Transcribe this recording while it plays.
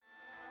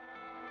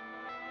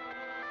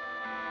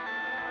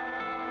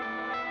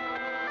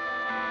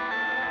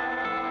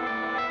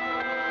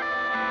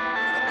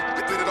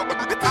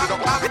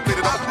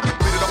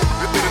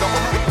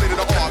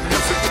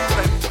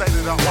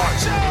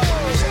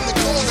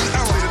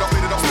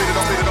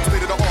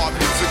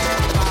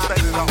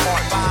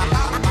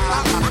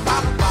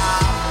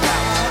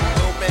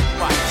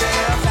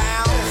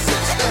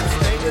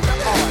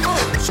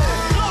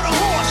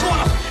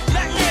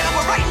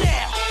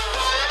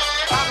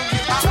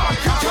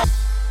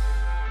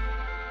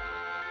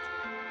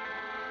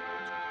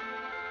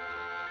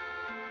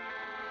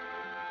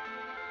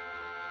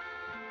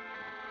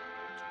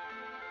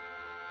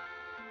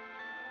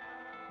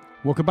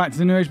Welcome back to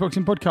the New Age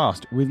Boxing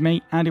Podcast with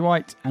me, Andy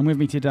White, and with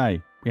me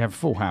today we have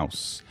Full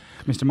House,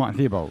 Mr. Martin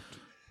Theobald.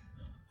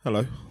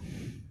 Hello.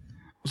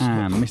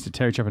 And Mr.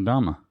 Terry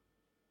Chapadama.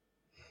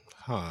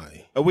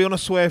 Hi. Are we on a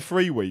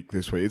swear-free week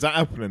this week? Is that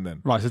happening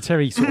then? Right, so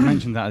Terry sort of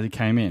mentioned that as he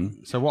came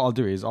in. So what I'll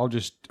do is I'll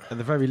just, at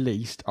the very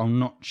least, I'll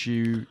notch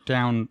you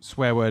down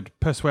swear word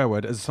per swear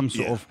word as some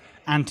sort of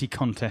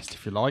anti-contest,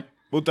 if you like.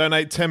 We'll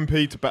donate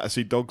 10p to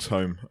Battersea Dogs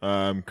Home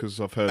because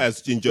I've heard...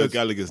 As in Joe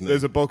Gallagher's name.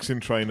 There's a boxing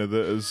trainer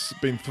that has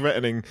been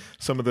threatening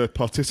some of the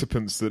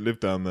participants that live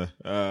down there.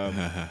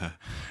 I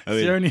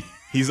mean,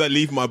 he's like,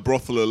 leave my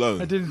brothel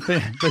alone. I didn't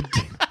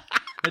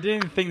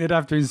think they'd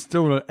have to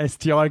install an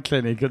STI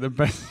clinic at the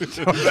best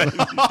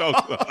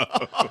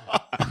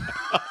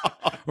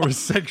or a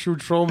sexual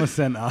trauma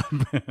centre.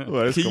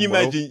 Well, can you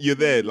imagine you're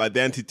there, like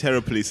the anti-terror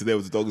police are there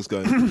with the dogs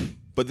going,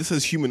 but this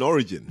has human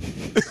origin.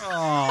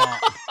 Oh.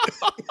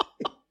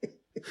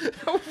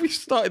 How have we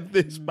started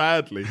this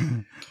badly?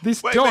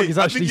 This dog is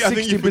actually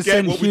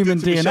 60% human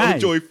DNA. Michelle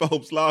Joy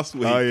Phelps last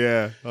week. Oh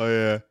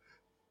yeah.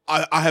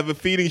 I have a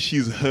feeling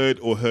she's heard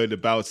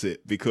about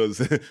it because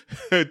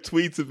her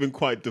tweets have been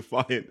quite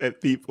defiant at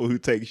people who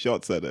take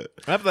shots at her.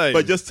 Have they?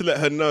 But just to let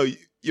her know,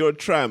 you're a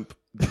tramp.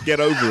 Get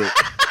over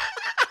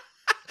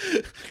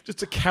it. Just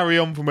to carry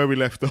on from where we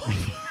left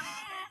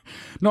off.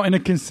 Not in a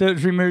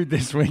conciliatory mood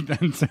this week,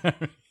 then,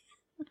 Terry.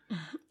 Do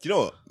you know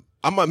what?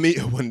 I might meet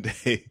her one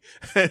day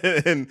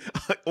and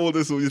all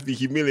this will just be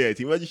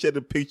humiliating. Imagine she had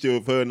a picture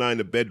of her and I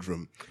in a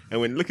bedroom and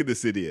went, look at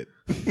this idiot.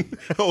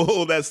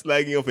 All that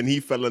slagging off and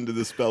he fell under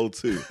the spell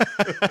too.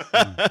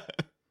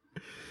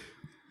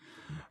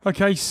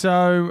 Okay,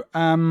 so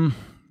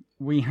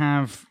we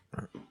have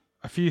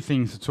a few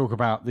things to talk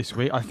about this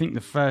week. I think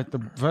the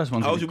first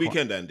one. How was your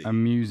weekend, Andy?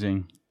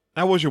 Amusing.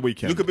 How was your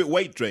weekend? Look a bit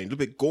weight drained, a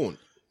bit gaunt.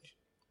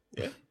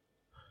 Yeah.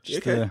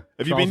 Okay.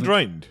 Have you been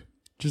drained?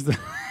 Just the...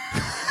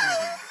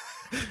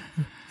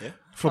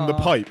 From the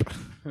pipe.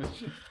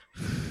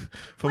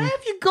 Where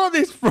have you got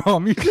this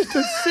from? You just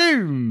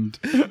assumed.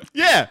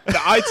 Yeah.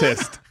 The eye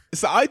test. It's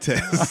the eye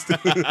test.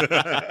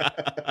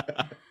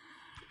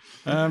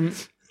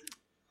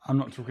 I'm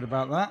not talking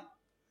about that.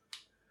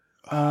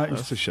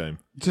 That's a shame.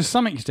 To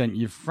some extent,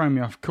 you've thrown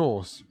me off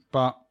course,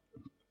 but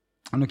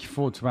I'm looking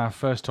forward to our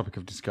first topic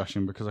of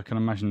discussion because I can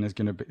imagine this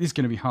is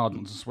going to be hard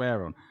not to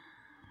swear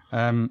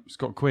on.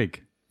 Scott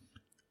Quigg.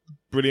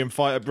 Brilliant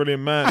fighter,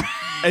 brilliant man.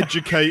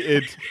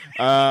 Educated.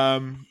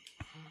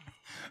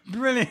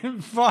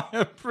 Brilliant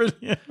fighter,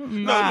 brilliant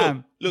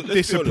man. No, look,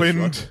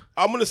 disciplined. Honest, right?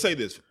 I'm going to say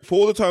this. For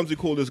all the times we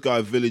call this guy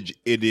a village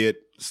idiot,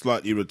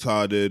 slightly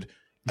retarded,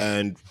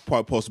 and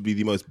quite possibly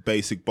the most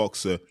basic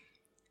boxer,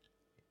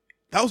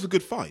 that was a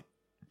good fight.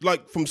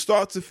 Like, from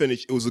start to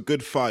finish, it was a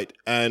good fight,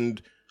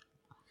 and...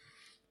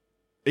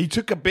 He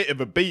took a bit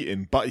of a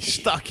beating, but he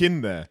stuck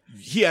in there.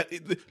 Yeah,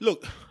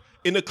 look,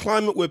 in a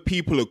climate where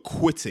people are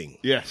quitting...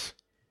 Yes.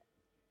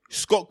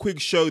 Scott Quigg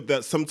showed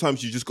that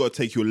sometimes you just got to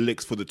take your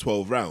licks for the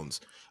 12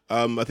 rounds.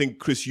 I think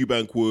Chris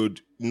Eubank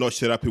would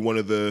notch it up in one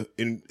of the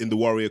in the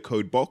Warrior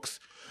Code box,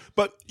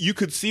 but you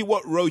could see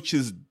what Roach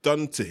has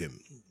done to him.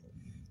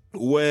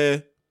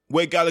 Where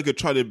Gallagher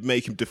tried to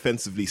make him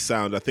defensively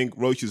sound, I think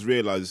Roach has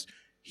realized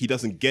he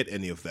doesn't get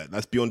any of that.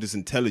 That's beyond his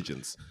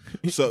intelligence.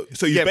 So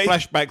you get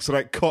flashbacks to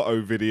that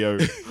Cotto video,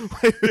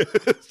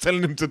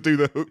 telling him to do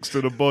the hooks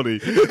to the body.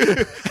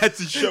 Had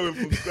to show him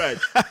from scratch.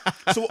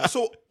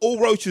 So all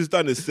Roach has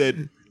done is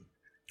said,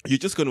 you're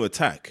just going to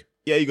attack.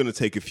 Yeah, you're going to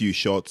take a few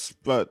shots,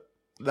 but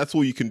that's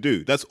all you can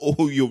do. That's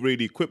all you're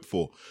really equipped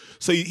for.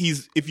 So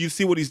if you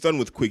see what he's done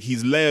with Quigg,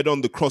 he's layered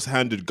on the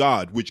cross-handed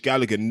guard, which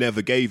Gallagher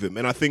never gave him.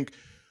 And I think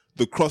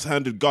the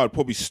cross-handed guard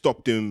probably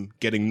stopped him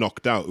getting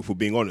knocked out, if we're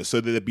being honest.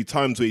 So there'd be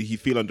times where he'd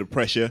feel under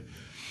pressure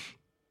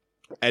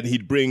and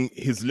he'd bring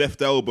his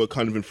left elbow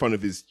kind of in front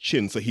of his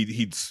chin. So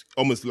he'd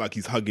almost like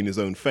he's hugging his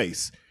own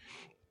face.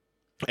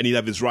 And he'd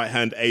have his right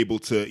hand able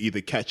to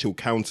either catch or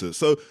counter.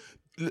 So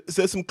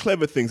there's some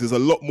clever things. There's a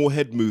lot more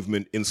head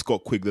movement in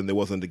Scott Quigg than there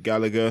was under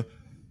Gallagher.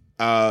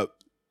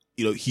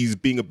 He's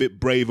being a bit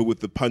braver with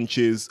the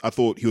punches. I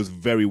thought he was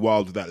very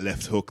wild with that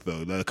left hook,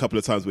 though. There are a couple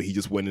of times where he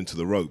just went into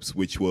the ropes,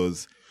 which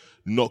was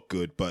not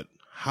good. But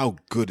how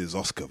good is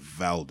Oscar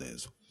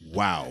Valdez?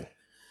 Wow.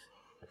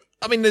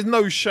 I mean, there's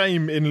no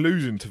shame in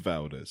losing to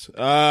Valdez.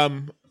 I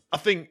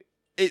think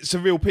it's a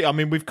real pity. I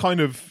mean, we've kind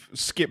of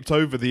skipped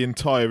over the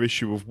entire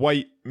issue of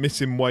weight,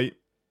 missing weight.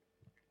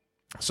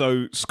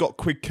 So Scott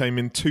Quigg came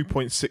in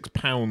 2.6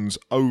 pounds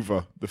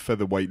over the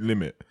featherweight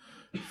limit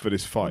for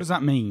this fight. What does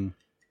that mean?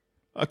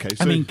 Okay,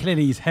 so I mean,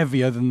 clearly he's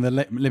heavier than the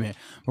limit.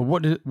 But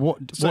what are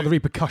the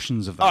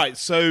repercussions of that? all right.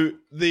 So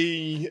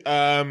the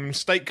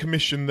state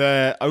commission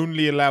there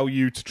only allow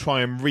you to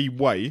try and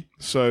reweigh.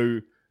 So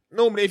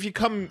normally, if you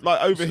come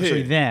like over here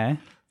Sorry, there.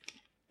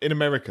 in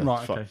America,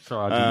 Right, fuck. okay.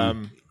 Sorry, I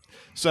didn't know.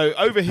 So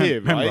over here,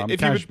 Remember, right? I'm If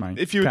cash, you were, mate.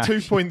 if you were Cash.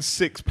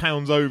 2.6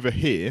 pounds over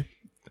here,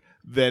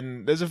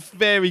 then there's a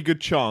very good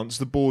chance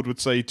the board would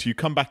say to you,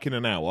 come back in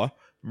an hour,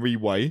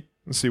 reweigh,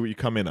 and see what you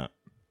come in at.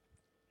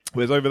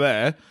 Whereas over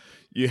there,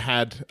 you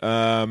had,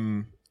 I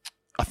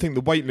think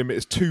the weight limit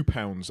is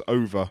 £2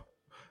 over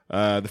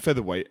the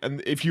featherweight.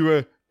 And if you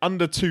were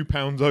under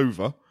 £2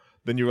 over,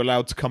 then you're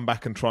allowed to come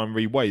back and try and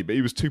reweigh. But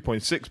he was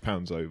 2.6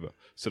 pounds over.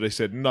 So they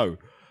said no.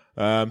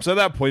 So at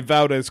that point,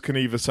 Valdez can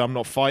either say, I'm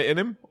not fighting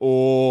him,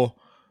 or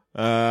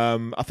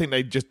I think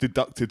they just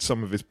deducted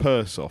some of his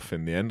purse off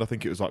in the end. I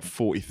think it was like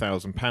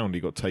 £40,000 he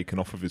got taken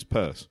off of his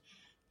purse.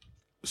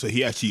 So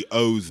he actually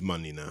owes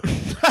money now.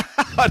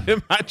 I'd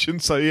imagine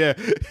so, yeah.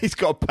 He's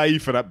got to pay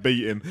for that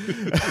beating.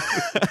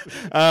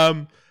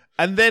 And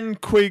then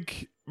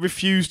Quigg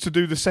refused to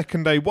do the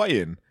second day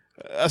weigh-in.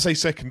 I say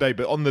second day,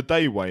 but on the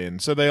day weigh-in.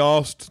 So they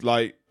asked,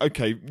 like,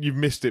 okay, you've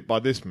missed it by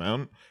this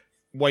amount.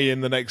 Weigh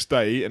in the next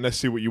day and let's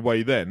see what you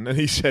weigh then. And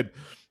he said,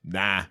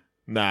 nah.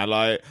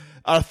 Like,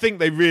 I think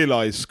they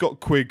realised Scott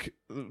Quigg,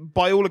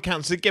 by all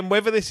accounts, again,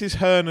 whether this is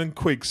Hearn and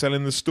Quigg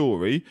selling the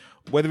story,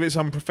 whether it's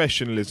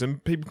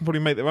unprofessionalism, people can probably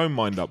make their own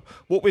mind up.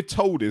 What we're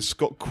told is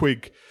Scott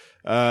Quigg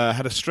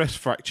had a stress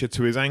fracture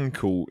to his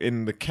ankle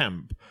in the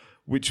camp,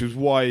 which was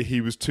why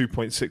he was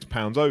 2.6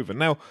 pounds over.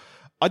 Now,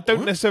 I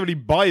don't necessarily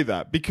buy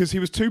that, because he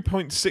was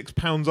 2.6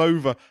 pounds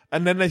over,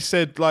 and then they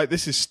said, like,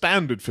 this is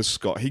standard for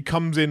Scott. He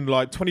comes in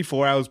like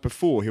 24 hours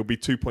before, he'll be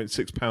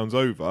 2.6 pounds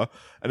over,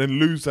 and then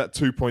lose that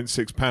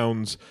 2.6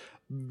 pounds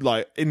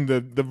like in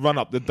the run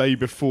up the day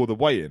before the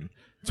weigh-in,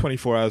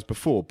 24 hours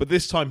before. But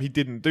this time he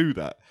didn't do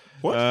that.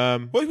 What?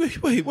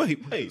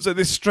 Wait. So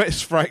this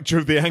stress fracture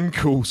of the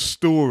ankle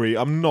story,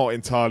 I'm not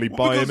entirely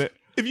buying Because it.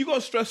 if you got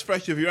a stress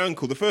fracture of your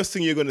ankle, the first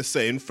thing you're going to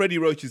say, and Freddie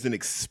Roach is an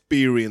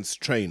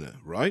experienced trainer,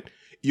 right?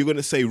 You're going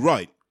to say,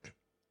 right,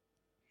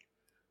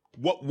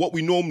 what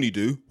we normally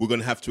do, we're going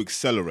to have to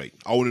accelerate.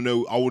 I want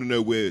to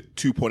know we're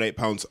 2.8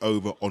 pounds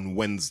over on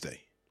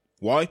Wednesday.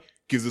 Why?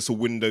 Gives us a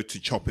window to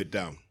chop it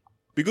down.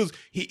 Because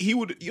he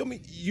would, I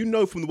mean, you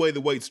know from the way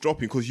the weight's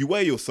dropping, because you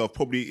weigh yourself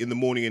probably in the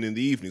morning and in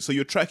the evening. So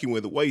you're tracking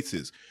where the weight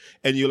is.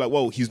 And you're like,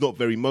 well, he's not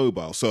very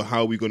mobile. So how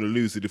are we going to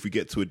lose it if we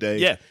get to a day?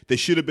 Yeah. There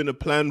should have been a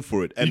plan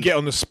for it. And You get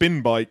on the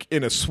spin bike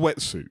in a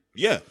sweatsuit.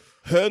 yeah,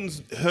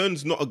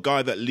 Hearn's not a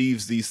guy that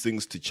leaves these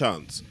things to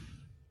chance.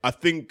 I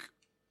think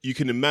you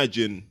can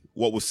imagine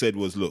what was said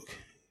was, look,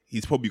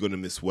 he's probably going to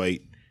miss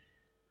weight.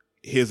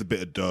 Here's a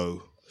bit of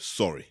dough.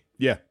 Sorry.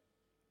 Yeah.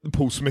 The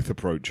Paul Smith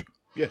approach.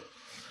 Yeah.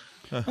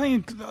 I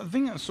think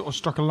that sort of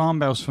struck alarm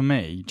bells for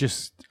me.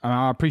 Just,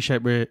 I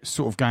appreciate we're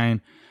sort of going,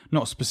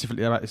 not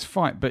specifically about this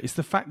fight, but it's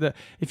the fact that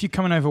if you're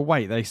coming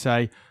overweight, they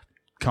say,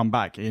 come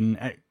back in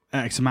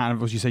X amount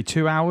of, as you say,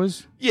 2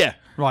 hours. Yeah.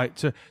 Right.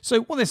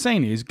 So what they're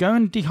saying is go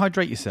and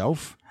dehydrate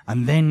yourself.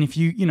 And then if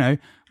you know,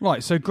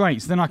 right, so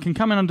great. So then I can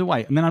come in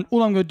underweight. And then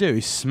all I'm going to do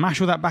is smash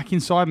all that back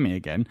inside me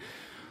again.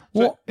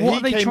 What are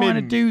they came trying to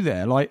in- do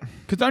there? Like,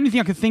 because the only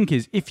thing I could think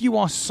is if you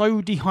are so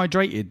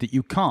dehydrated that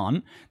you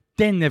can't,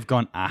 then they've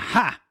gone,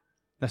 aha,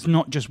 that's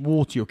not just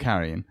water you're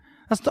carrying.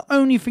 That's the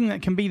only thing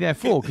that can be there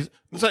for. 'Cause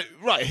So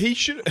right, he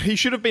should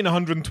have been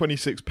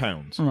 126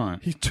 pounds. Right.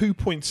 He's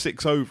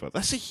 2.6 over.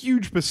 That's a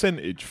huge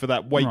percentage for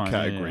that weight Right,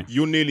 category. yeah.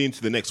 You're nearly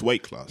into the next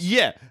weight class.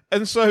 Yeah,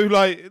 and so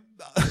like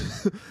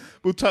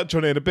we'll touch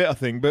on it in a bit, I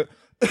think, but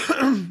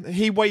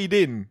he weighed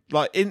in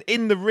like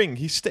in the ring.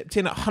 He stepped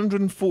in at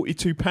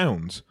 142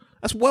 pounds.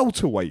 That's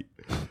welterweight.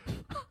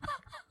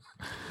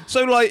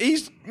 So like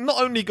he's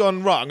not only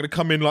gone right. I'm going to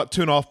come in like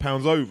 2.5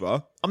 pounds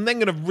over. I'm then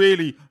going to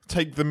really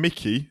take the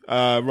Mickey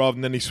rather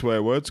than any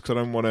swear words because I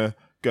don't want to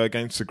go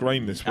against the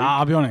grain this week.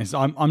 I'll be honest,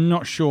 I'm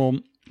not sure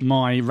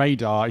my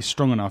radar is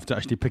strong enough to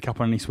actually pick up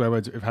on any swear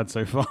words that we've had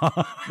so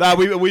far. No,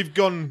 we've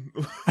gone.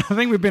 I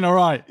think we've been all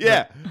right.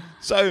 Yeah.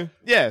 So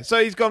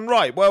he's gone,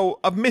 right, well,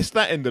 I've missed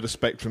that end of the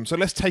spectrum, so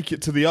let's take it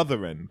to the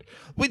other end.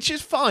 Which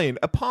is fine,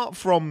 apart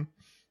from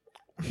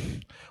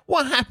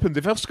what happened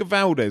if Oscar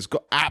Valdez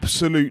got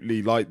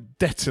absolutely like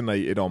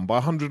detonated on by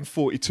a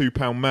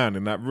 142-pound man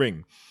in that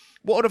ring?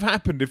 What would have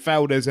happened if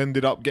Valdez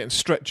ended up getting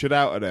stretchered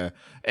out of there,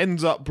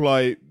 ends up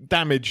like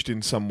damaged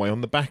in some way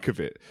on the back of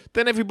it?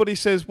 Then everybody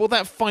says, well,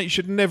 that fight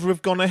should never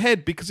have gone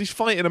ahead because he's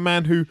fighting a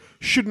man who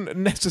shouldn't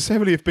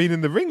necessarily have been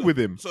in the ring with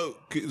him. So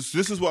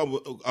this is what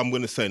I'm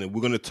going to say, and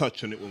we're going to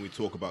touch on it when we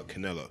talk about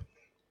Canelo.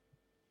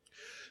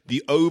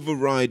 The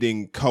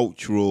overriding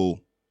cultural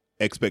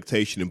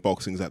expectation in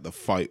boxing is that the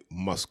fight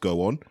must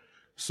go on.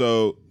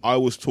 So I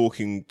was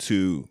talking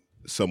to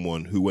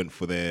someone who went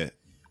for their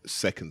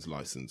seconds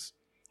license,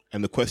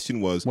 and the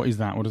question was, What is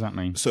that? What does that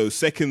mean? so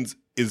seconds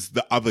is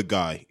the other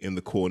guy in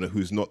the corner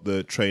who's not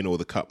the trainer or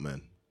the cut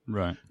man.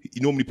 Right.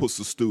 He normally puts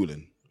the stool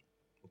in.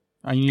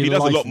 And you need He does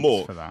a lot license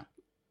more. for that.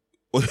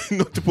 or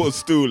not to put a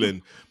stool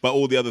in, but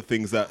all the other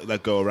things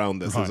that go around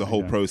this. There's a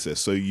whole process.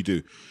 So you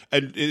do.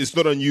 And it's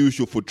not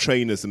unusual for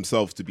trainers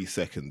themselves to be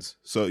seconds.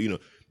 So,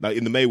 like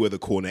in the Mayweather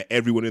corner,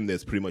 everyone in there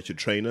is pretty much a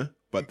trainer,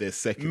 but they're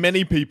seconds.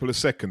 Many people are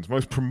seconds.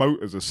 Most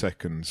promoters are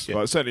seconds. Yeah.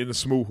 Like, certainly in the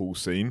small hall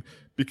scene,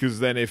 because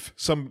then if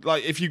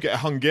you get a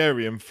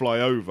Hungarian fly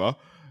over,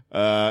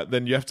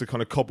 then you have to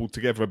kind of cobble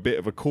together a bit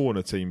of a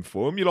corner team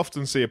for them. You'll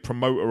often see a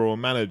promoter or a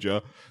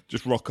manager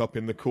just rock up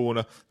in the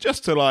corner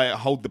just to like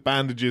hold the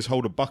bandages,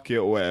 hold a bucket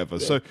or whatever.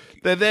 Yeah. So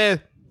they're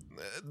there.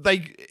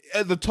 They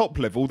at the top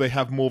level they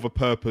have more of a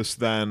purpose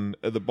than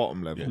at the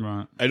bottom level. Yeah.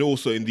 Right. And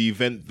also in the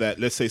event that,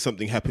 let's say,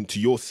 something happened to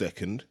your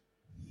second,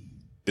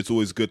 it's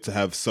always good to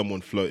have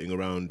someone floating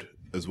around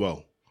as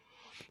well.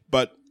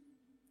 But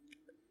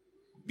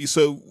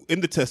so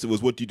in the test, it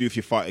was, what do you do if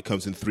your fighter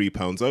comes in 3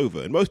 pounds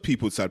over? And most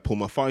people would say, I'd pull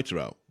my fighter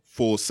out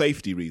for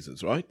safety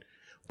reasons, right?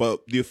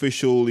 But the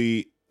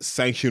officially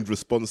sanctioned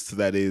response to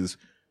that is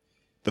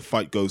the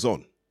fight goes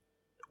on.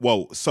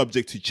 Well,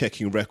 subject to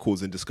checking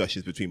records and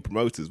discussions between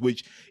promoters,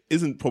 which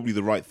isn't probably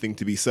the right thing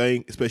to be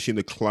saying, especially in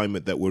the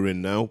climate that we're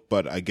in now.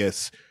 But I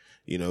guess,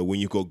 when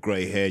you've got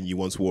grey hair and you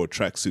once wore a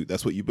tracksuit,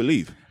 that's what you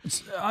believe.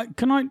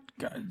 Can I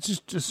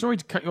just sorry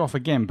to cut you off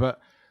again,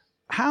 but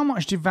how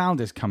much did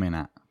Valdez come in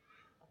at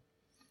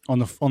on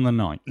the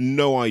night?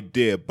 No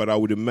idea, but I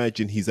would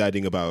imagine he's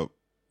adding about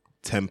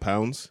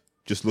 £10.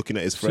 Just looking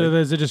at his frame. So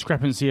there's a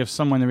discrepancy of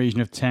somewhere in the region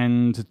of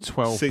 10 to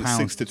 12 pounds.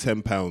 6 to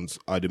 10 pounds,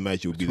 I'd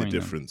imagine, would be the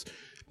difference.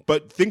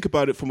 But think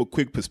about it from a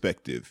quick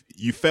perspective.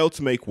 You failed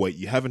to make weight.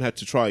 You haven't had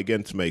to try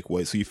again to make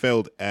weight. So you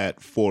failed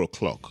at 4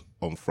 o'clock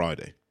on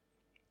Friday.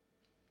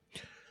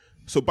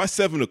 So by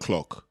 7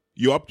 o'clock,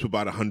 you're up to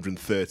about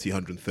 130,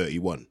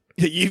 131.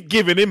 You've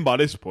given in by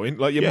this point.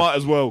 Like you might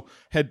as well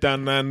head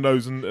down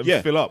Nando's and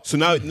fill up. So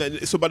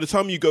by the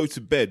time you go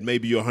to bed,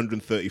 maybe you're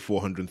 134,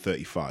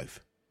 135.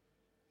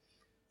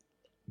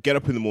 Get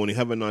up in the morning,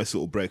 have a nice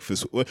little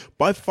breakfast.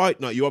 By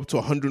fight night, you're up to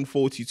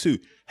 142.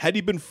 Had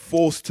he been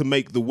forced to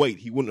make the weight,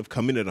 he wouldn't have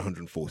come in at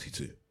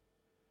 142.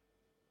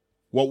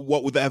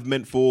 What would that have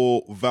meant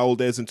for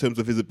Valdez in terms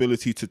of his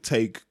ability to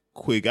take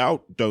Quigg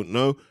out? Don't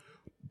know.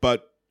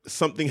 But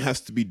something has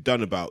to be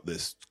done about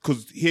this.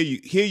 Because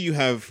here you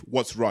have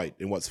what's right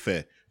and what's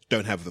fair.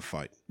 Don't have the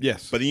fight.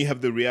 Yes. But then you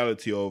have the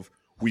reality of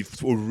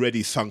we've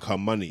already sunk our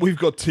money. We've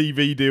got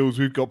TV deals.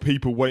 We've got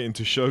people waiting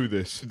to show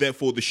this.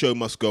 Therefore, the show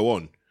must go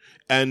on.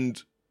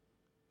 And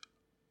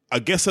I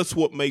guess that's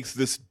what makes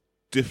this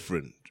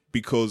different.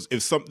 Because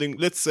if something,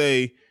 let's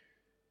say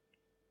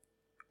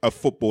a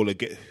footballer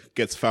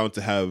gets found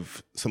to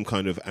have some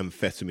kind of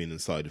amphetamine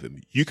inside of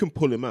him, you can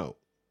pull him out,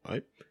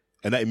 right?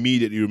 And that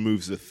immediately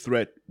removes the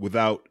threat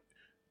without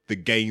the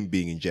game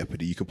being in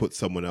jeopardy. You can put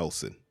someone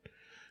else in.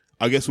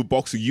 I guess with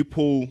boxing, you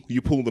pull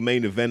the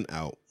main event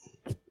out,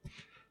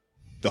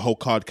 the whole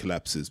card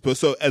collapses. But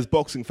so as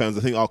boxing fans,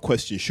 I think our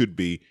question should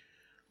be,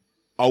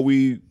 are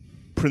we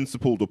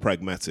principled or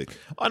pragmatic?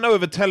 I know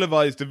of a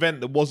televised event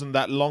that wasn't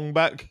that long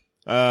back,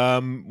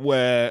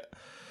 where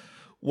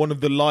one of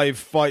the live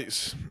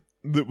fights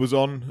that was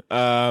on,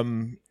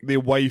 the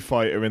away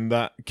fighter in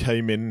that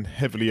came in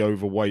heavily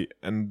overweight,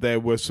 and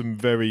there were some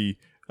very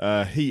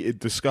heated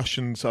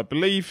discussions, I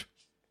believe,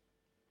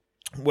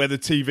 where the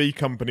TV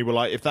company were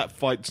like, if that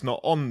fight's not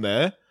on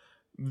there,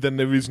 then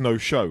there is no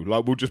show.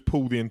 Like, we'll just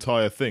pull the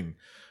entire thing.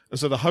 And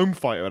so the home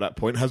fighter at that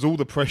point has all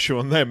the pressure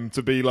on them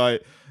to be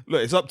like,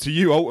 look, it's up to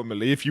you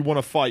ultimately. If you want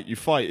to fight, you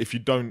fight. If you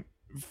don't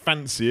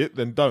fancy it,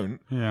 then don't.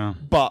 Yeah.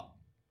 But,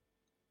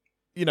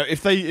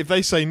 if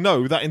they say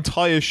no, that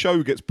entire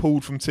show gets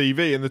pulled from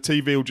TV, and the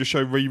TV will just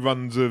show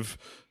reruns of,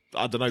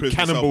 I don't know, Prison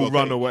Cannonball Sub,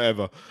 Run or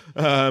whatever.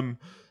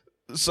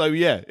 So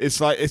yeah, it's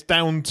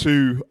down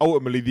to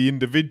ultimately the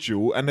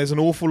individual, and there's an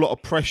awful lot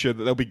of pressure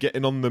that they'll be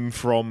getting on them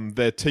from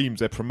their teams,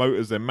 their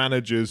promoters, their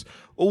managers,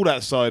 all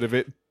that side of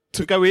it,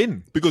 to go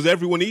in. Because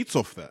everyone eats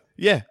off that.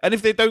 Yeah, and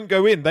if they don't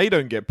go in, they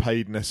don't get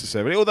paid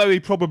necessarily, although he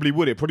probably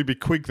would. It'd probably be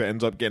Quigg that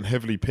ends up getting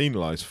heavily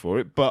penalised for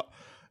it. But,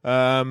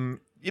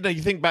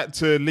 you think back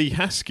to Lee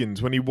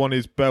Haskins when he won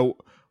his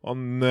belt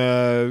on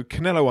the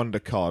Canelo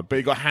undercard, but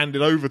he got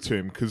handed over to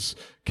him because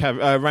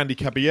Randy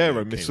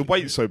Caballero missed the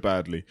weight so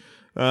badly.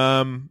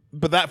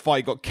 But that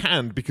fight got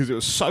canned because it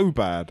was so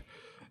bad.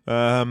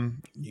 But,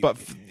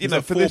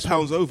 like for 4 this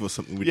pounds over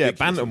something ridiculous.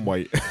 Yeah,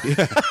 bantamweight.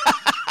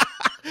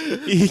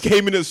 He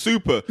came in at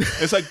super.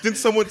 It's like, did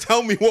someone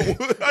tell me what?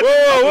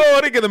 Whoa, I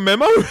didn't get the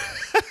memo.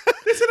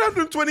 They said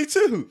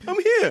 122. I'm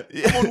here.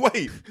 I'm on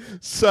weight.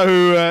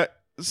 So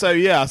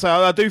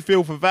I do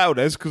feel for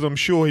Valdez, because I'm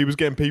sure he was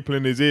getting people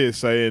in his ear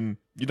saying,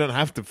 you don't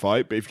have to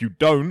fight, but if you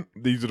don't,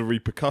 these are the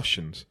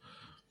repercussions.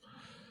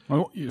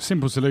 Well,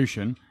 simple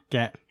solution,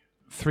 get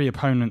 3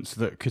 opponents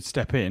that could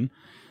step in.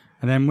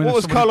 And then when what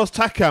was Carlos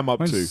Takam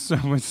up to?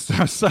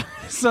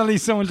 Suddenly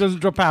someone doesn't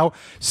drop out,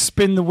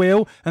 spin the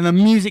wheel, and the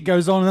music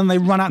goes on, and then they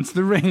run out to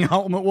the ring,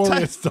 Ultimate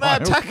Warrior style.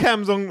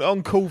 Takam's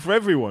on call for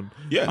everyone.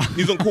 Yeah,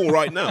 he's on call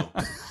right now.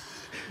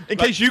 In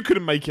case you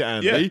couldn't make it,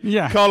 Andy,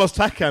 Yeah. Carlos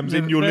Takam's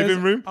in your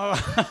living room. A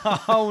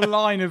whole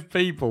line of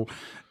people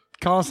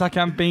Carl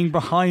Sagan being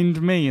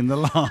behind me in the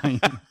line.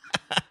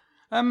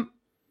 I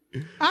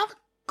have a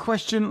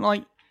question,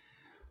 like,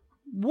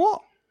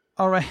 what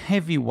are a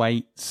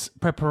heavyweight's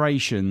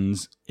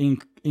preparations in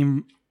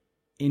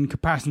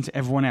comparison to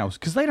everyone else?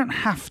 Because they don't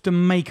have to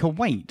make a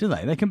weight, do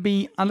they? They can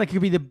be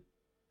the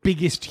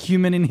biggest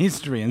human in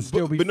history and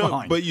still be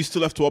fine. But you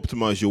still have to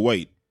optimize your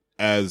weight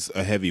as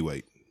a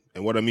heavyweight.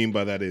 And what I mean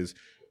by that is,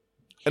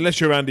 unless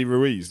you're Andy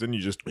Ruiz, then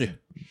you just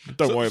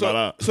don't worry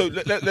about that. So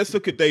let's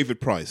look at David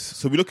Price.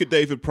 So we look at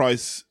David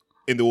Price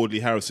in the Audley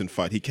Harrison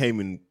fight. He came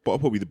in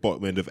probably the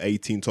bottom end of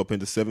 18, top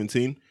end of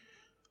 17.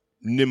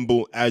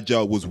 Nimble,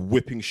 agile, was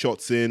whipping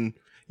shots in.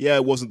 Yeah,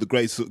 it wasn't the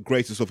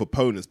greatest of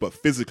opponents, but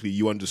physically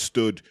you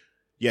understood,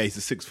 yeah, he's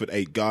a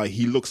 6'8" guy.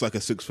 He looks like a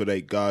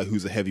 6'8" guy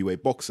who's a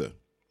heavyweight boxer.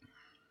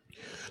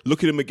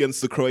 Look at him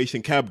against the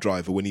Croatian cab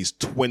driver when he's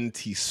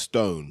 20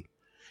 stone.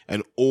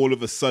 And all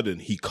of a sudden,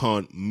 he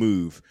can't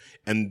move.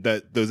 And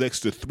that those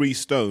extra 3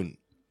 stone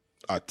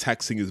are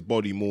taxing his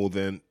body more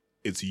than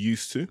it's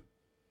used to.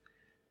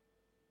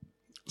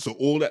 So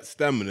all that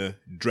stamina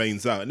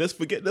drains out. And let's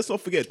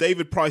not forget,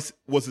 David Price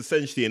was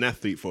essentially an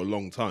athlete for a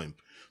long time.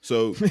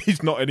 So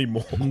he's not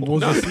anymore.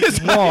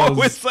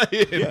 We're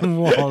saying.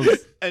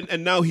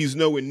 And now he's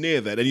nowhere near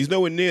that. And he's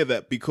nowhere near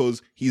that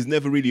because he's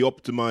never really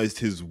optimized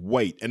his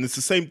weight. And it's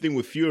the same thing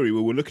with Fury,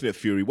 where we're looking at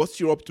Fury. What's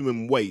your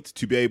optimum weight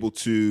to be able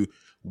to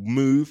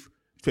move,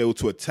 to be able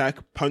to attack,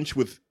 punch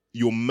with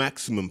your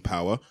maximum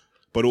power,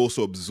 but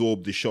also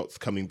absorb the shots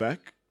coming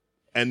back?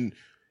 And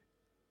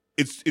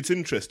it's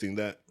interesting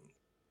that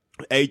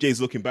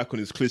AJ's looking back on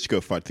his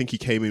Klitschko fight. I think he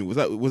came in, was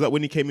that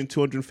when he came in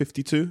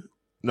 252?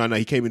 No,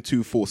 he came in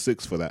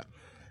 246 for that.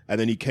 And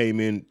then he came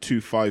in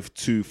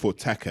 252 for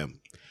Takam.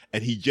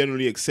 And he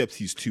generally accepts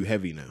he's too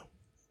heavy now.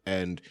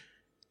 And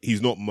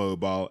he's not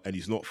mobile and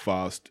he's not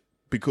fast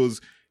because,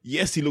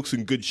 yes, he looks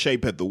in good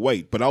shape at the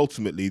weight, but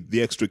ultimately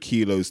the extra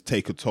kilos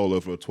take a toll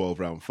over a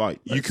 12-round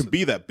fight. You can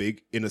be that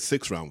big in a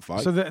 6-round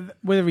fight. So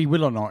whether he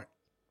will or not,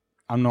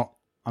 I'm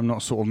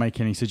not sort of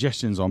making any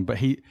suggestions on, but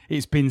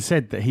it's been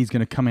said that he's going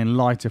to come in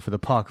lighter for the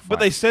Parker fight. But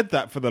they said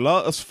that for the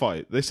last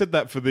fight. They said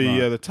that for the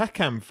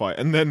Takam fight.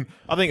 And then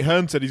I think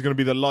Hearn said he's going to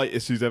be the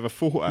lightest who's ever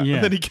fought at. Yeah.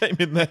 And then he came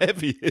in the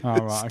heaviest. Oh,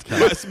 right, okay.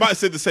 Might have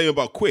said the same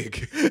about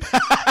Quick.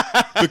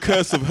 The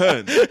curse of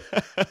Hearn.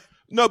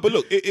 No, but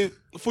look,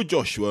 for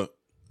Joshua,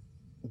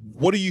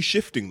 what are you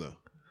shifting though?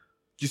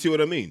 Do you see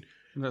what I mean?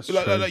 That's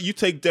like you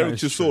take Derek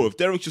Chisora. If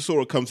Derek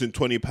Chisora comes in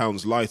 20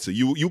 pounds lighter,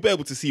 you'll be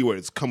able to see where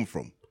it's come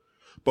from.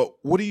 But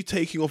what are you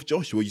taking off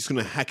Joshua? You're just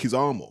going to hack his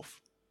arm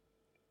off.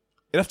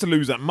 You'd have to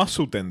lose that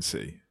muscle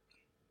density.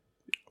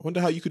 I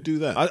wonder how you could do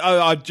that.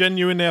 I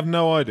genuinely have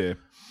no idea.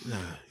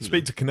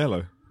 Speak to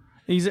Canelo.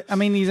 He's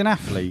an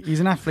athlete. He's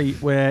an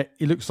athlete where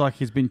he looks like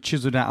he's been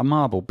chiseled out of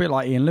marble, a bit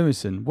like Ian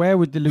Lewison. Where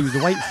would they lose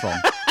the weight from?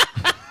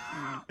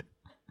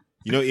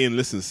 You know Ian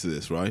listens to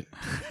this, right?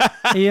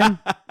 Ian,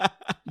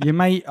 you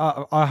may.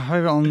 I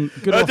have it on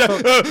good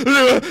authority.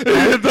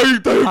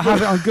 I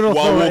have it on good authority.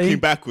 While walking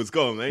backwards,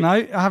 go on, mate. No,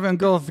 I have it on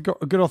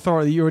good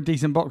authority that you're a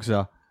decent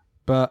boxer,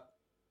 but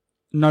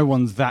no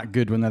one's that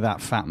good when they're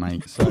that fat,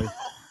 mate. So,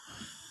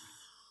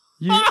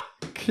 look,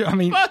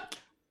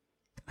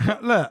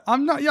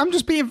 I'm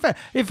just being fair.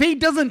 If he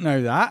doesn't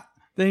know that,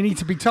 then he needs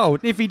to be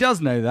told. If he does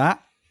know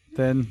that,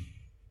 then.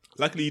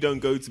 Luckily, you don't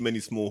go to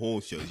many small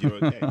horse shows. You're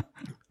okay.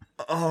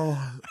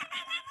 Oh,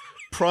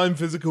 prime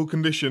physical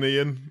condition,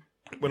 Ian.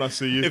 When I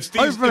see you, if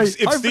Steve's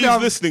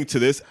listening to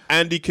this,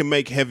 Andy can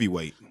make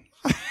heavyweight.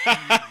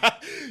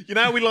 You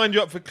know how we lined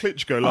you up for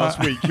Klitschko last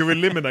week? Your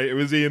eliminator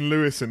was Ian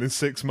Lewison in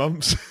 6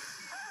 months.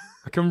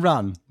 I can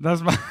run.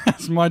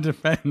 That's my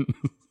defence.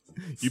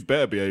 You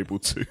better be able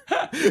to.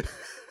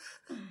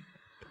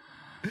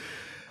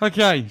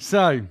 Okay,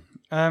 so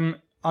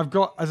I've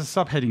got as a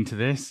subheading to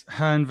this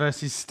Hearn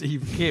versus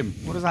Steve Kim.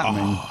 What does that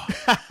mean?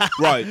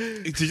 Right,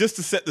 just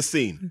to set the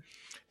scene.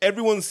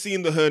 Everyone's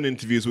seen the Hearn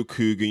interviews with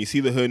Coogan. You see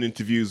the Hearn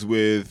interviews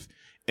with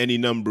any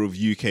number of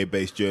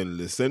UK-based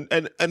journalists.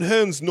 And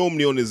Hearn's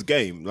normally on his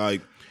game. Like,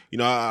 you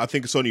know, I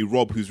think it's only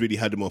Rob who's really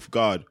had him off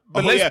guard.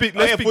 But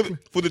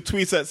for the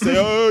tweets that say,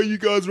 oh, you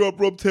guys are up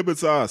Rob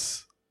Tippett's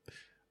ass.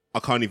 I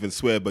can't even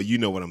swear, but you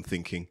know what I'm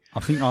thinking. I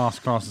think ass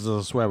classes as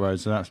a swear word,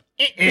 so that's...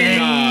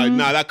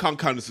 Nah, that can't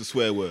count as a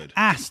swear word.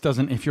 Ass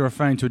doesn't if you're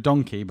referring to a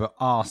donkey, but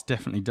arse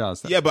definitely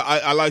does. Yeah, but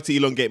I like to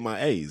elongate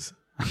my A's.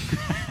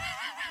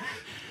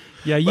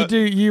 Yeah, you do.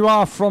 You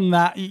are from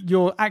that.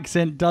 Your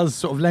accent does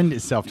sort of lend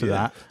itself to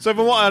that. So,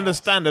 from what I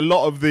understand, a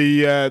lot of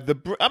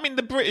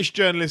the British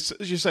journalists,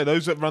 as you say,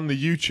 those that run the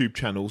YouTube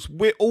channels,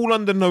 we're all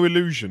under no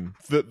illusion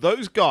that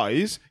those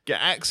guys get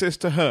access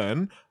to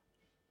Hearn.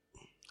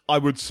 I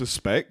would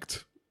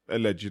suspect,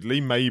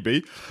 allegedly,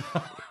 maybe,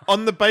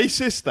 on the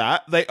basis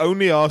that they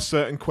only ask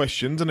certain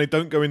questions and they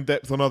don't go in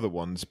depth on other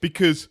ones.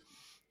 Because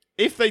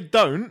if they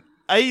don't,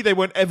 A, they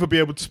won't ever be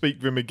able to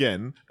speak to him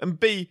again, and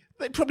B,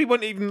 they probably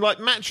won't even, like,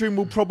 Matchroom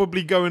will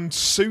probably go and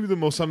sue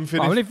them or something.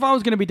 Well, if I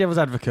was going to be devil's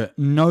advocate,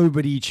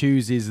 nobody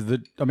chooses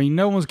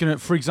no one's going to,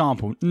 for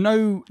example,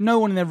 no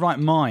one in their right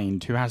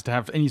mind who has to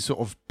have any sort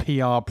of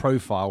PR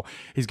profile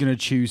is going to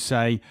choose,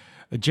 say,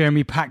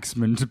 Jeremy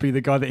Paxman to be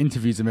the guy that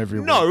interviews him every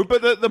week. No,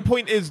 but the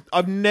point is,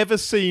 I've never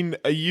seen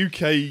a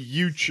UK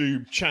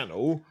YouTube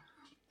channel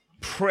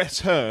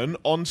press Hearn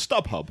on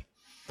StubHub.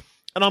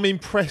 And I mean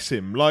press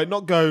him, like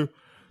not go,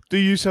 do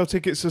you sell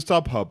tickets to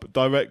StubHub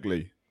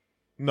directly?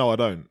 No, I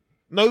don't.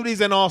 Nobody's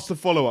then asked the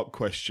follow-up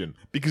question,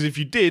 because if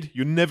you did,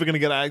 you're never going to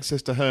get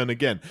access to Hearn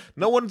again.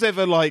 No one's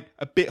ever like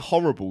a bit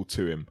horrible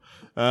to him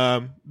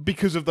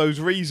because of those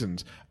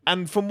reasons.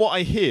 And from what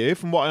I hear,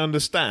 from what I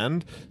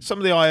understand, some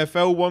of the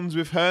IFL ones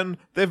with Hearn,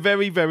 they're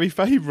very, very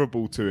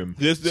favourable to him.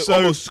 They're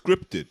almost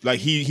scripted.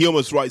 Like he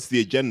almost writes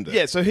the agenda.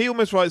 Yeah, so he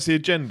almost writes the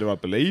agenda, I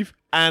believe.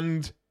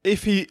 And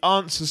if he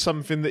answers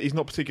something that he's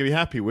not particularly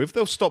happy with,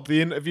 they'll stop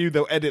the interview,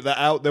 they'll edit that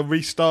out, they'll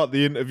restart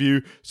the interview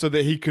so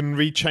that he can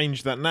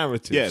rechange that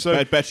narrative. Yeah, so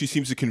Bad Battery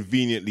seems to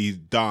conveniently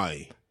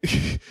die.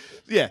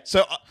 yeah,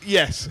 so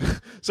yes.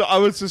 So I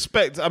would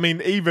suspect, I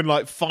mean, even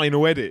like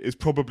final edit is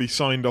probably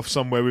signed off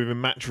somewhere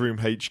within Matchroom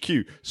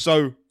HQ.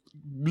 So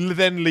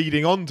then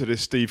leading on to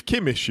this Steve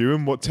Kim issue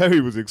and what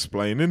Terry was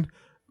explaining,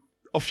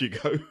 off you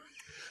go.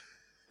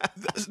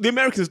 The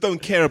Americans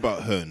don't care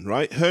about Hearn,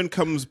 right? Hearn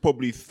comes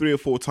probably 3 or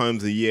 4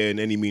 times a year in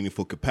any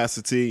meaningful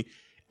capacity,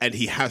 and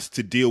he has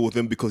to deal with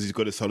them because he's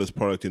got to sell his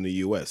product in the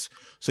US.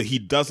 So he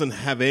doesn't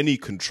have any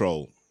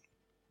control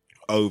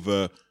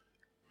over,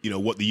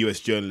 what the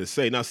US journalists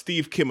say. Now,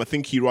 Steve Kim, I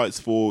think he writes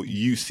for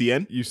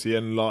UCN.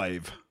 UCN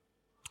Live.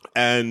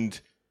 And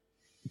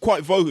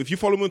quite vocal. If you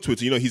follow him on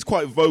Twitter, he's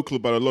quite vocal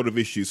about a lot of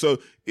issues. So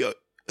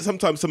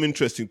sometimes some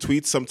interesting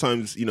tweets,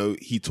 sometimes,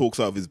 he talks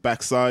out of his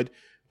backside,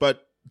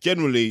 but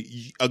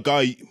generally, a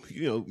guy,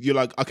 you're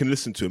like, I can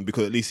listen to him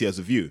because at least he has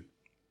a view.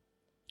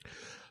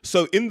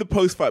 So in the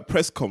post-fight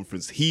press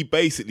conference, he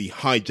basically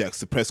hijacks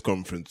the press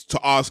conference to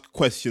ask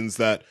questions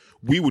that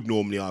we would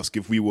normally ask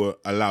if we were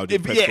allowed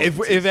in press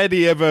conferences. If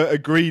Eddie ever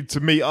agreed to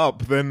meet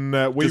up, then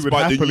we would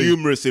happily... Despite the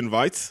numerous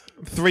invites.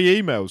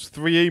 3 emails,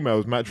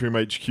 Matchroom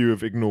HQ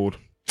have ignored.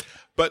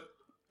 But...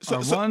 I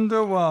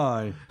wonder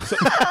why.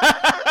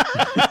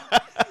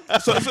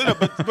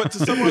 But to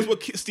summarize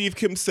what Steve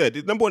Kim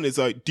said, number one is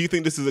like, do you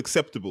think this is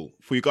acceptable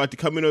for your guy to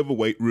come in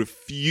overweight,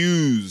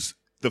 refuse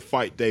the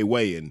fight day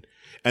weigh-in,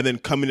 and then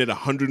come in at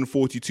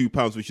 142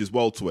 pounds, which is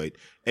welterweight?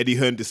 Eddie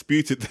Hearn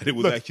disputed that it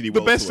was actually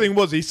welterweight. The best thing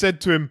was he said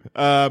to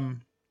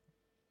him,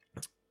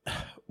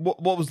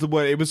 what was the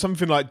word? It was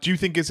something like, do you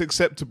think it's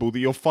acceptable that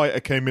your fighter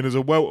came in as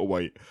a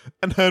welterweight?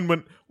 And Hearn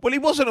went, well, he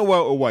wasn't a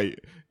welterweight.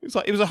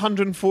 It was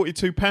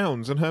 142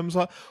 pounds, and Hearn was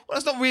like, well,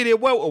 that's not really a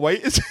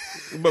welterweight.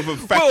 But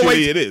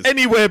factually it is.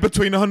 Anywhere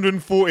between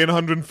 140 and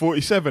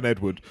 147,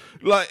 Edward.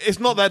 Like, it's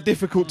not that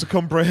difficult to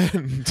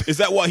comprehend. Is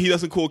that why he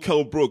doesn't call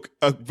Kell Brook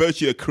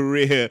virtually a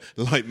career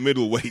light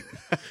middleweight?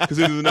 Because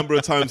there's a number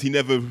of times he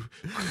never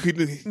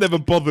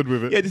bothered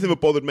with it. Yeah, he just never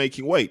bothered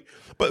making weight.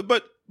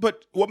 But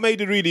what made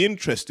it really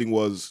interesting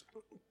was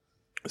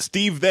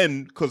Steve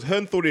then, because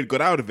Hearn thought he'd got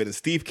out of it, and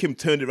Steve Kim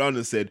turned around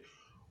and said,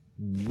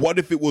 what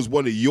if it was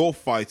one of your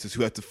fighters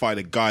who had to fight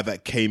a guy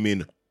that came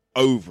in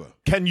over?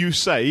 Can you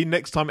say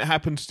next time it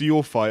happens to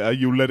your fighter,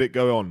 you'll let it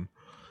go on?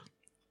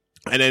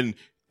 And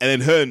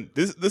then Hearn,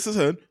 this is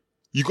Hearn,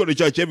 you got to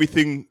judge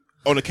everything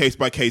on a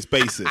case-by-case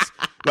basis.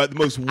 Like the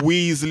most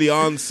weaselly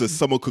answer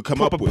someone could come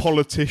up with. Proper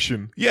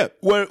politician. Yeah,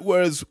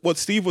 whereas what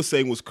Steve was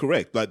saying was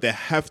correct. Like there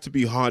have to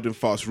be hard and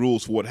fast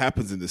rules for what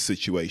happens in this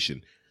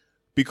situation.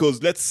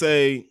 Because let's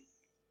say,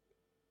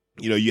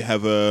 you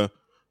have a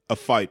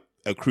fight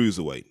at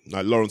cruiserweight,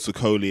 like Lawrence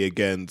Okoli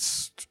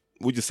against,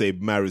 we'll just say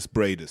Maris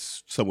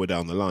Bradis, somewhere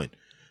down the line.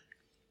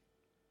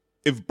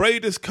 If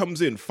Bradis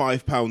comes in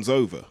 5 pounds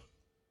over,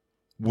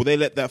 will they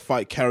let that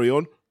fight carry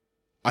on?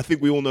 I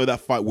think we all know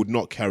that fight would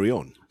not carry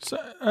on.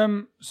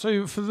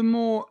 So for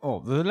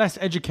the less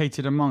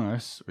educated among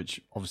us, which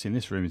obviously in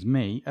this room is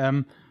me.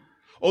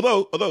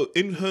 Although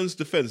in Hearn's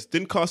defense,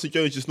 didn't Carson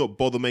Jones just not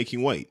bother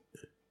making weight?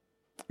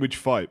 Which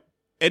fight?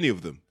 Any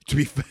of them, to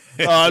be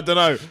fair. I don't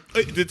know.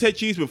 The Ted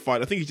Cheeseman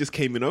fight, I think he just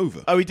came in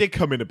over. Oh, he did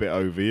come in a bit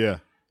over, yeah.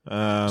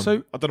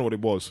 So I don't know what it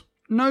was.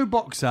 No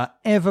boxer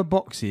ever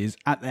boxes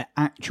at their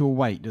actual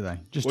weight, do they?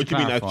 Just what to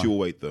do you clarify. mean actual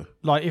weight, though?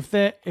 Like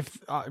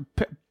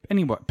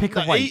pick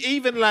a weight.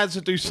 Even lads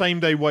that do same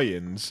day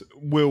weigh-ins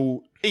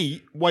will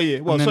weigh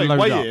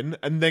in,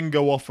 and then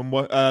go off and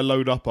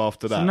load up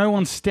after that. So no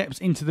one steps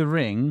into the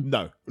ring.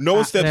 No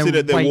one steps in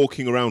at their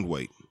walking around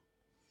weight.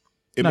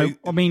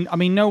 I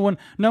mean, no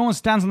one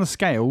stands on the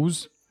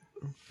scales,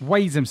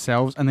 weighs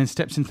themselves, and then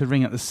steps into the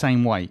ring at the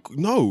same weight.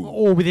 No,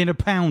 or within a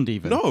pound,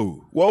 even.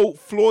 No. Well,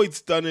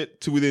 Floyd's done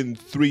it to within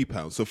 3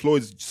 pounds. So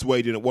Floyd's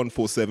weighed in at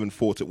 147,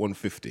 fought at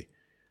 150,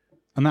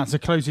 and that's the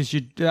closest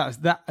you. That's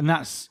the,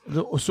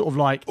 sort of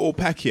like. Or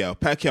Pacquiao.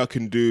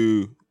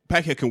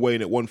 Pacquiao can weigh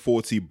in at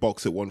 140,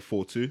 box at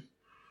 142.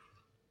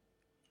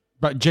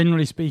 But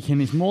generally speaking,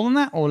 it's more than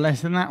that or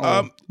less than that?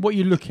 Or what are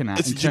you looking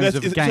at in terms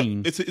of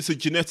gain? It's a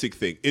genetic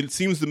thing. It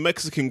seems the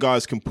Mexican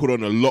guys can put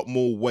on a lot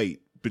more weight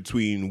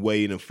between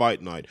weigh-in and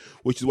fight night,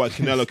 which is why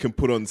Canelo can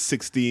put on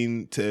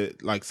 16 to,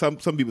 like, some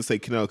people say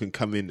Canelo can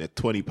come in at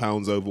 20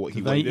 pounds over what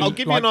he weighed in. I'll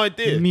give you an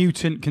idea.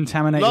 Mutant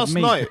contaminated Last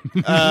meat. night,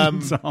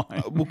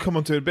 we'll come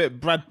on to it a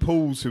bit. Brad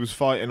Pauls, who was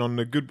fighting on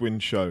the Goodwin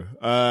show,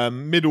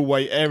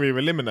 middleweight area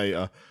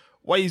eliminator,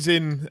 weighs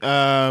in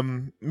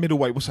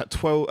middleweight. What's that?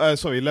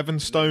 11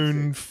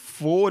 stone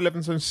 4,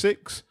 11 stone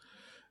 6.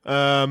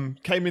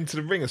 Came into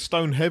the ring a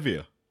stone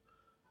heavier.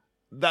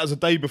 That was a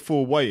day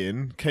before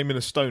weigh-in. Came in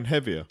a stone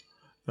heavier.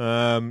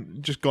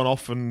 Just gone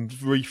off and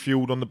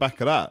refueled on the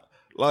back of that.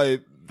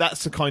 Like,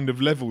 that's the kind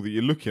of level that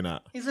you're looking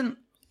at. Isn't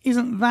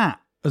that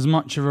as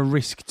much of a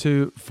risk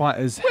to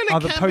fighters,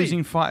 other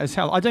opposing fighters'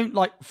 health? I don't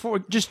like for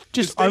just.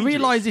 I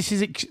realise this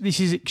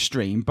is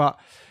extreme, but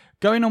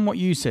going on what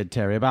you said,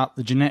 Terry, about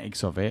the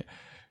genetics of it,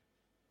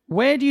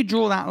 where do you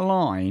draw that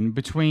line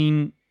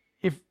between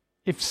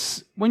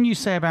if when you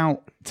say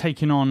about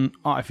taking on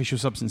artificial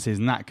substances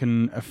and that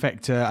can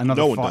affect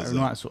another fighter and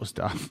all that sort of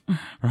stuff,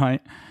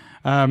 right?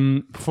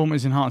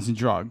 Performance enhancing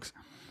drugs.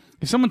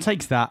 If someone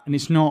takes that and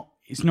it's not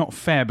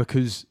fair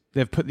because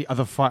they've put the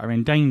other fighter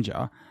in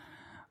danger,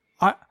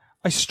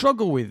 I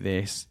struggle with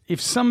this.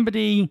 If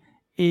somebody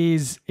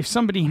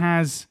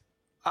has,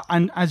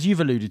 and as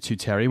you've alluded to,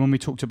 Terry, when we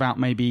talked about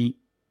maybe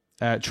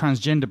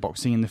transgender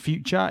boxing in the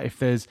future, if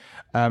there's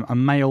a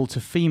male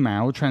to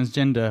female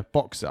transgender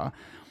boxer,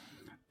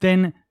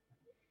 then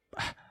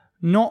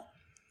not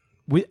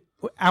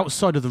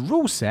outside of the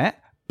rule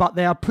set, but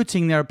they are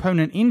putting their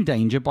opponent in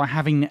danger by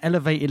having an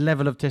elevated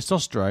level of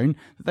testosterone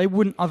that they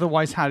wouldn't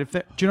otherwise have.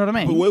 Do you know what I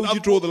mean? But where would you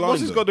draw the line?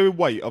 What's this got to do with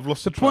weight? I've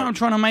lost the point I'm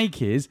trying to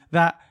make is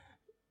that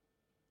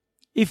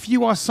if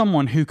you are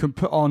someone who can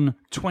put on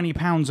 20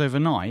 pounds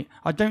overnight,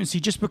 I don't see,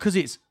 just because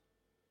it's,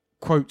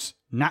 quotes,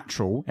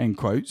 natural, end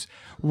quotes,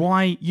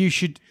 why you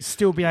should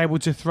still be able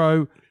to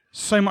throw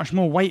so much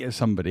more weight at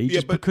somebody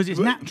because it's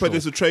natural. But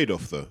there's a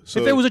trade-off, though. So,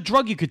 if there was a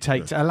drug you could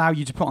take to allow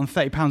you to put on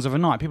 30 pounds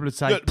overnight, people would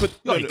say,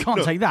 you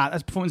can't take that.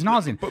 That's performance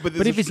enhancing. But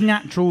if it's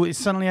natural, it's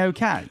suddenly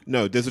okay.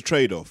 No, there's a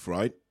trade-off,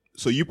 right?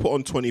 So you put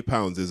on 20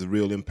 pounds, there's a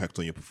real impact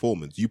on your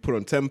performance. You put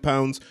on 10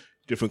 pounds,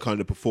 different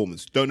kind of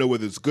performance. Don't know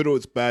whether it's good or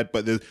it's bad,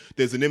 but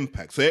there's an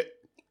impact. So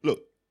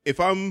look, if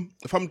I'm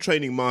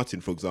training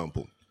Martin, for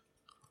example,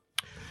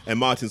 and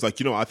Martin's like,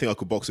 I think I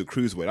could box at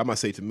cruiserweight, I might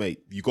say to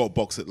mate, you got to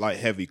box at light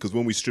heavy, because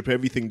when we strip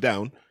everything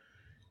down,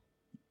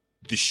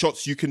 the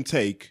shots you can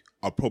take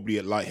are probably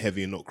at light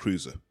heavy and not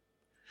cruiser.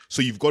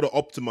 So you've got to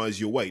optimize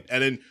your weight.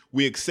 And then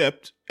we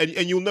accept, and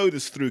you'll know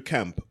this through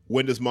camp,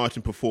 when does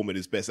Martin perform at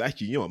his best?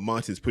 Actually, you know what?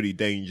 Martin's pretty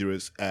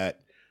dangerous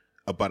at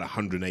about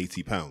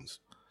 180 pounds.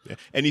 Yeah.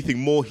 Anything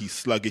more, he's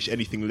sluggish.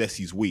 Anything less,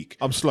 he's weak.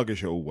 I'm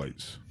sluggish at all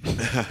weights.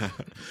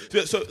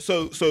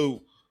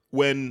 So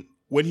when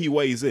he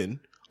weighs in,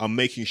 I'm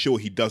making sure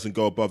he doesn't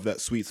go above that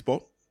sweet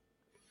spot.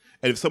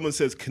 And if someone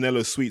says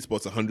Canelo's sweet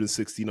spot's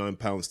 169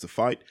 pounds to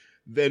fight,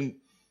 then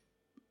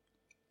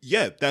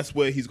yeah, that's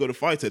where he's got to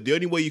fight at. The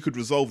only way you could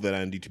resolve that,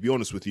 Andy, to be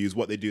honest with you, is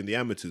what they do in the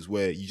amateurs,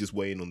 where you just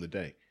weigh in on the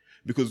day.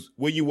 Because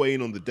when you weigh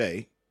in on the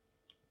day,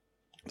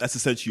 that's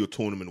essentially your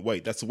tournament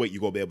weight. That's the weight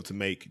you've got to be able to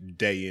make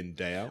day in,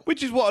 day out.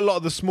 Which is what a lot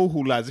of the small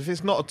hall lads, if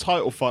it's not a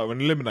title fight or an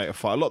eliminator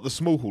fight, a lot of the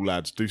small hall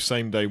lads do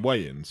same day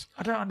weigh-ins.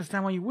 I don't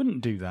understand why you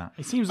wouldn't do that.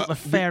 It seems like the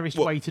fairest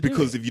way to do it.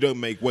 Because if you don't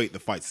make weight, the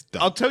fight's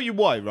done. I'll tell you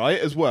why, right,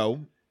 as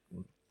well.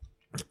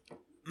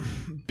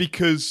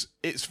 Because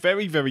it's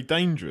very, very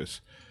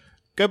dangerous.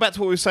 Go back to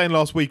what we were saying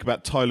last week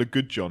about Tyler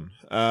Goodjohn.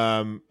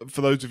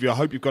 For those of you, I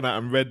hope you've gone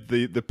out and read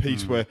the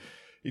piece where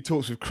he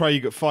talks with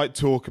Craig at Fight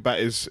Talk about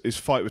his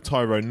fight with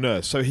Tyrone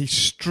Nurse. So he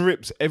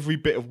strips every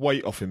bit of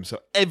weight off him. So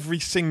every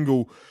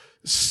single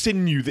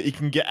sinew that he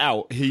can get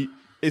out,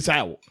 is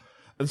out.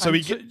 And so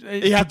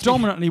he had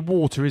predominantly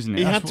water, isn't it?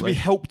 He had to be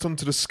helped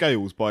onto the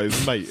scales by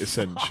his mate,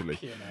 essentially.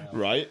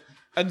 Right?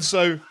 And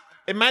so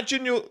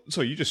imagine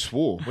sorry, you just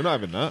swore. We're not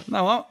having that.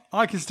 No,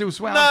 I can still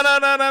swear. No,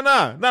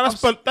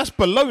 that's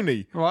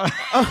baloney. Right.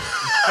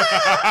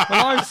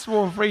 Well, I've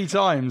sworn 3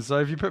 times, so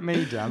if you put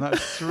me down,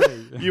 that's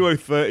 3. You owe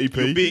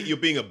 30p. You're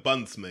being a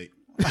bunt, mate.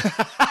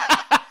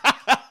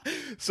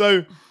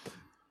 So,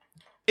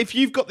 if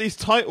you've got these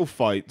title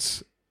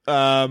fights,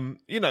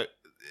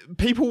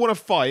 people want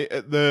to fight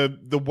at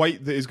the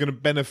weight that is going to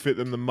benefit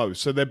them the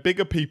most. So they're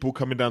bigger people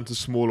coming down to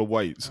smaller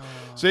weights.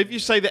 So if you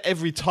say that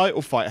every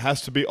title fight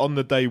has to be on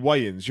the day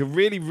weigh-ins, you're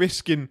really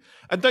risking,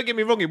 and don't get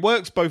me wrong, it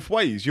works both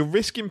ways. You're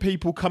risking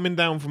people coming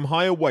down from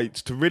higher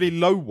weights to really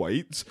low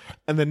weights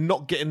and then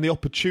not getting the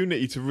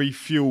opportunity to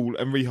refuel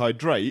and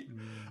rehydrate.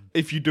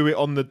 If you do it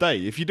on the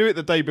day. If you do it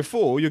the day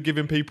before, you're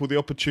giving people the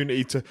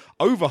opportunity to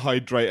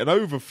overhydrate and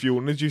overfuel.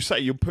 And as you say,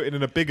 you're putting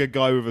in a bigger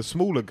guy with a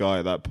smaller guy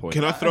at that point.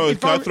 Can I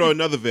throw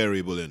another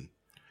variable in?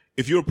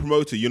 If you're a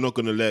promoter, you're not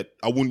going to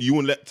you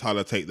wouldn't let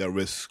Tyler take that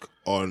risk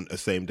on a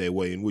same day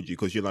weigh-in, would you?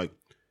 Because you're like,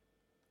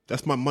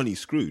 That's my money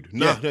screwed.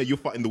 No, you're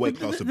fighting the weight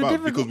class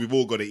above because we've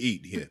all got to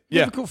eat here. The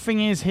difficult thing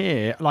is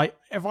here, like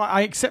if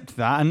I accept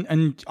that,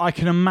 and I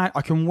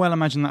can well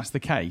imagine that's the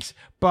case.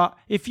 But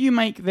if you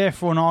make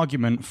therefore an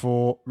argument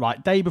for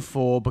like day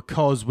before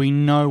because we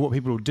know what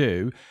people will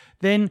do,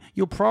 then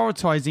you're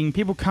prioritising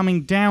people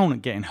coming down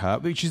and getting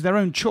hurt, which is their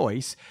own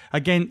choice,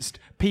 against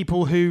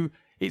people who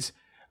it's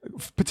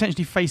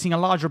potentially facing a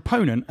larger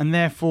opponent and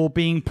therefore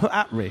being put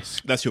at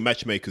risk. That's your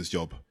matchmaker's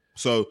job.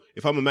 So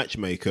if I'm a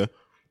matchmaker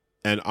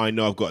and I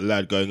know I've got a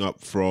lad going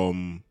up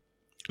from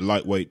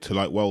lightweight to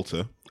light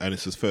welter and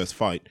it's his first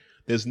fight,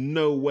 there's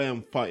no way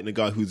I'm fighting a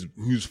guy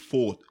who's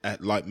fought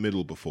at light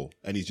middle before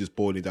and he's just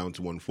boiling down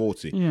to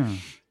 140. Yeah.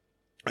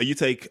 You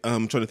take,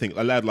 I'm trying to think,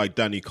 a lad like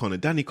Danny Connor.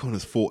 Danny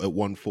Connor's fought at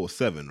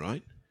 147,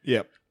 right?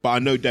 Yep. But I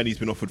know Danny's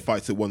been offered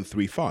fights at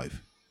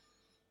 135.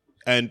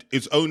 And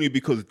it's only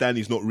because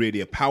Danny's not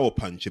really a power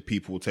puncher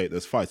people will take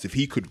those fights. If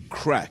he could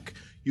crack,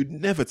 you'd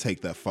never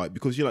take that fight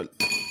because you're like,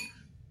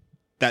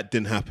 that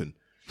didn't happen.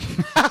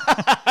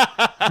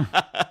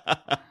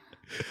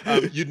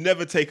 You'd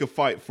never take a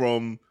fight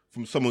from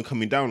someone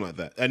coming down like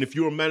that. And if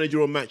you're a manager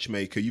or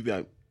matchmaker, you'd be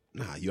like,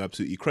 nah, you're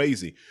absolutely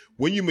crazy.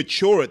 When you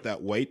mature at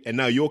that weight and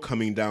now you're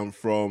coming down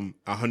from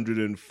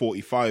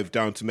 145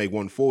 down to make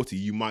 140,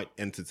 you might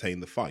entertain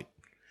the fight.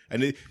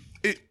 And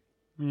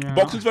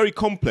boxing's very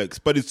complex,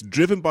 but it's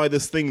driven by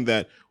this thing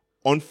that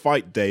on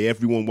fight day,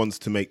 everyone wants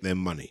to make their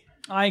money.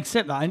 I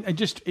accept that. And it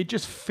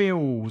just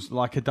feels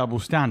like a double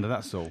standard,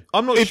 that's all.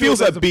 I'm not It sure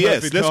feels like that's a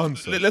perfect BS.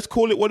 answer. Let's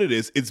call it what it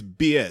is. It's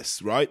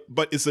BS, right?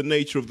 But it's the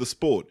nature of the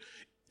sport.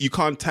 You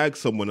can't tag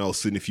someone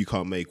else in if you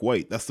can't make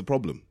weight. That's the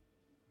problem.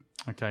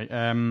 Okay.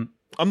 I'm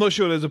not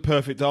sure there's a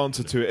perfect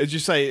answer to it. As you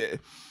say,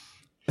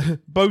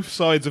 both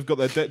sides have got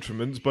their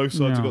detriments, both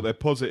sides have got their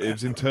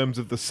positives in terms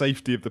of the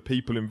safety of the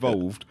people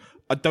involved.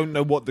 I don't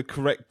know what the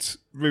correct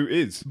route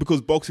is.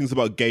 Because boxing's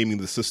about gaming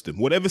the system.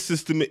 Whatever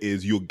system it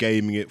is, you're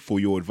gaming it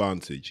for your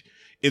advantage.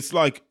 It's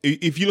like,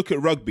 if you look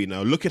at rugby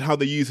now, look at how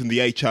they're using the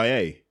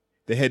HIA,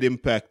 the head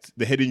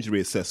injury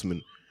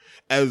assessment,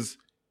 as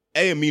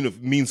A, a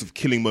means of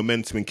killing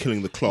momentum and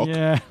killing the clock,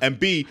 and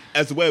B,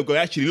 as a way of going,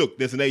 actually, look,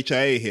 there's an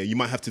HIA here, you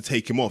might have to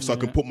take him off so I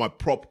can put my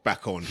prop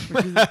back on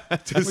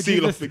to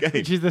seal off the game.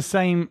 Which is the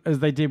same as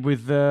they did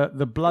with the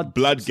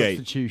Bloodgate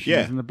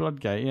substitutions and the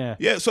Bloodgate,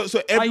 Yeah, so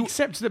I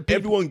accept that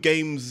everyone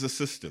games the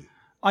system.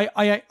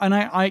 I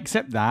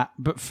accept that,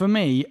 but for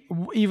me,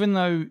 even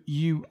though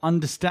you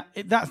understand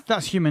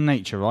that's human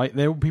nature, right?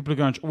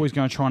 People are always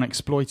going to try and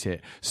exploit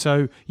it.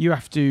 So you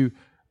have to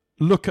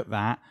look at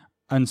that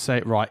and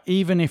say, right,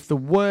 even if the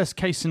worst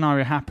case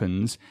scenario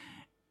happens,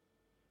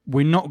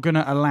 we're not going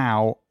to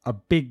allow a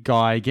big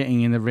guy getting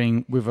in the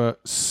ring with we're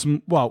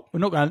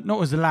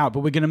not as allowed,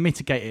 but we're going to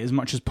mitigate it as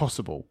much as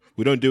possible.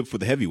 We don't do it for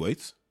the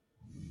heavyweights.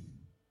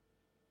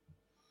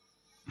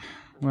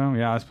 Well,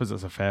 yeah, I suppose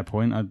that's a fair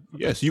point.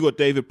 Yes, you got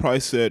David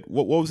Price at,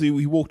 what was he?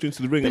 He walked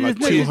into the ring at like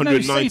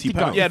 290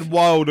 pounds. He had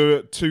Wilder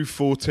at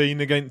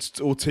 214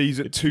 against Ortiz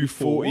at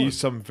 240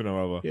 something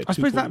or other. Yeah, I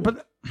suppose that,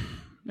 but...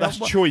 That's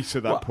choice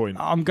at that point.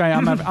 I'm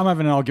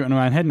having an argument in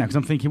my own head now because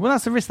I'm thinking, well,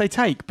 that's the risk they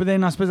take. But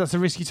then I suppose that's a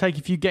risk you take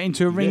if you get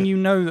into a ring. You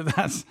know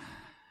that's.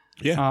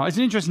 Yeah, it's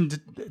an interesting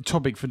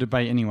topic for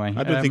debate anyway.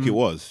 I don't think it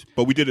was,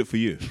 but we did it for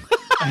you.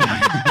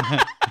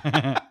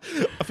 I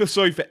feel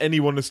sorry for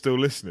anyone that's still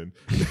listening.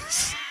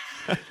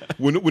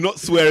 We're not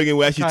swearing and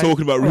we're actually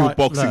talking about real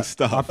boxing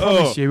stuff. I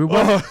promise you,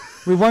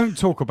 we won't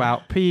talk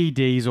about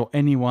PEDs or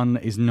anyone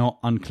that is not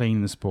unclean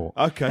in the sport.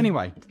 Okay.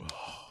 Anyway,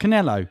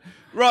 Canelo.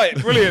 Right,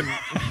 brilliant.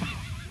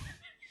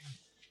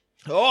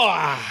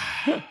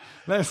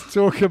 Let's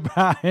talk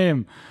about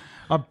him.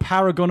 A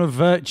paragon of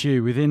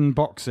virtue within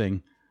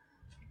boxing.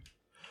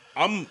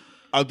 My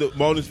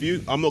honest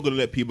view, I'm not going to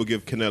let people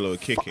give Canelo a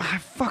kicking.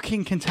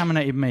 Fucking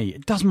contaminated meat.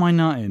 It does my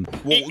nutting.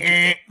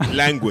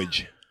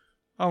 Language.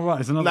 Oh, right.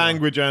 It's another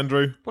Language, one.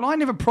 Andrew. Well, I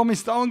never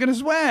promised that I'm going to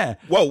swear.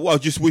 Well, I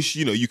just wish,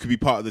 you could be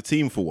part of the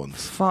team for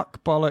once.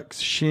 Fuck,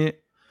 bollocks, shit.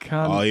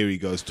 Oh, here he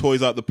goes.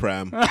 Toys out the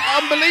pram.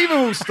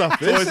 Unbelievable stuff,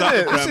 Toys isn't out the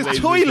it? pram, This is ladies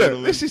and toilet.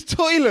 gentlemen. This is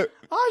toilet.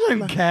 I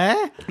don't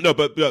care. No,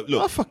 but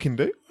look. I fucking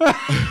do.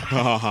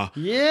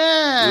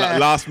 Yeah.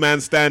 Last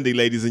man standing,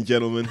 ladies and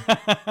gentlemen.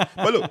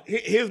 But look,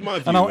 here's my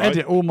view. And I'll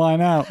edit all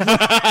mine out.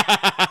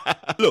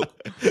 Look,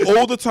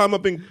 all the time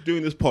I've been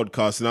doing this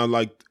podcast, and I'm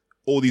like,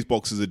 all these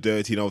boxes are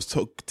dirty, and I was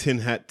Tin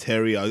Hat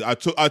Terry. I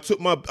took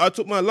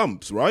my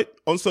lumps, right?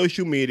 On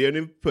social media and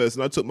in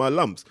person, I took my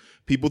lumps.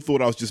 People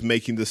thought I was just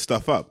making this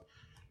stuff up.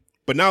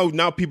 But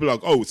now people are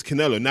like, oh, it's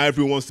Canelo. Now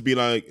everyone wants to be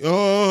like,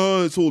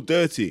 oh, it's all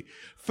dirty.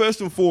 First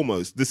and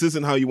foremost, this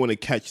isn't how you want to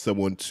catch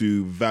someone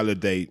to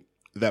validate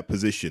that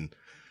position.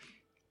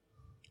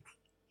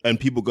 And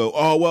people go,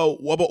 oh, well,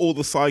 what about all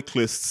the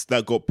cyclists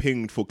that got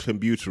pinged for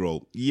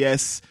clenbuterol?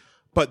 Yes,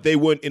 but they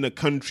weren't in a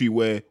country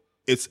where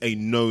it's a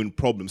known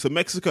problem. So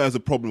Mexico has a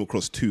problem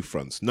across two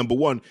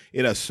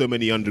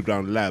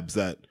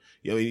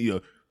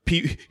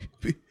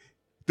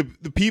the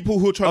the people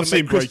who are trying I've to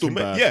make seen crystal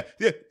Breaking meth.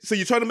 Yeah. So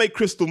you're trying to make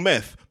crystal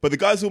meth, but the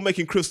guys who are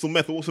making crystal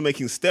meth are also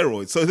making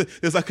steroids. So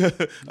there's like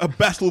a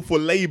battle for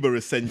labor,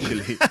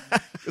 essentially.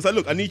 It's like,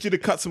 look, I need you to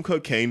cut some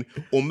cocaine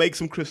or make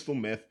some crystal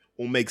meth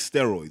or make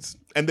steroids.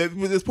 And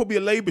there's probably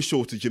a labor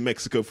shortage in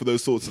Mexico for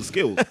those sorts of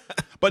skills.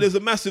 But there's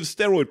a massive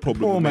steroid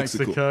problem Poor in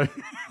Mexico.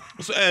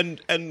 So, and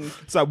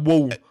It's that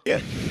wall.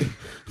 yeah.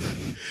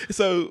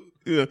 So,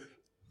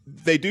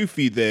 they do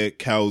feed their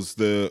cows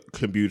the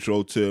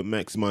clenbuterol to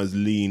maximize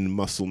lean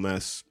muscle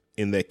mass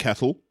in their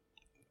cattle.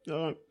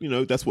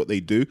 That's what they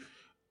do.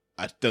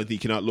 I don't think you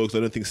can outlaw, because I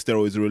don't think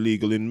steroids are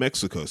illegal in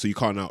Mexico, so you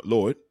can't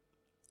outlaw it.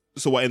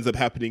 So what ends up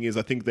happening is,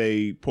 I think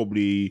they'll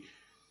probably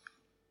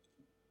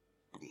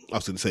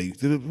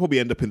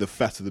end up in the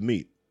fat of the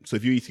meat. So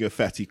if you're eating a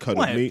fatty cut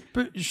of meat...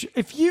 But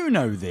if you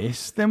know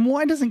this, then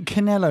why doesn't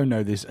Canelo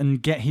know this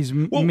and get his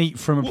meat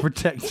from a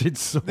protected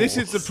source? This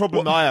is the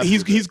problem I have.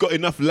 He's got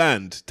enough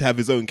land to have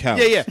his own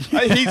cows. Yeah.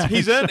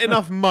 He's earned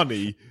enough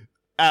money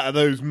out of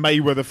those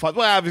Mayweather fights.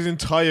 Well, out of his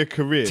entire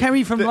career.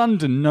 Terry from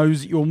London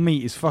knows that your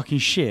meat is fucking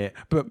shit,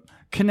 but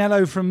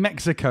Canelo from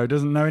Mexico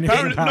doesn't know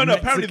anything about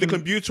apparently the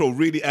clenbuterol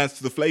really adds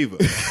to the flavour.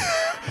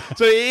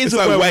 So it is It's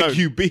like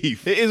Wagyu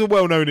beef. It is a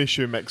well-known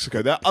issue in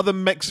Mexico. There are other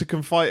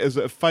Mexican fighters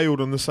that have failed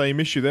on the same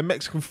issue. There are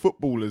Mexican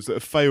footballers that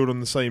have failed on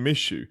the same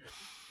issue.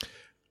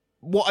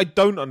 What I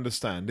don't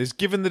understand is,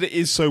 given that it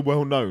is so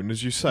well known,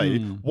 as you say,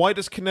 why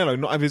does Canelo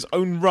not have his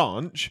own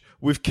ranch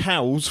with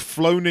cows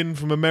flown in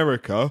from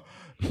America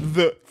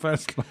that...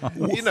 First class.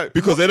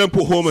 Because they don't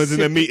put hormones in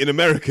their meat in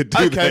America,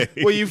 do they?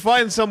 Well, you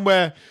find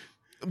somewhere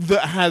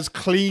that has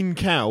clean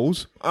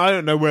cows. I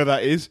don't know where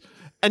that is.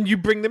 And you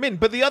bring them in.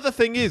 But the other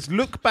thing is,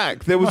 look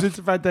back. There was Must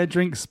have had their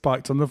drink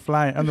spiked on the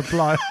fly.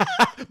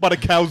 by the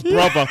cow's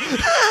brother.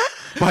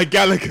 By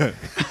Gallagher.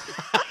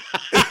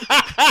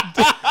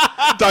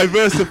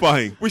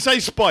 Diversifying. We say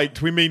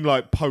spiked, we mean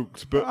like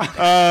poked.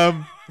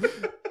 But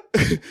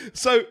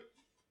so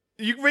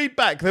you read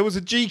back, there was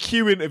a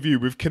GQ interview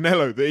with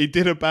Canelo that he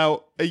did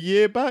about a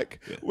year back,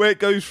 where it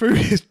goes through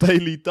his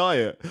daily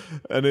diet.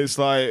 And it's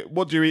like,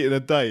 what do you eat in a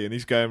day? And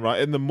he's going,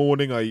 right, in the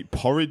morning I eat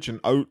porridge and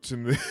oats,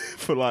 and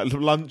for like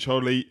lunch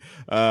I'll eat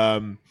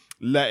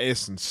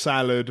lettuce and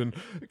salad, and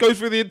it goes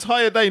through the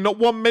entire day, not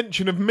one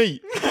mention of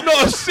meat.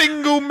 Not a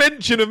single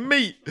mention of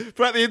meat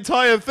throughout the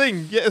entire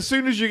thing. Yet as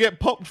soon as you get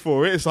popped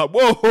for it, it's like,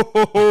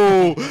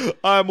 whoa,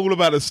 I'm all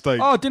about a steak.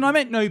 Oh, didn't I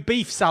meant no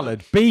beef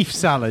salad? Beef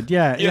salad,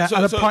 yeah. so-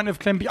 and a so- pint of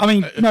clenbuterol. I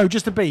mean, no,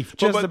 just the beef.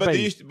 Just the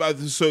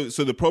beef.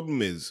 So the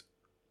problem is,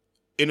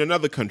 in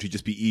another country,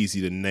 just be easy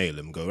to nail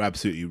him. Go,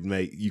 absolutely,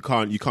 mate. You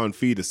can't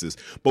feed us this.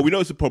 But we know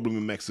it's a problem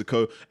in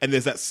Mexico, and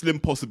there's that slim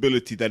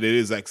possibility that it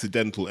is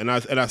accidental. And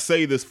I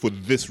say this for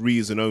this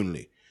reason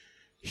only.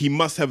 He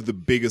must have the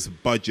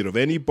biggest budget of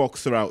any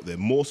boxer out there,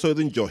 more so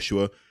than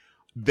Joshua.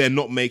 They're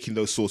not making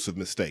those sorts of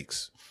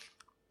mistakes.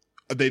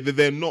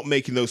 They're not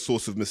making those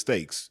sorts of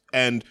mistakes.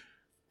 And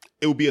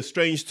it would be a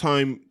strange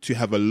time to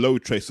have a low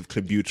trace of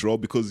clenbuterol,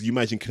 because you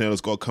imagine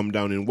Canelo's got to come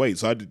down in weight.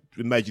 So I'd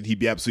imagine he'd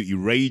be absolutely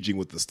raging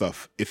with the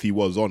stuff if he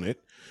was on it.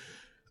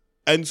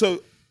 And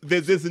so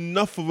there's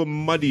enough of a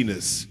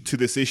muddiness to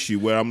this issue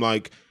where I'm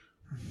like,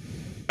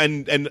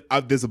 and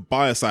there's a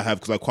bias I have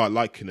because I quite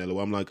like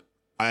Canelo. I'm like,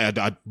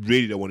 I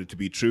really don't want it to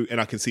be true, and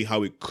I can see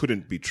how it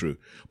couldn't be true.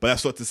 But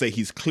that's not to say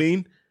he's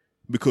clean,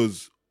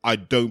 because I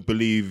don't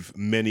believe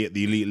many at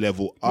the elite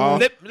level are.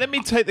 Let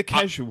me take the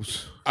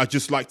casuals. I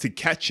just like to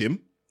catch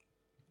him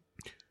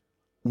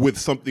with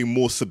something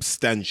more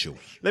substantial.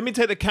 Let me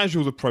take the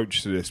casuals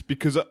approach to this,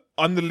 because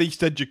I'm the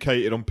least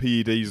educated on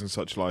PEDs and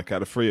such like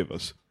out of three of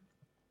us.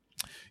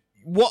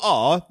 What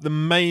are the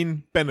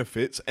main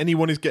benefits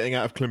anyone is getting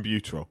out of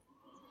clenbuterol?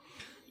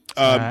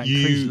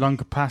 Increased lung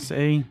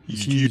capacity.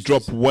 You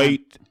drop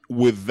weight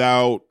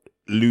without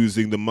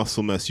losing the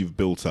muscle mass you've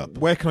built up.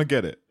 Where can I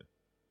get it?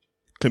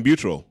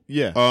 Clenbuterol.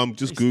 Yeah.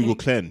 Just Google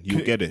Clen.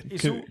 You'll get it.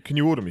 Can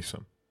you order me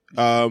some?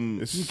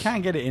 You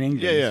can get it in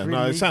England. Yeah. It's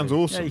No, it sounds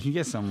easy. awesome. Yeah, you can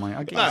get some, mate.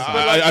 I'll get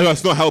you some.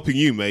 It's not helping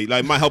you, mate.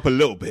 Like, it might help a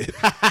little bit.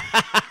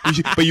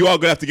 But you are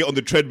going to have to get on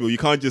the treadmill. You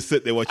can't just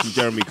sit there watching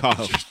Jeremy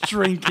Kyle.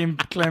 Drinking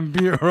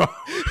clenbuterol.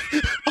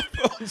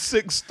 On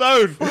 6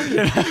 stone.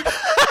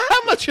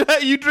 How much of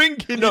that are you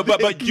drinking? No, but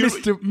you...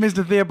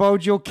 Mr.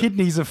 Theobald, your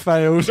kidneys have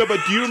failed. No, but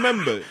do you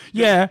remember?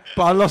 Yeah,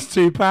 but I lost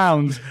 2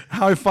 pounds.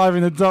 High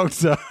fiving the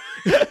doctor.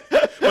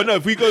 Well, no,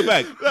 if we go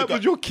back... That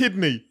was your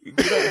kidney.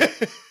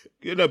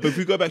 But if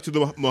we go back to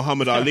the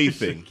Muhammad Ali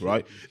thing,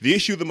 right? The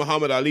issue with the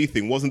Muhammad Ali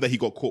thing wasn't that he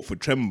got caught for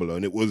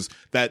Trenbolone. It was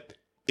that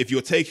if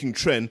you're taking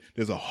Tren,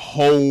 there's a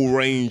whole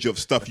range of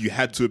stuff you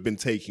had to have been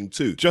taking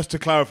too. Just to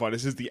clarify,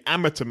 this is the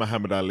amateur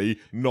Muhammad Ali,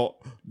 not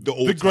the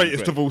all-time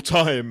greatest great. of all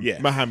time, Yeah.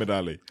 Muhammad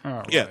Ali.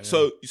 Oh, Yeah,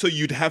 so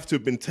you'd have to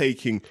have been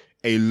taking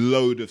a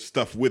load of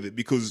stuff with it,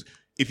 because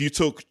if you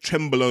took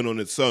Trenbolone on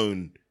its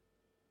own,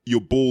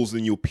 your balls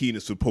and your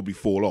penis would probably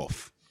fall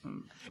off.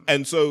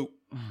 And so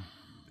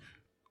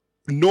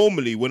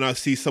normally when I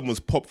see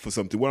someone's popped for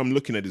something, what I'm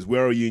looking at is,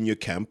 where are you in your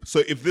camp?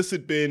 So if this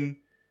had been,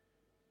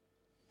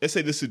 let's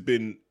say this had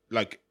been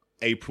like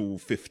April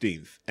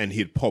 15th and he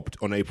had popped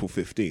on April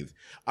 15th,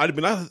 I'd have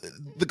been like,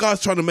 the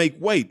guy's trying to make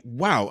weight.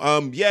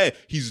 Wow. Yeah,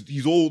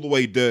 he's all the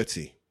way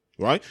dirty,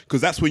 right?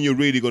 Because that's when you're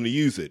really going to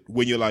use it.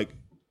 When you're like,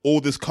 all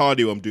this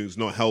cardio I'm doing is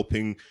not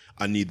helping.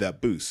 I need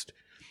that boost.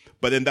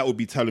 But then that would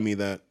be telling me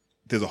that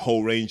there's a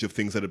whole range of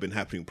things that have been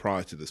happening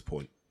prior to this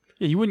point.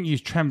 Yeah, you wouldn't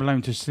use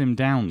Trenbolone to slim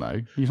down,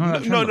 though. No.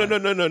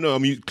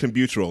 I'm using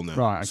clenbuterol now.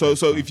 Right. Okay,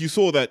 so if you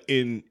saw that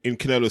in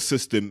Canelo's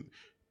system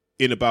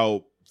in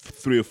about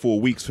 3 or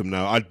 4 weeks from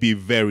now, I'd be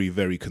very,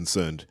 very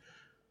concerned.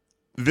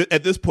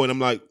 At this point, I'm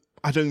like,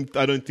 I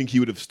don't think he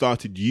would have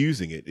started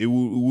using it.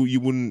 You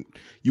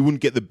wouldn't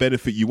get the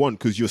benefit you want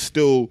because you're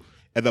still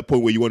at that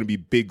point where you want to be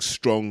big,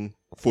 strong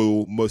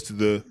for most of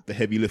the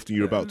heavy lifting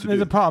you're about to do.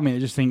 There's a part of me that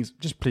just thinks,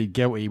 just plead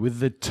guilty. With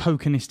the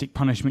tokenistic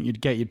punishment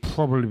you'd get, your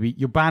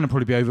ban would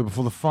probably be over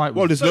before the fight.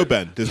 Well, there's no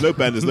ban. There's no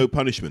ban. There's no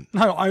punishment.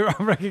 No, I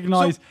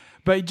recognise,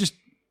 but it just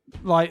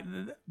like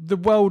the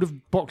world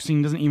of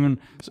boxing doesn't even.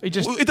 It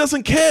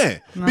doesn't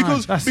care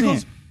because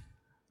it.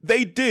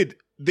 They did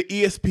the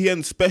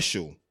ESPN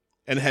special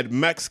and had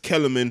Max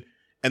Kellerman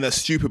and that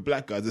stupid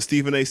black guy, the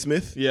Stephen A.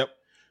 Smith. Yep.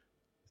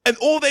 And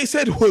all they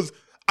said was,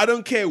 I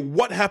don't care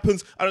what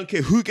happens. I don't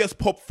care who gets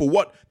popped for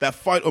what. That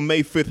fight on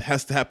May 5th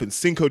has to happen.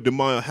 Cinco de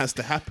Mayo has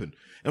to happen.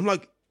 And I'm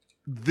like,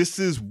 this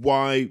is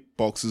why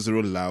boxers are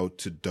allowed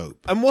to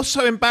dope. And what's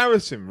so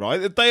embarrassing, right?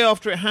 The day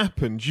after it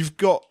happened, you've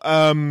got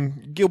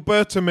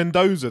Gilberto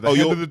Mendoza, the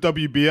head of the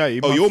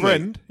WBA, my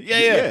friend.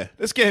 Yeah.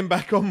 Let's get him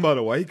back on, by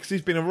the way, because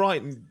he's been a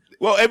right...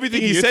 Well,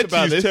 everything he said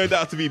to you this turned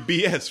out to be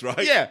BS,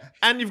 right? Yeah,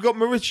 and you've got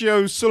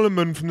Mauricio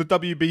Suleiman from the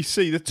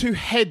WBC, the two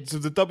heads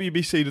of the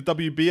WBC, the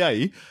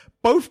WBA,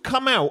 both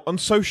come out on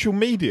social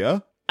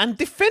media and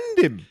defend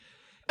him.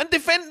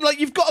 Like,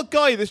 you've got a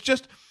guy that's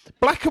just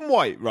black and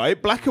white,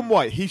 right? Black and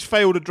white, he's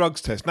failed a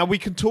drugs test. Now, we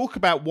can talk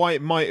about why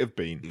it might have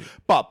been,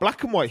 but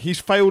black and white, he's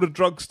failed a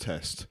drugs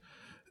test.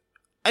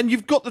 And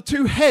you've got the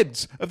two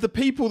heads of the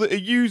people that are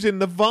using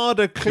the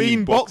VADA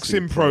clean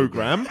boxing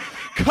program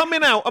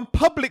coming out and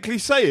publicly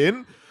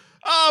saying,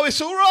 oh,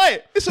 it's all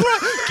right. It's all right.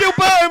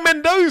 Gilberto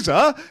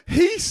Mendoza,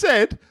 he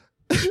said,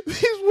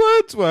 his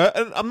words were,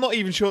 and I'm not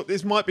even sure,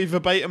 this might be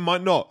verbatim,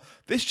 might not.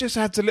 This just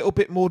adds a little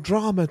bit more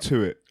drama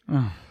to it.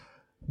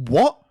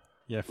 What?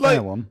 Yeah,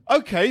 fair one.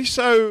 Okay,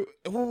 so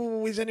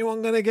is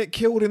anyone going to get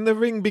killed in the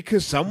ring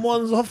because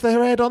someone's off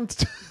their head on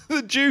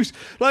the juice?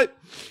 Like...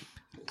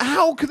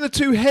 How can the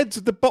two heads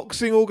of the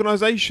boxing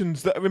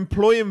organisations that are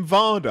employing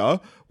VADA,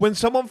 when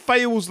someone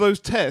fails those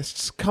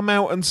tests, come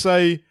out and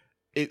say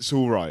it's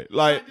all right?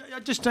 Like, I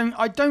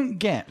don't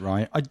get,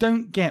 right? I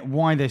don't get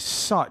why there's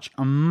such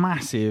a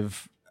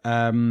massive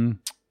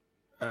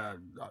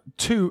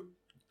two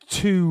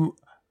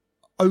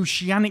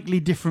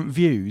oceanically different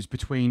views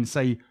between,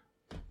 say,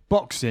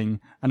 boxing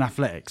and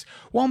athletics.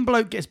 One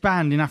bloke gets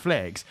banned in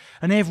athletics,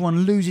 and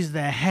everyone loses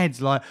their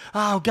heads like,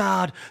 "Oh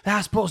God,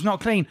 that sport's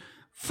not clean."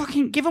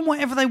 Fucking give them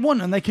whatever they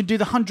want and they can do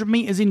the 100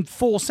 metres in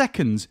 4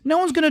 seconds. No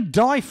one's going to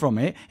die from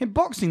it. In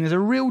boxing, there's a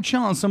real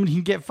chance somebody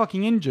can get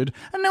fucking injured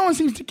and no one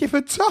seems to give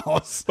a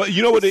toss. But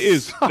you know what it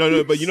is?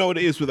 But you know what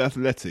it is with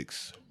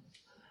athletics?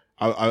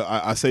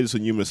 I say this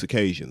on numerous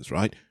occasions,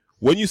 right?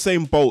 When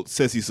Usain Bolt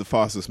says he's the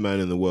fastest man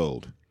in the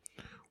world,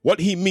 what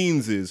he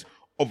means is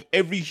of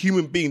every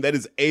human being that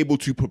is able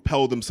to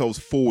propel themselves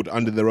forward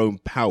under their own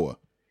power,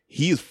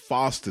 he is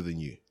faster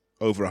than you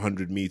over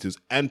 100 metres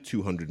and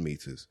 200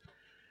 metres.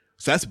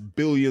 So that's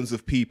billions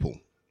of people.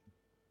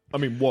 I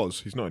mean,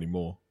 he's not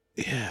anymore.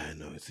 Yeah, I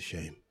know, it's a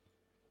shame.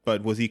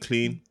 But was he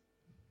clean?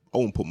 I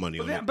won't put money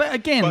on it. But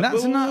again,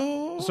 that's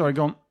not... Sorry,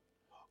 go on.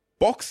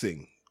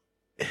 Boxing.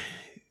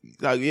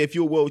 Like, if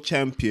you're world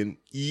champion,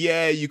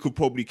 yeah, you could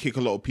probably kick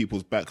a lot of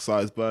people's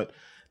backsides, but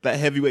that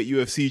heavyweight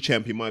UFC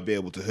champion might be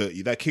able to hurt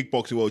you. That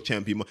kickboxing world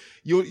champion,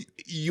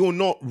 you're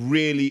not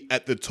really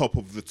at the top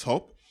of the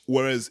top.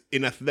 Whereas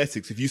in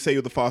athletics, if you say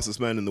you're the fastest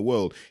man in the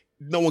world,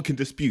 no one can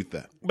dispute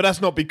that. But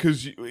that's not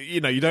because, you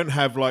don't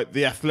have like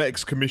the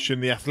Athletics Commission,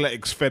 the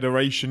Athletics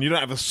Federation. You don't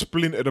have a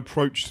splintered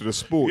approach to the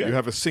sport. Yeah. You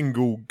have a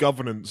single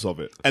governance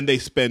of it. And they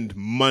spend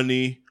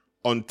money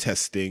on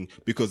testing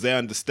because they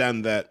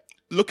understand that,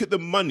 look at the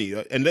money.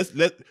 And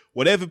let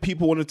whatever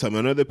people want to tell me.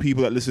 I know there are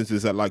people that listen to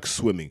this that like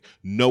swimming.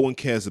 No one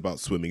cares about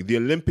swimming. The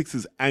Olympics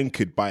is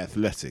anchored by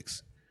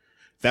athletics.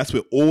 That's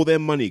where all their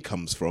money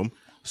comes from.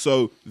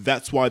 So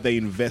that's why they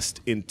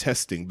invest in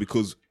testing,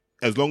 because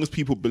as long as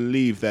people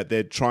believe that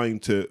they're trying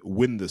to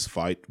win this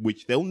fight,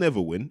 which they'll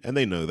never win, and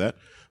they know that,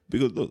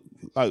 because look,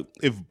 like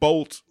if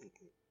Bolt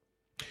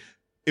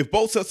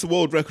sets the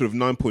world record of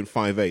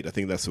 9.58, I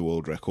think that's the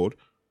world record,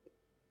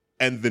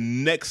 and the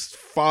next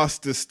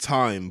fastest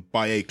time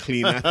by a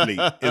clean athlete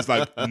is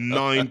like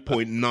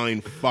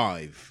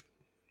 9.95.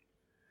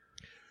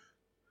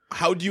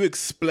 How do you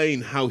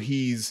explain how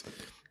he's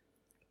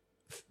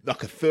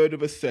like a third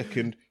of a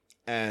second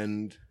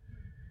and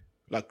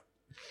like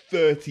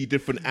 30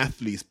 different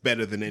athletes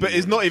better than anyone? But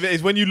it's not even,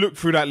 it's when you look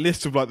through that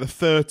list of like the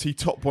 30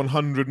 top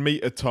 100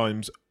 meter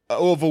times,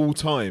 of all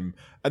time,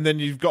 and then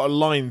you've got a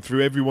line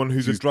through everyone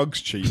who's a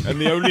drugs cheat,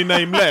 and the only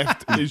name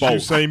left is Bolt.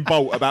 Usain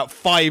Bolt about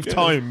 5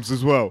 times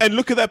as well. And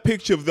look at that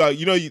picture of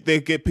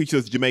they get pictures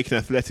of the Jamaican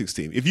athletics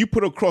team. If you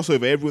put a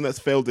crossover everyone that's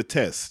failed the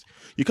test,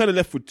 you're kind of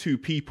left with 2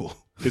 people,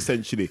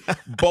 essentially.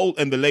 Bolt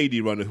and the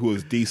lady runner who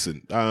was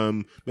decent.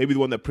 Maybe the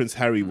one that Prince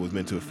Harry was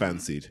meant to have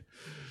fancied.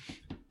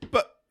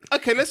 But,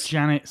 okay, let's...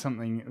 Janet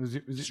something. Was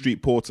it?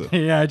 Street Porter.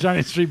 Yeah,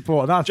 Janet Street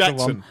Porter. That's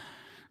Jackson.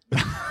 the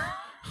one.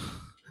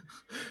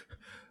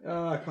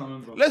 I can't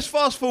remember. Let's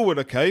fast forward,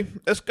 okay?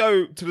 Let's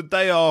go to the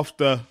day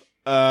after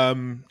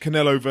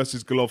Canelo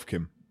versus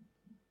Golovkin.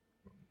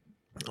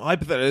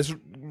 Hypothetically, let's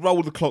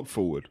roll the clock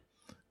forward.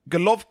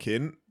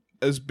 Golovkin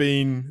has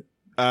been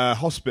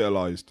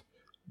hospitalised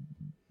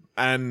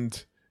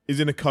and is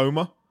in a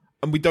coma,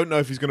 and we don't know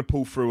if he's going to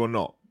pull through or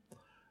not.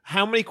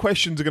 How many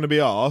questions are going to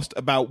be asked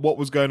about what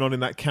was going on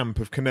in that camp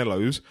of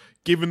Canelo's,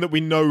 given that we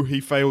know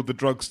he failed the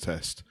drugs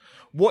test?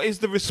 What is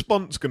the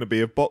response going to be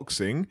of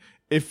boxing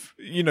if,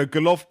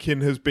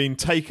 Golovkin has been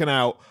taken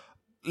out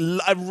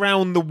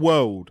around the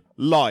world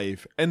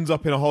live, ends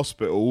up in a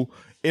hospital,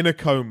 in a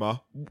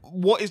coma?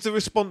 What is the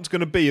response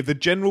going to be of the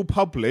general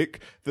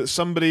public that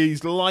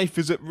somebody's life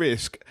is at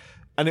risk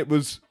and it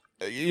was,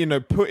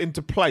 put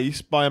into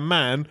place by a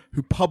man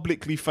who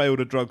publicly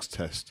failed a drugs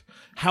test?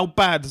 How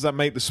bad does that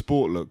make the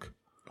sport look?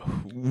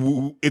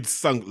 It's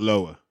sunk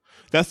lower.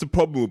 That's the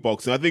problem with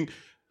boxing. I think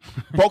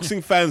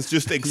boxing fans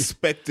just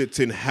expect it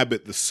to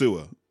inhabit the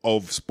sewer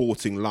of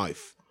sporting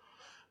life.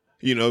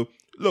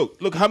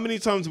 Look, how many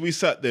times have we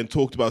sat there and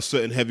talked about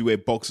certain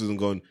heavyweight boxers and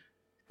gone,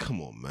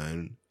 come on,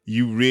 man,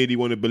 you really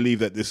want to believe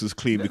that this is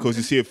clean because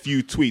you see a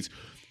few tweets.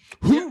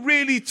 Who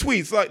really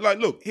tweets? Like,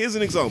 look, here's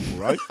an example,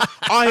 right?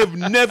 I have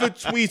never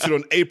tweeted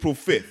on April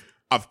 5th,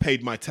 I've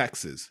paid my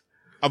taxes.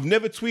 I've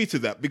never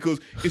tweeted that because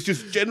it's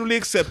just generally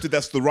accepted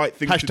that's the right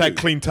thing to do. Hashtag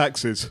clean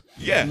taxes.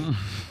 Yeah.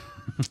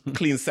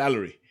 Clean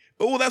salary.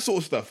 All that sort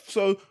of stuff.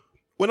 So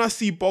when I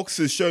see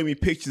boxers showing me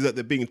pictures that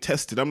they're being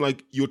tested, I'm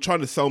like, you're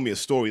trying to sell me a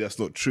story that's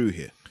not true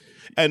here.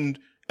 And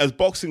as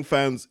boxing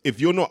fans,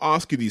 if you're not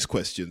asking these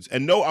questions,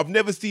 and no, I've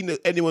never seen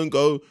anyone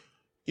go,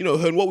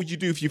 Hearn, what would you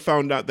do if you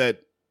found out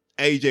that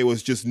AJ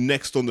was just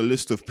next on the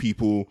list of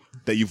people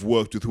that you've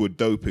worked with who are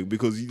doping?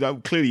 Because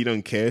clearly you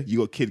don't care. You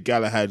got Kid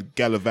Galahad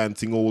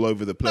gallivanting all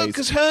over the place. No,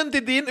 because Hearn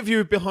did the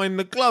interview behind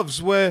the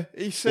gloves where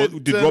he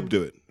said... Did Rob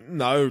do it?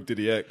 No, did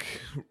he? Heck?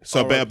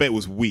 So I bet it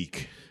was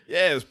weak.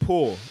 Yeah, it was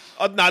poor.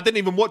 No, I didn't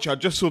even watch it. I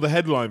just saw the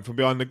headline from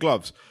behind the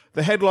gloves.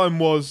 The headline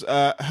was,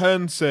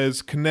 Hearn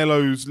says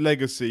Canelo's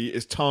legacy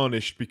is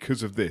tarnished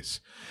because of this.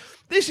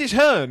 This is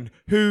Hearn,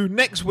 who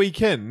next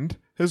weekend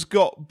has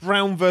got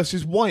Brown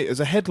versus White as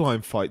a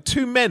headline fight.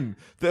 2 men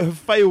that have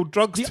failed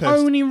drugs tests. The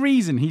only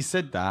reason he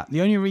said that,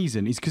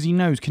 is because he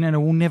knows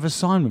Canelo will never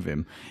sign with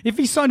him. If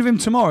he signed with him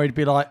tomorrow, he'd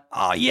be like,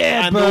 oh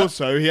yeah, and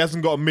also, he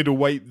hasn't got a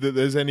middleweight that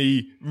there's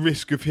any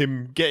risk of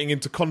him getting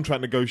into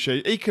contract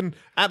negotiation. He can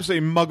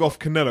absolutely mug off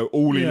Canelo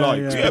all he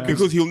likes. Yeah,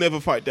 because he'll never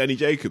fight Danny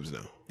Jacobs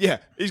now. Yeah,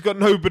 he's got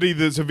nobody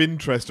that's of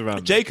interest around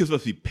him. Jacobs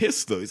must be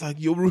pissed though. It's like,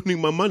 you're ruining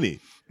my money.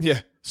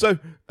 Yeah. So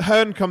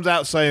Hearn comes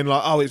out saying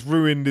like, oh, it's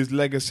ruined his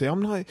legacy.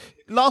 I'm like,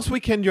 last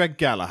weekend you had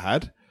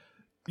Galahad.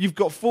 You've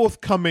got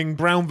forthcoming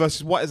Brown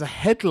versus White as a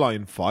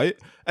headline fight.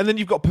 And then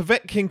you've got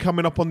Povetkin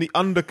coming up on the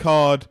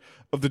undercard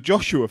of the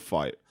Joshua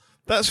fight.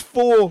 That's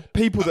 4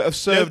 people that have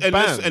served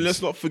bans. And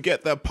let's not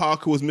forget that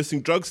Parker was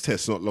missing drugs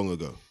tests not long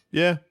ago.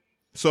 Yeah.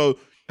 So,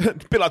 a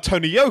bit like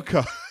Tony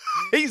Yoka.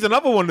 He's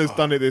another one that's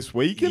done it this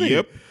week, isn't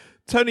he?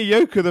 Tony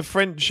Yoka, the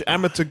French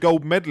amateur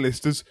gold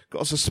medalist, has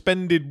got a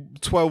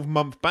suspended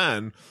 12-month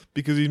ban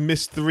because he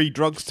missed 3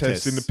 drugs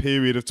tests in a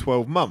period of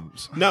 12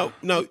 months. Now,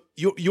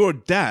 you're a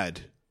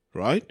dad,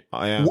 right?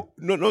 I am.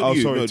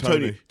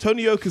 Tony.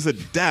 Tony Yoka's a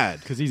dad.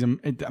 Because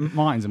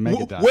Martin's a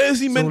mega dad. Where is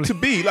he meant to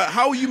be? Like,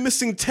 how are you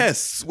missing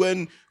tests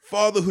when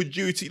fatherhood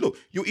duty? Look,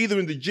 you're either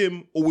in the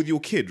gym or with your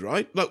kid,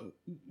 right? Like,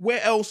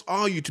 where else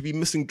are you to be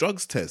missing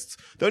drugs tests?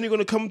 They're only going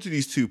to come to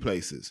these 2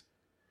 places.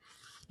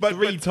 But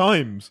 3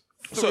 times.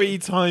 3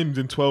 times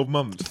in 12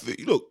 months.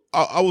 Look,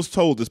 I was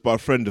told this by a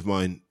friend of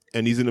mine,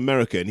 and he's in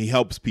America, and he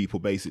helps people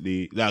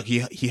basically. Like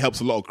he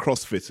helps a lot of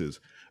CrossFitters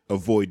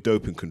avoid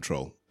doping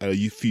control, a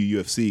few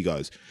UFC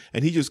guys,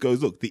 and he just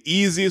goes, look, the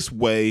easiest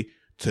way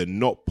to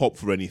not pop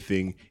for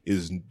anything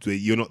is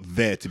you're not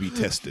there to be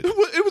tested.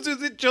 Was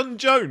it John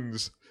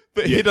Jones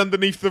that hid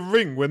underneath the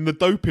ring when the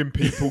doping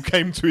people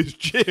came to his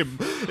gym?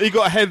 He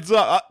got a heads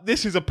up.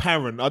 This is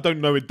apparent. I don't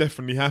know it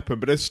definitely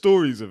happened, but there's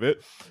stories of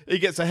it. He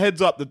gets a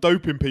heads up the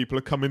doping people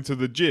are coming to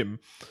the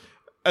gym.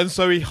 And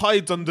so he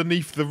hides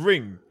underneath the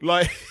ring,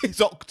 like his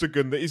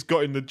octagon that he's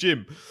got in the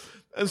gym.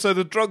 And so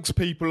the drugs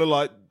people are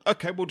like,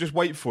 okay, we'll just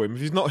wait for him.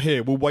 If he's not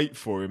here, we'll wait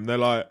for him. They're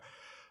like,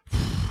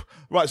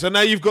 right, so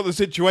now you've got the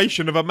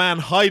situation of a man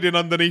hiding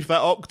underneath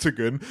that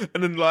octagon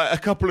and then like a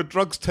couple of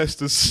drugs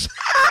testers...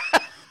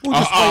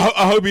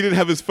 I hope he didn't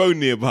have his phone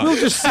nearby. We'll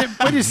just sit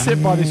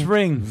by this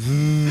ring.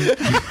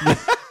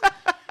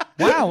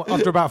 Wow,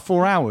 after about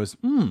 4 hours.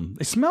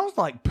 It smells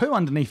like poo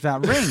underneath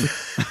that ring.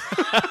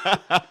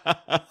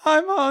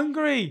 I'm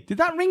hungry. Did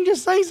that ring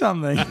just say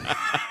something?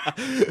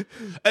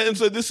 And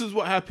so this is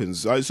what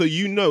happens. Right? So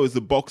as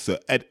a boxer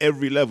at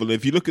every level,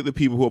 if you look at the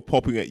people who are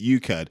popping at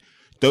UCAD,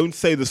 don't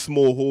say the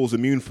small hall's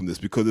immune from this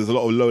because there's a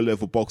lot of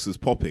low-level boxers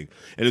popping.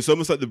 And it's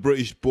almost like the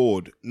British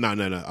board. No,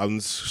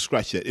 I'm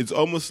scratch it. It's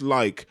almost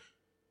like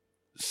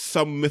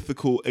some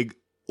mythical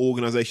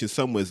organization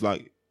somewhere is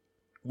like,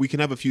 we can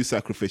have a few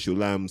sacrificial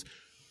lambs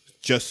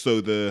just so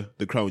the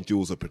crown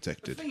jewels are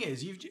protected. The thing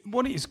is,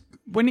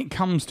 when it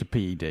comes to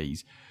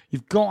PEDs,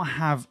 you've got to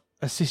have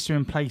a system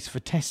in place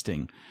for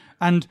testing.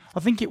 And I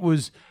think it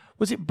was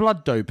it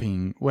blood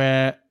doping,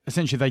 where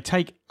essentially they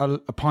take a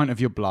pint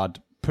of your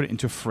blood, put it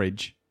into a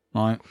fridge,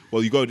 right?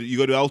 Well, you go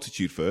to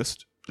altitude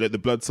first, let the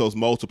blood cells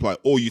multiply,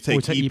 or you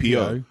take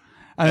EPO,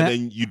 and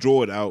then you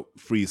draw it out,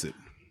 freeze it.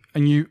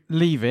 And you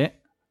leave it,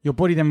 your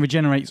body then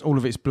regenerates all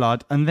of its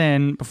blood, and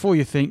then before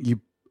you think,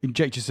 you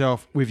inject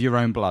yourself with your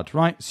own blood,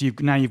 right? So you've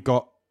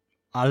got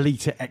a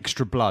litre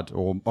extra blood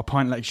or a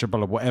pint extra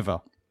blood or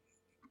whatever.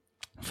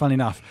 Funny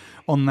enough,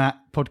 on that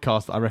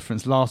podcast that I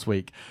referenced last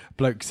week,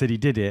 bloke said he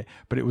did it,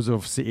 but it was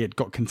obviously it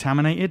got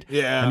contaminated.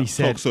 Yeah, and he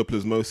said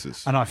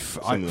toxoplasmosis. And I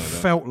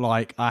felt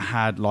like I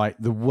had like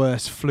the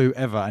worst flu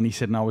ever. And he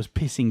said, and I was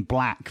pissing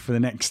black for the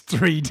next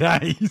 3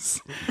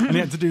 days, and he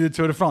had to do the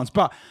Tour de France.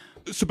 But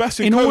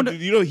Sebastian Coe,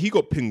 he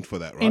got pinged for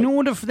that, right? In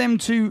order for them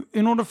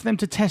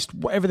to test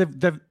whatever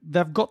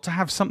they've got to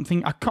have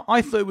something.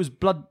 I thought it was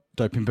blood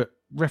doping, but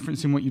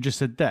referencing what you just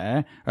said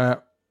there.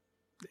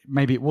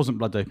 Maybe it wasn't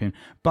blood doping,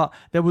 but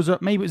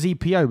maybe it was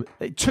EPO.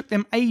 It took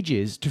them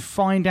ages to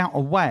find out a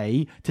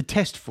way to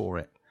test for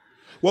it.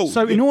 Well,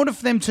 so in order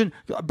for them to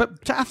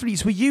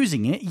athletes were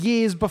using it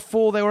years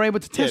before they were able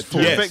to test for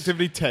it. To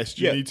effectively test,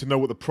 you need to know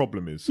what the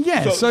problem is.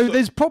 Yeah, so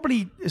there's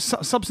probably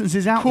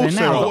substances out there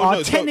now that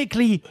are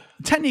technically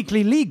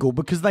legal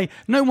because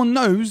no one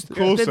knows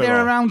that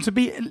they're around to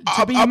be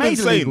I've made been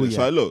saying illegal this.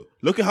 yet.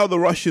 Look at how the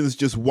Russians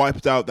just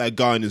wiped out that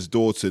guy and his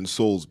daughter in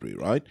Salisbury,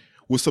 right?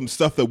 With some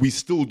stuff that we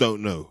still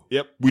don't know.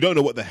 Yep. We don't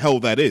know what the hell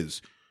that is.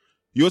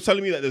 You're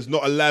telling me that there's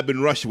not a lab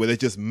in Russia where they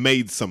just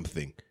made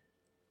something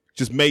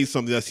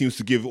that seems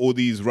to give all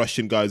these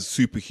Russian guys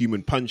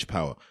superhuman punch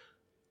power.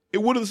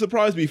 It wouldn't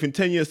surprise me if in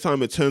 10 years'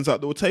 time it turns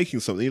out they were taking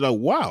something. You're like,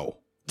 wow.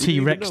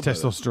 T-Rex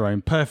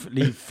testosterone,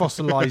 perfectly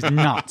fossilized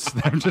nuts.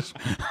 They're just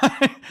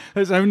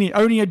there's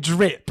only a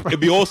drip. It'd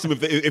be awesome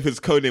if his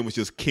codename was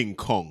just King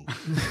Kong.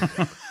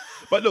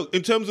 But look,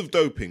 in terms of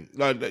doping,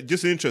 like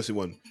just an interesting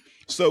one.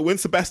 So when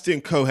Sebastian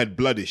Coe had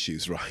blood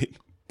issues, right?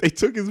 They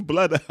took his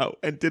blood out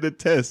and did a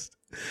test.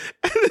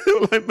 And they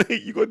were like,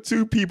 mate, you got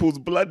 2 people's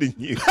blood in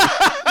you.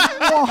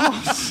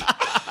 What?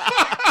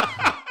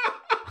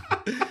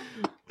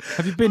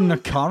 Have you been in a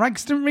car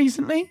accident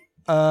recently?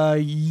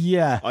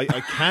 Yeah. I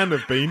can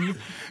have been.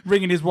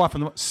 Ringing his wife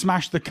and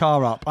smash the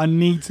car up. I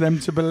need them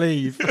to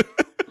believe.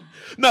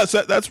 No,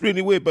 so that's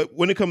really weird. But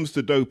when it comes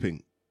to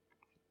doping,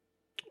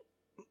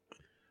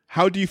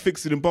 how do you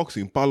fix it in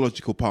boxing?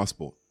 Biological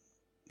passport.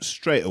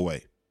 Straight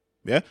away.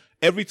 Yeah?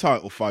 Every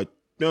title fight.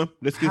 No,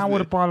 let's get How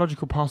would a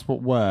biological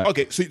passport work?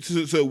 Okay,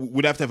 so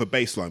we'd have to have a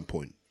baseline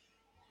point,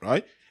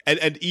 right?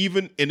 And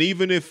even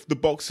if the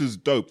boxers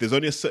dope, there's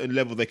only a certain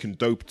level they can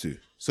dope to.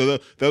 So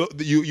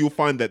you'll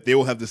find that they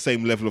all have the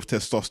same level of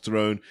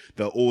testosterone.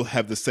 They'll all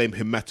have the same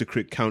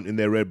hematocrit count in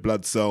their red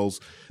blood cells.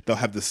 They'll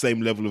have the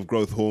same level of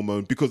growth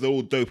hormone because they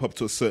all dope up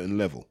to a certain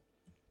level.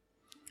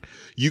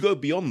 You go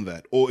beyond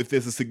that, or if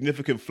there's a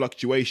significant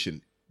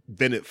fluctuation,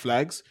 then it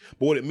flags.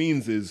 But what it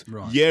means is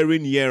year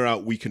in, year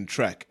out, we can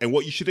track. And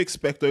what you should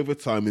expect over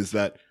time is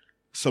that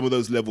some of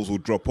those levels will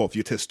drop off.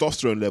 Your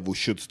testosterone level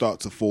should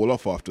start to fall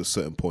off after a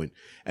certain point.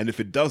 And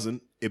if it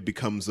doesn't, it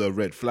becomes a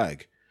red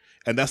flag.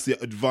 And that's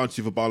the advantage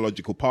of a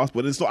biological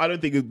passport. I don't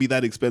think it would be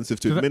that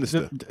expensive to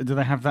administer. Do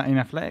they have that in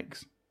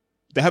athletics?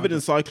 They have it in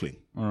cycling.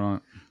 All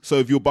right. So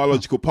if your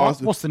biological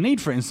passport... What's the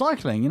need for it in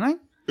cycling, you know?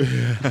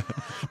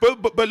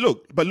 but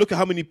look at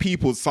how many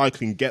people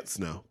cycling gets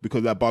now because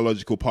of that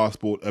biological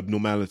passport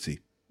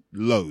abnormality.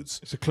 Loads.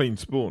 It's a clean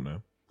sport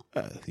now.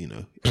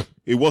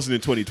 It wasn't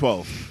in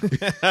 2012.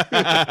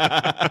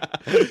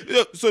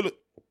 So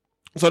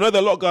I know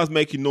there are a lot of guys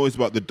making noise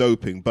about the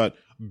doping, but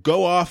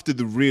go after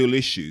the real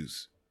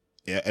issues.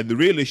 Yeah, and the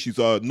real issues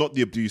are not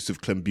the abuse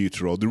of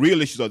clenbuterol. The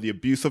real issues are the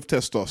abuse of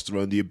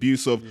testosterone, the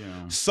abuse of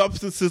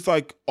substances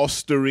like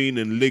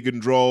ostarine and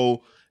ligandrol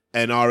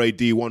and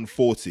RAD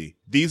 140.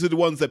 These are the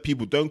ones that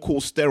people don't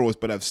call steroids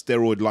but have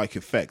steroid-like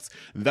effects.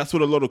 And that's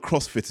what a lot of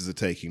CrossFitters are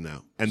taking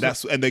now, and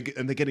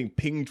they're getting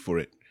pinged for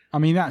it. I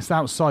mean, that's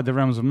outside the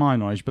realms of my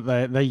knowledge, but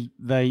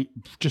they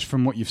just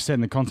from what you've said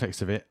in the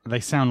context of it,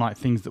 they sound like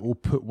things that will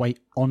put weight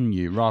on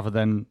you rather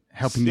than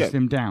helping you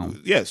slim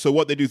down. Yeah. So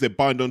what they do is they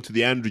bind onto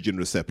the androgen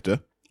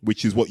receptor,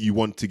 which is what you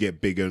want to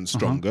get bigger and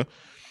stronger.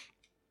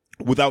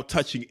 Without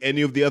touching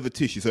any of the other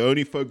tissues. So it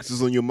only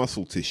focuses on your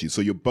muscle tissue.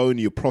 So your bone,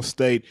 your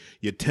prostate,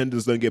 your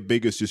tendons don't get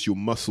bigger. It's just your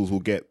muscles will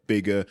get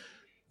bigger.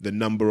 The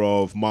number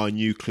of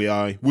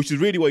myonuclei, which is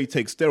really why you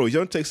take steroids. You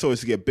don't take steroids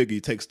to get bigger. You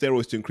take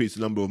steroids to increase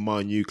the number of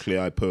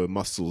myonuclei per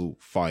muscle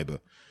fiber,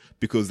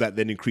 because that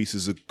then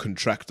increases the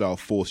contractile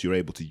force you're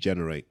able to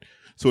generate.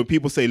 So when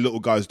people say little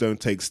guys don't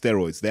take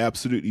steroids, they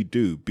absolutely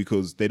do,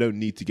 because they don't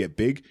need to get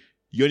big.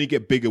 You only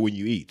get bigger when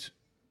you eat.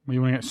 Well,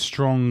 you want to get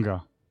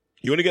stronger.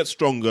 You want to get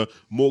stronger,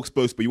 more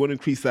exposed, but you want to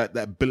increase that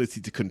ability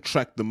to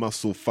contract the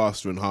muscle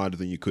faster and harder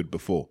than you could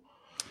before.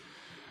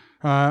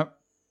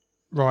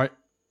 Right.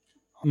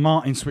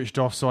 Martin switched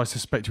off, so I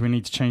suspect we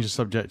need to change the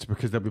subject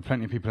because there'll be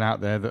plenty of people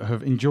out there that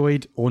have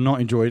enjoyed or not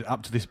enjoyed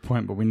up to this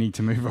point, but we need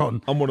to move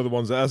on. I'm one of the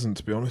ones that hasn't,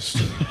 to be honest.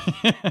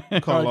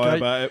 Can't lie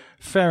about it.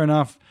 Fair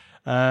enough.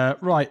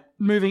 Right,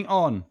 moving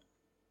on.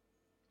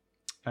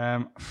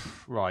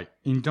 Right,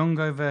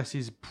 Indongo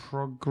versus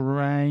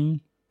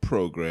Prograis.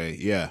 Prograis,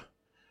 yeah.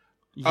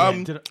 Yeah,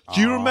 do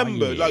you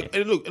remember? Yeah. Like,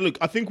 and look.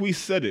 I think we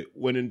said it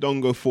when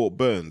Indongo fought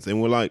Burns, and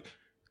we're like,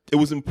 it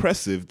was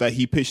impressive that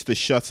he pitched the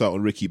shutout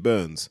on Ricky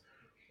Burns.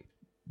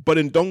 But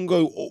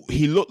Indongo,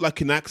 he looked like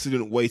an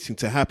accident waiting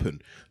to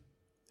happen.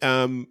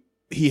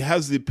 He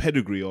has the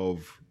pedigree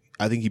of,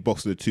 I think he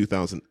boxed in the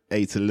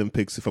 2008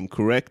 Olympics, if I'm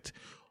correct,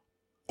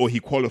 or he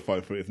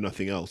qualified for it, if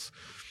nothing else.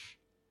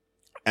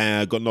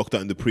 Got knocked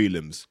out in the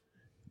prelims.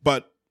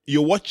 But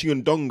you're watching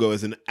Indongo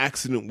as an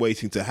accident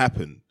waiting to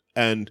happen.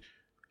 And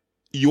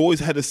you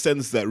always had a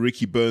sense that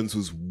Ricky Burns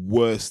was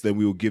worse than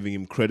we were giving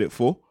him credit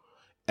for.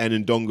 And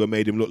Indongo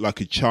made him look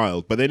like a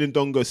child. But then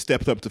Indongo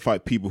stepped up to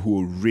fight people who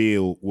were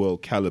real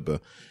world caliber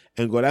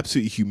and got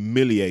absolutely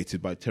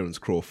humiliated by Terence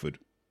Crawford.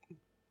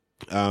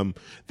 Then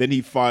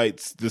he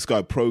fights this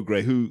guy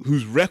Prograis,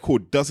 whose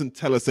record doesn't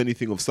tell us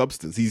anything of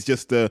substance. He's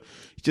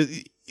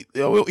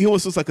he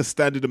almost looks like a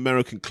standard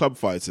American club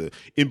fighter.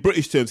 In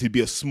British terms, he'd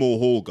be a small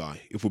hall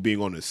guy, if we're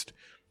being honest.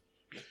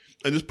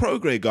 And this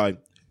Prograis guy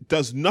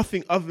does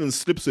nothing other than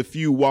slips a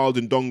few wild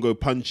Indongo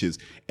punches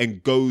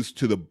and goes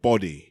to the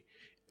body.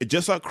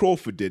 Just like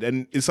Crawford did.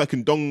 And it's like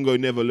Indongo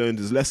never learned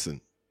his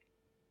lesson.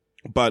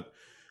 But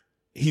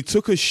he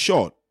took a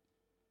shot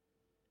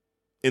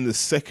in the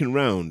second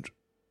round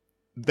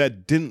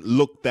that didn't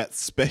look that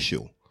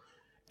special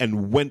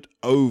and went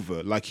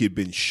over like he had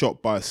been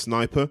shot by a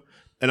sniper.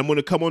 And I'm going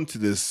to come on to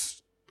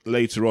this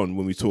later on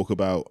when we talk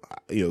about,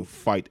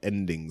 fight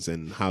endings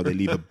and how they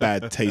leave a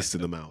bad taste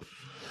in the mouth.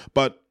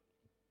 But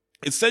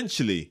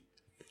essentially,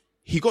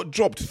 he got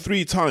dropped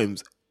 3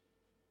 times.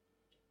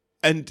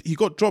 And he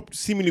got dropped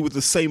seemingly with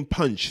the same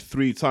punch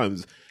 3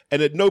 times.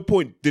 And at no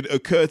point did it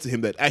occur to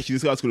him that actually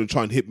this guy's going to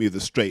try and hit me with a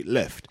straight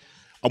left.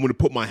 I'm going to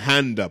put my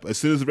hand up. As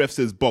soon as the ref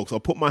says box, I'll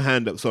put my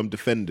hand up so I'm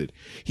defended.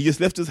 He just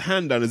left his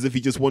hand down as if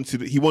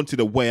he wanted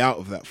a way out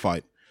of that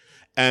fight.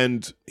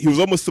 And he was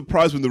almost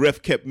surprised when the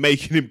ref kept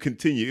making him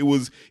continue. It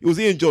was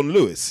Ian John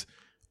Lewis.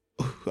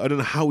 I don't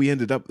know how he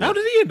ended up there. How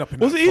did he end up in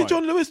that fight? Was it Ian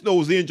John Lewis? No, it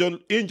was Ian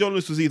John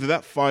Lewis was either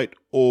that fight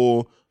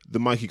or the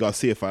Mikey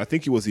Garcia fight. I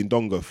think it was the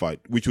Indongo fight,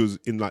 which was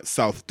in like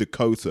South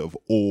Dakota of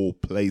all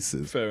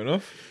places. Fair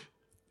enough.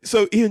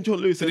 So Ian John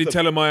Lewis... Did he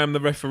tell him I am the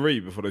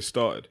referee before they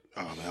started?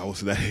 Oh, man, I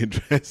wasn't that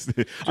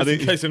interested. In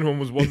case anyone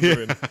was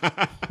wondering.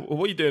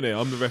 What are you doing here?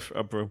 I'm the ref,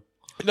 bro.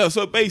 No,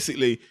 so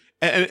basically,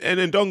 and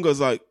Indongo's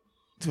like,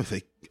 I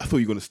thought you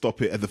were going to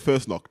stop it at the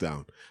first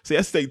knockdown. So he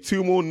has to take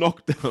 2 more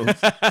knockdowns.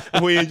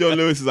 And Ian John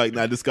Lewis is like,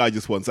 nah, this guy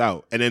just wants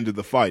out, and ended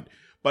the fight.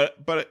 But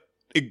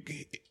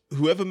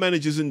whoever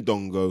manages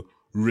Indongo,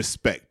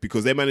 respect,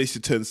 because they managed to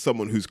turn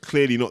someone who's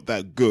clearly not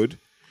that good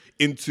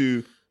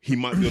into, he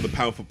might be on the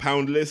pound for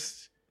pound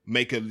list,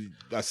 make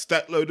a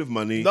stat load of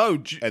money,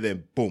 and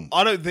then boom.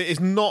 I don't think it's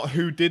not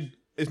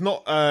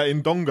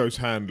Indongo's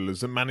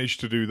handlers that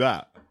managed to do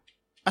that.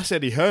 That's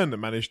Eddie Hearn that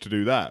managed to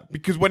do that.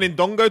 Because when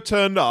Indongo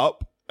turned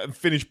up and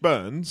finished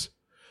Burns,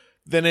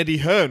 then Eddie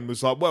Hearn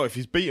was like, well, if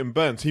he's beaten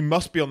Burns, he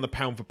must be on the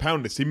pound for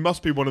pound list. He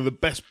must be one of the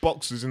best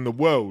boxers in the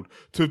world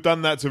to have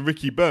done that to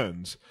Ricky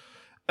Burns.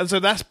 And so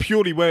that's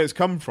purely where it's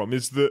come from,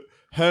 is that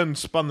Hearn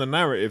spun the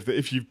narrative that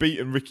if you've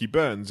beaten Ricky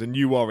Burns and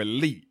you are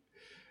elite,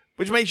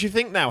 which makes you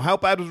think now, how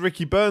bad was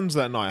Ricky Burns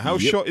that night? How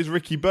shot is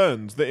Ricky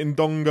Burns that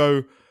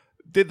Indongo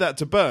did that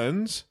to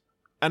Burns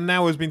and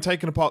now has been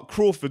taken apart?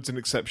 Crawford's an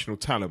exceptional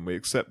talent, we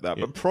accept that.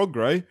 But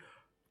Prograis,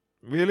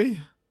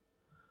 really?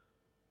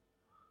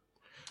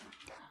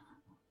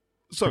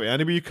 Sorry,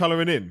 Andy, were you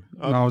colouring in?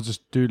 No, I was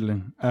just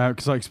doodling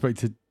because I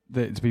expected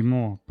it to be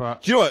more.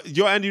 But do you know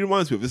what Andy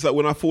reminds me of? It's like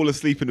when I fall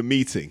asleep in a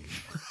meeting.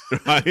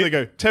 Right? They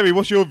go, Terry,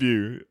 what's your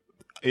view?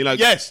 You're like,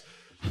 yes,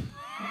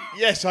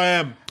 I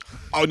am.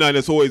 Oh no,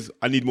 there's always,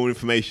 I need more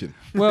information.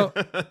 Well,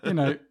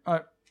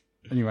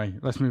 anyway,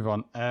 let's move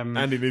on.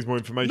 Andy needs more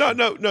information.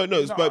 No.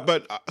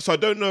 But so I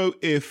don't know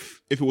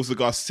if it was the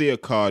Garcia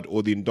card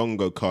or the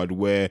Indongo card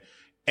where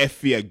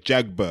Effiak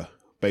Jagba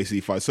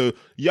basically fights. So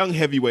young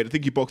heavyweight, I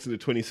think he boxed in the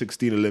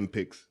 2016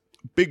 Olympics.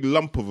 Big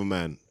lump of a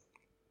man.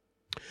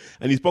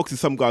 And he's boxing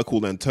some guy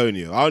called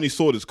Antonio. I only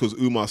saw this because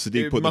Umar Sadiq put the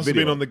video. It must have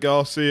been on the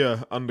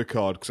Garcia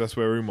undercard because that's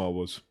where Umar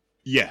was.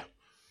 Yeah.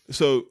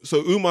 So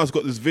Umar's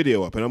got this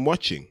video up and I'm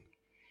watching.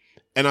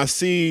 And I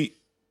see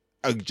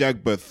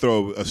Jagba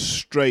throw a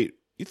straight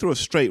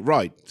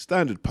right,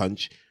 standard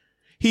punch.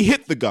 He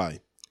hit the guy.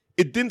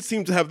 it didn't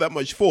seem to have that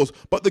much force.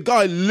 But the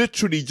guy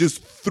literally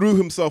just threw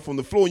himself on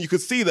the floor, and you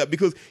could see that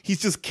because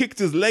he's just kicked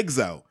his legs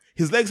out.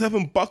 His legs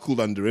haven't buckled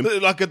under him.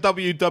 Like a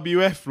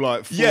WWF,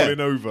 like falling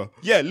over.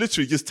 Yeah,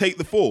 literally, just take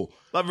the fall.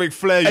 Like Ric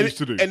Flair used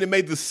to do. And it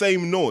made the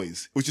same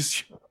noise. It was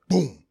just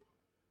boom.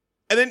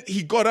 And then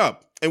he got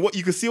up. And what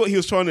you could see what he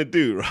was trying to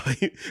do,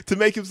 right? To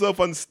make himself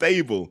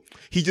unstable,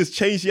 he just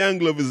changed the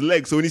angle of his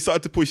leg. So when he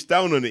started to push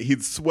down on it,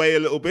 he'd sway a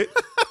little bit.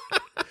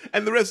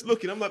 And the rest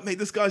looking, I'm like, mate,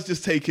 this guy's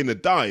just taking a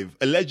dive,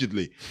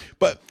 allegedly.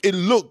 But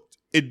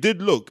it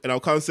did look, and I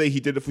can't say he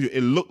did it for you,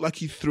 it looked like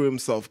he threw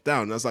himself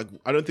down. And I was like,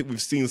 I don't think we've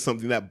seen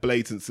something that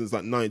blatant since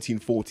like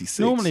 1946.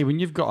 Normally, when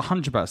you've got a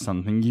hunch about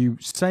something, you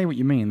say what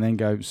you mean and then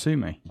go, sue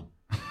me.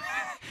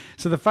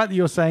 So the fact that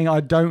you're saying, I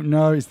don't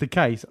know is the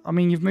case, I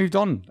mean, you've moved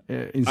on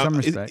in some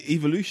respects.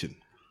 Evolution.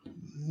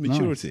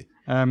 Maturity.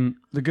 Nice.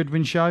 The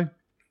Goodwin show,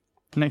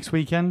 next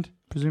weekend,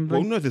 presumably?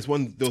 Well, no, there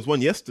was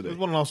one yesterday. There was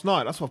one last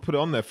night. That's what I put it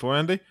on there for,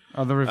 Andy.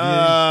 Other reviews?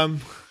 Now,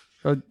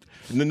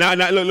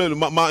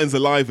 look, Martin's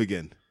alive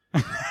again.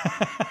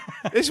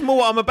 This is more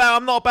what I'm about.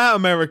 I'm not about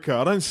America.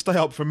 I don't stay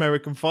up for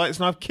American fights,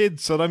 and I have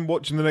kids, so I don't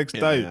watch them the next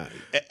day. Yeah.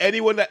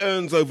 Anyone that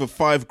earns over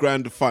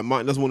 $5,000 to fight,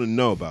 Martin doesn't want to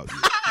know about you.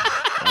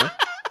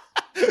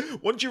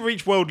 Once you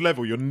reach world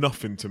level, you're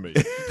nothing to me.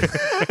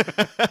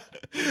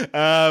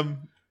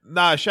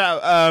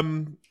 Shout out a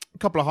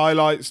couple of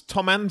highlights.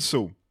 Tom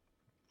Ansell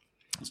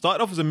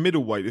started off as a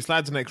middleweight. This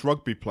lad's an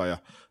ex-rugby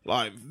player.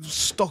 Like,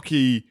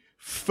 stocky,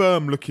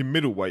 firm-looking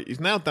middleweight. He's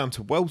now down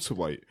to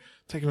welterweight,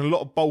 taking a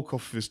lot of bulk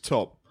off of his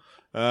top.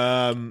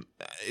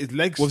 His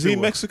legs Was he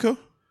in Mexico?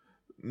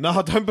 No,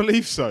 I don't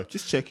believe so.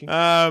 Just checking.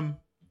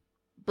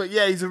 But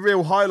yeah, he's a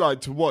real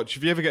highlight to watch.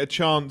 If you ever get a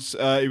chance,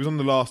 he was on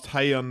the last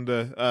Hay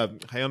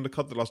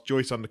undercard, the last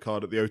Joyce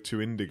undercard at the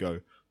O2 Indigo,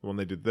 the one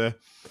they did there.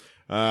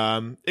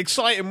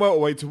 Exciting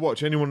welterweight to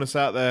watch. Anyone that's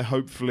out there,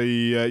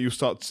 hopefully you'll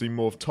start to see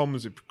more of Tom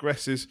as it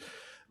progresses.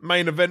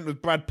 Main event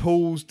with Brad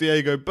Pauls,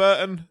 Diego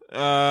Burton,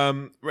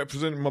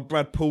 representing my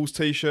Brad Pauls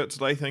t-shirt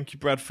today. Thank you,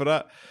 Brad, for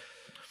that.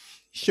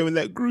 Showing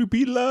that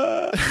groupie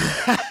love.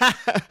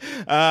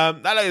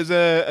 That is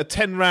a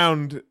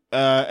 10-round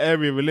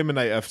area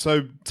eliminator.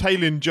 So,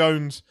 Taylin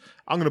Jones,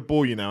 I'm going to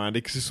bore you now,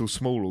 Andy, because it's all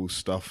small all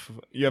stuff.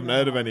 You haven't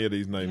heard of any of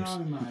these names.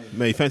 No, mate.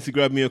 Mate, fancy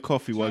grab me a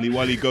coffee while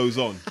he goes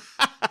on.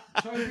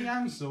 Toby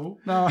Ansell?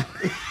 No.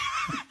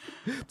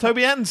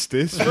 Toby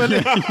Anstis, really?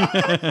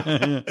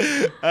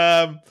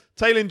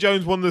 Taylin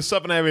Jones won the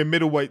Southern Area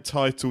middleweight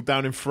title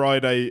down in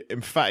Friday.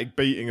 Emphatic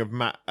beating of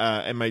Matt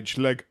MH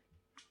Leg.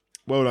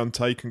 Well done,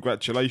 Tay.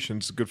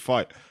 Congratulations. A good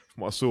fight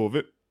from what I saw of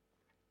it.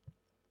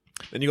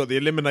 Then you got the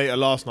Eliminator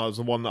last night, was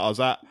the one that I was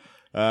at.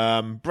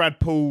 Brad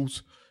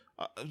Pauls,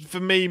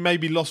 for me,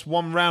 maybe lost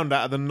one round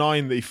out of the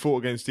 9 that he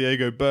fought against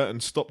Diego Burton,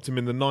 stopped him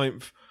in the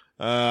 9th.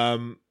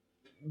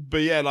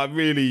 But yeah, like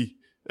really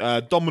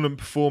dominant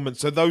performance.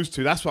 So those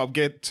two, that's what I'll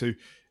get to.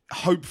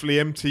 Hopefully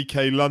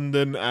MTK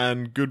London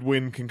and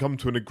Goodwin can come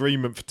to an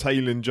agreement for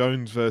Taylin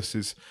Jones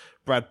versus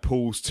Brad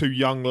Pauls. Two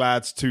young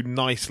lads, two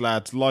nice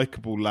lads,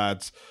 likeable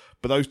lads.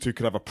 But those two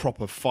could have a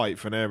proper fight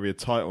for an area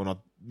title, and I'd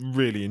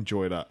really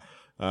enjoy that.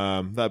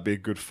 That'd be a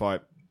good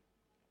fight.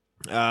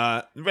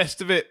 The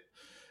rest of it,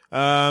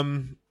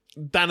 Dana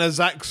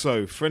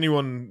Zaxo. For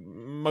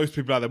anyone, most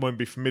people out there won't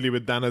be familiar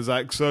with Dana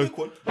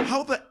Zaxo.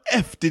 How the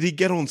F did he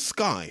get on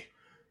Sky?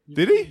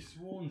 Did he?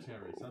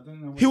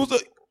 He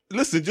was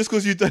listen, just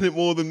because you've done it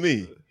more than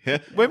me. Yeah?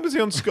 When was he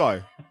on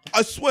Sky?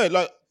 I swear,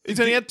 like... He's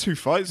only had 2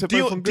 fights.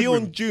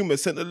 Dion Juma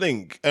sent the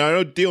link, and I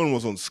know Dion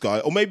was on Sky,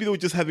 or maybe they were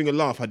just having a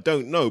laugh. I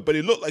don't know, but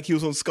it looked like he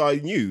was on Sky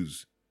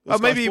News. Oh,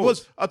 maybe he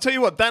was. I'll tell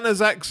you what, Dana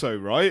Zaxo,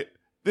 right?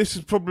 This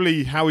is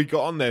probably how he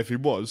got on there if he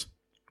was.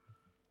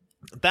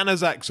 Dana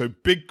Zaxo,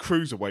 big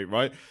cruiserweight,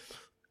 right?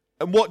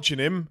 And watching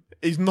him,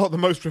 he's not the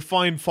most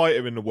refined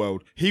fighter in the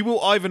world. He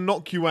will either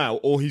knock you out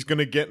or he's going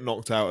to get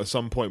knocked out at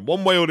some point,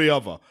 one way or the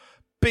other.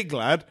 Big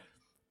lad,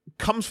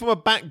 comes from a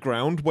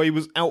background where he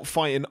was out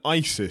fighting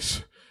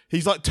ISIS.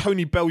 He's like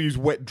Tony Bellew's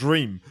wet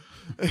dream.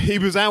 He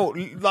was out,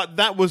 like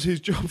that was his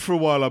job for a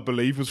while, I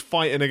believe, was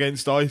fighting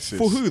against ISIS.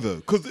 For who though?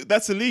 Because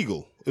that's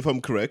illegal, if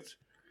I'm correct.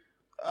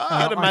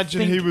 I'd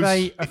imagine he was.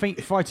 I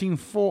think fighting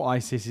for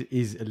ISIS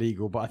is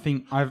illegal, but I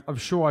think I'm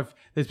sure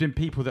there's been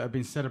people that have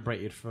been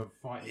celebrated for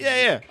fighting.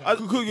 Yeah. I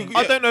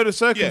don't know the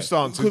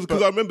circumstances.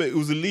 Because I remember it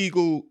was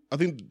illegal. I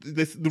think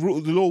the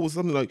law was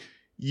something like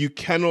you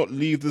cannot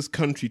leave this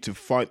country to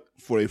fight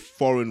for a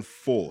foreign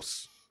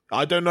force.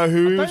 I don't know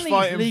who he was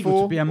fighting it's legal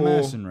for. To be a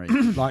mercenary,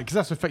 like because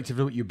that's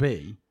effectively what you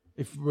be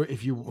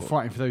if you're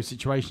fighting for those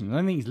situations. I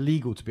don't think it's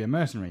legal to be a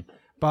mercenary,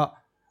 but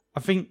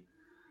I think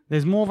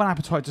there's more of an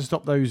appetite to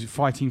stop those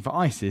fighting for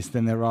ISIS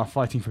than there are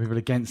fighting for people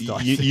against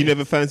ISIS. You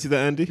never fancied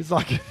that, Andy? It's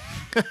like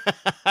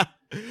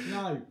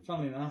no,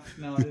 funnily enough,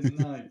 no, I didn't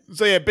know.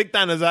 So yeah, Big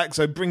Dan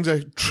Azaxo brings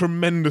a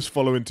tremendous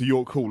following to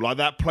York Hall. Like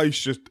that place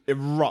just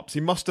erupts.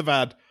 He must have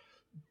had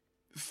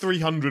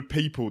 300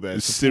 people there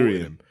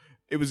supporting him.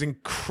 It was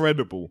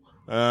incredible.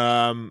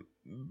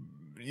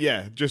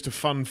 Yeah, just a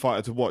fun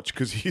fighter to watch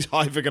because he's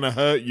either going to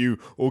hurt you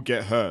or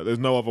get hurt. There's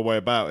no other way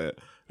about it.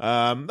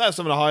 That's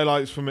some of the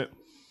highlights from it.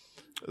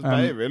 That's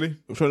about it, really.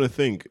 I'm trying to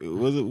think.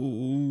 Was it?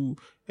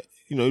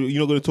 You're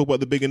not going to talk about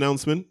the big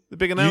announcement. The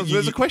big announcement.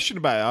 There's a question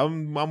about it.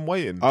 I'm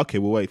waiting. Okay,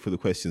 we'll wait for the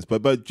questions.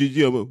 But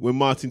when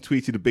Martin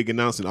tweeted the big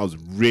announcement, I was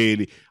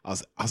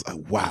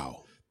like,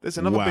 wow. There's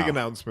another big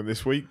announcement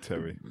this week,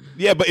 Terry.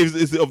 Yeah, but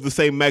is it of the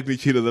same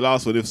magnitude of the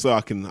last one? If so,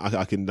 I can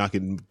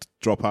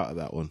drop out of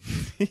that one.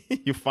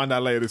 You'll find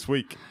out later this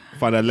week.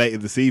 Find out later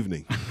this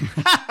evening.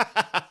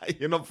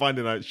 You're not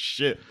finding out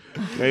shit.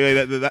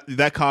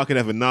 That car can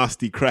have a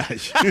nasty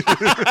crash.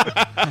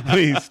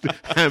 Please,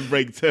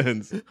 handbrake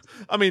turns.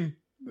 I mean,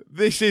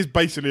 this is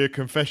basically a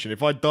confession.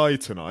 If I die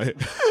tonight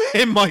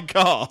in my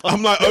car,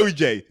 I'm like,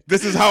 OJ,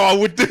 this is how I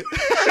would do.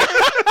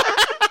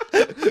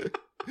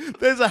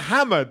 There's a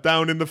hammer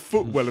down in the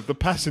footwell of the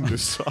passenger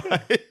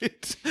side.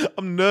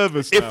 I'm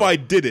nervous now. If I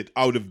did it,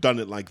 I would have done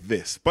it like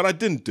this. But I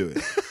didn't do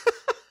it.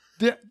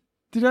 Did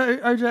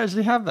OJ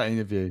actually have that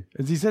interview?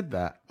 Has he said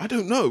that? I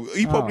don't know.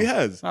 He probably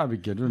has. That'd be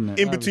good, wouldn't it?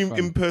 In between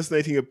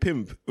impersonating a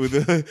pimp with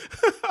a...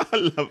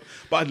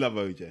 I love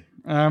OJ.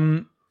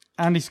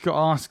 Andy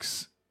Scott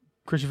asks,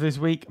 question for this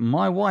week,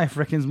 my wife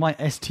reckons my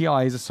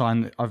STI is a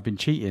sign that I've been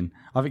cheating.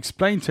 I've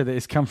explained to her that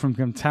it's come from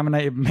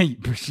contaminated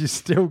meat, but she's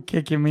still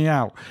kicking me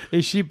out.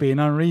 Is she being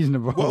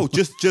unreasonable? Well,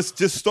 just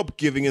stop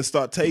giving and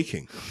start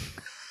taking.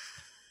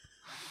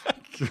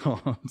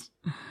 God.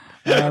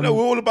 No,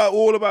 we're all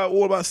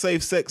about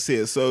safe sex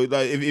here. So,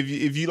 like,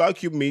 if you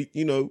like your meat,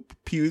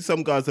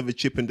 some guys have a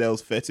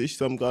Chippendales fetish.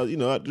 Some guys,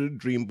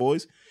 dream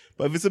boys.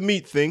 But if it's a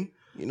meat thing,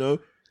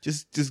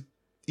 just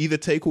either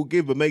take or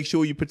give, but make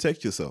sure you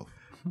protect yourself.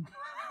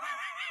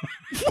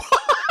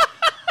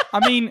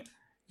 I mean,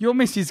 your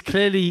missus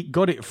clearly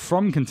got it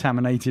from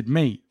contaminated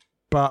meat,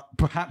 but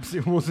perhaps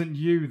it wasn't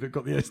you that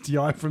got the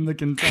STI from the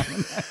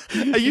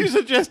contamination. Are you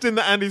suggesting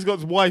that Andy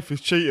Scott's wife is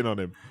cheating on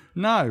him?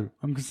 No,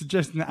 I'm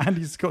suggesting that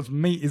Andy Scott's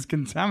meat is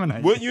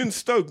contaminated. Weren't you in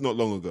Stoke not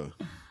long ago?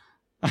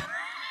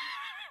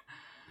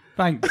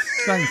 Thanks,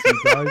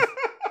 you guys.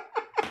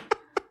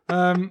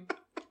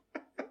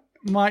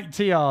 Mike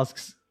T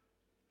asks,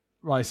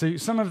 right, so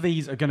some of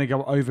these are going to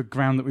go over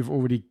ground that we've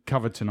already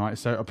covered tonight.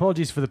 So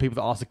apologies for the people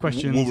that asked the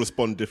questions. We'll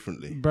respond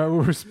differently. But I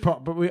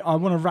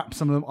want to wrap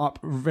some of them up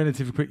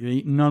relatively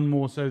quickly, none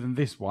more so than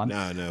this one.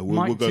 No,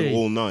 we'll go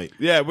all night.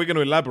 Yeah, we're going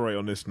to elaborate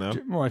on this now.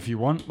 Well, if you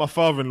want. My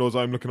father-in-law's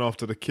home looking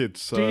after the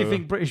kids. So. Do you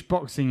think British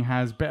boxing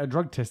has better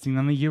drug testing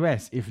than the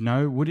US? If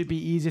no, would it be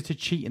easier to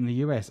cheat in the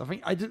US?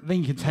 I don't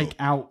think you can take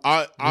out.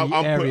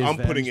 I'm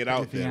putting it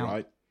out there,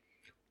 right?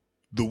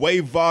 The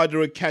way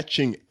VADA are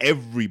catching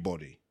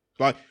everybody,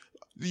 like.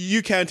 The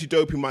UK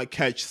anti-doping might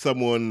catch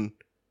someone,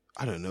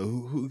 I don't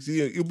know,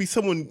 it'll be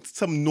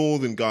some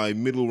northern guy,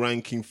 middle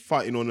ranking,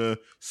 fighting on a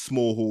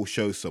small hall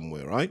show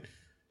somewhere, right?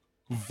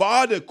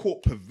 VADA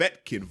caught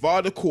Povetkin,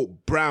 VADA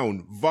caught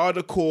Brown,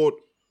 VADA caught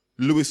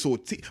Luis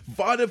Ortiz,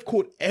 VADA have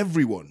caught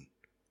everyone.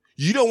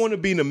 You don't want to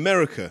be in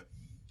America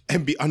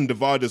and be under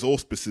VADA's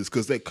auspices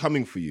because they're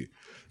coming for you.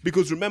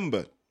 Because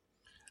remember...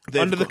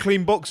 Under the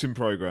clean boxing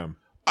program.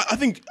 I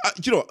think,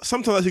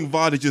 sometimes I think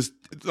VADA just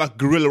like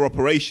guerrilla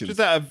operations. Just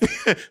out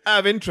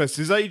of interest,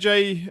 is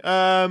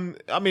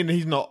AJ,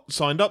 he's not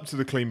signed up to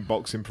the clean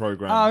boxing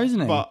program. Oh, isn't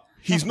he? But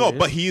he's not,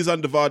 but he is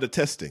under VADA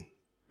testing.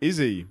 Is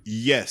he?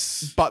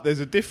 Yes. But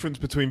there's a difference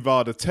between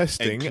VADA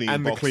testing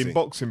and the clean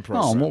boxing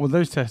program. Oh, and what were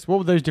those tests? What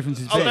were those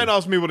differences? Don't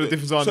ask me what the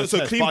difference are in the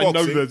test, but I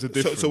know there's a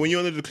difference. So when you're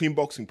under the clean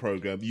boxing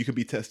program, you can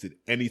be tested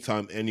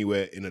anytime,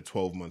 anywhere in a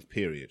 12-month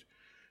period.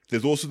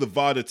 There's also the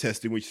VADA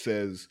testing, which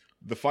says...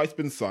 the fight's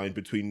been signed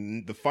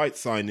between the fight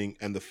signing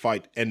and the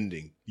fight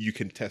ending. You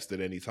can test at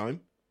any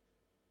time.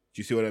 Do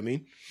you see what I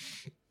mean?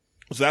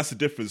 So that's the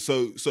difference.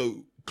 So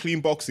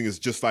clean boxing is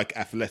just like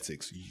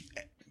athletics.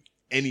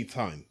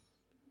 Anytime.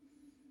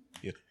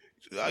 Yeah.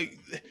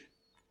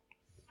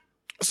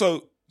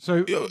 So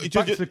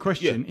back to the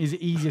question, is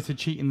it easier to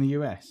cheat in the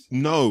US?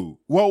 No.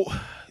 Well,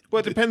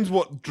 it depends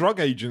what drug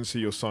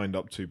agency you're signed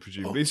up to,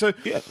 presumably.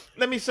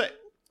 Let me say...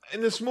 in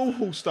the small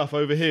hall stuff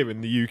over here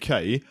in the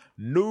UK,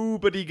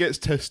 nobody gets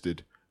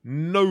tested.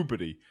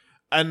 Nobody.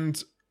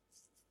 And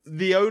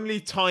the only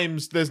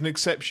times there's an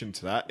exception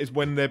to that is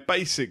when they're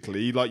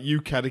basically, like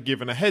UKAD are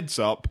given a heads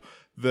up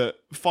that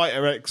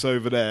Fighter X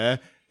over there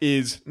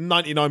is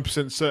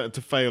 99% certain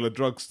to fail a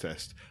drugs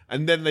test.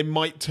 And then they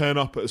might turn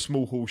up at a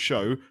small hall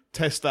show,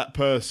 test that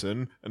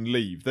person and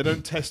leave. They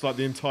don't test like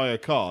the entire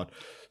card.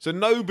 So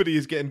nobody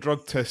is getting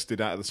drug tested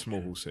out of the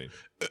small hall scene.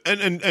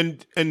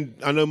 And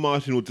I know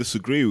Martin will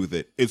disagree with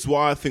it. It's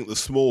why I think the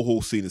small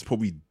hall scene is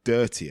probably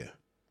dirtier.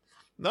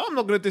 No, I'm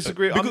not going to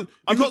disagree. I'm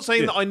not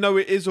saying that I know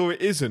it is or it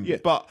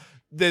isn't, but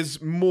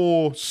there's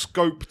more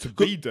scope to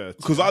be dirty.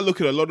 Because I look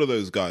at a lot of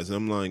those guys and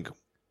I'm like,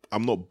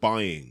 I'm not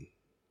buying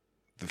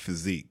the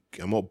physique.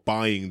 I'm not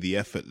buying the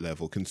effort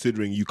level,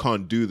 considering you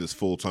can't do this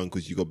full time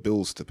because you got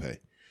bills to pay.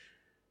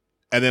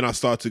 And then I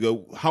start to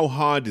go, how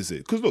hard is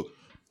it? Because look,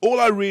 all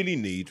I really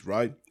need,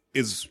 right,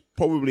 is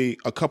probably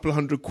a couple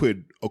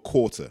 £100 a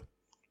quarter.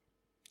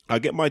 I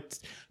get my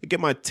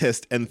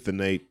test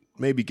Enthenate,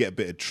 maybe get a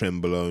bit of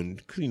Trenbolone.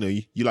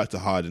 You like to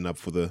harden up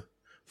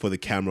for for the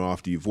camera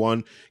after you've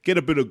won. Get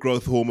a bit of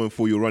growth hormone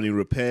for your running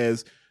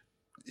repairs.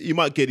 You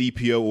might get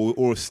EPO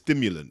or a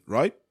stimulant,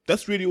 right?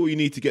 That's really all you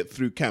need to get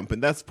through camp,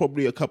 and that's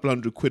probably a couple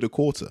 £100 a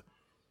quarter.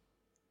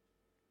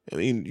 I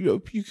mean, you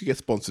could get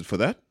sponsored for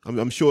that.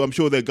 I'm sure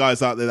there are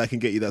guys out there that can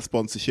get you that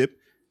sponsorship,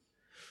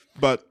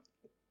 but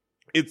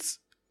it's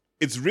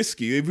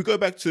risky. If we go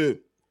back to,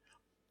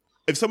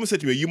 if someone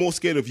said to me, "Are you more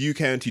scared of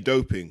UK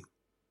anti-doping,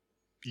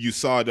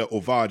 USADA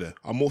or VADA?"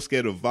 I'm more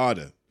scared of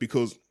VADA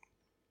because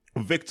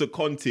Victor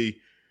Conti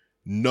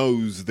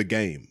knows the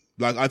game.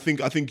 Like I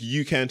think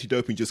UK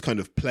anti-doping just kind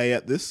of play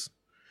at this.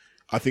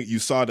 I think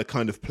USADA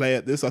kind of play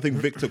at this. I think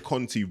Victor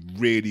Conti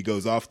really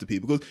goes after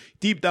people because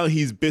deep down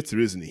he's bitter,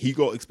 isn't he? He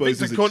got exposed.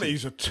 Victor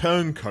Conti's a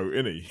turncoat,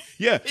 isn't he?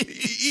 Yeah,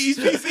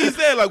 he's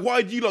there. Like,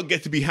 why do you not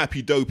get to be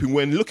happy doping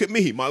when look at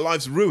me, my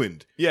life's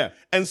ruined? Yeah,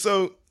 and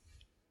so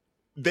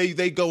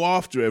they go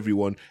after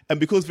everyone. And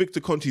because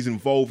Victor Conti's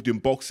involved in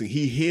boxing,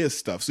 he hears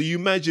stuff. So you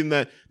imagine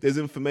that there's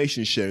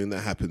information sharing that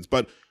happens.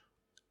 But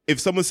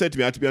if someone said to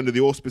me I had to be under the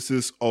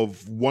auspices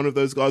of one of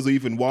those guys or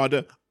even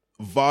VADA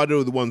are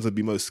the ones I'd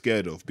be most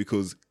scared of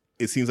because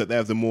it seems like they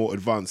have the more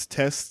advanced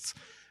tests,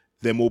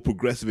 they're more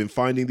progressive in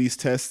finding these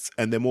tests,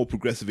 and they're more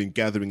progressive in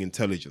gathering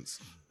intelligence.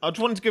 I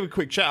just wanted to give a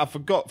quick chat I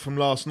forgot from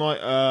last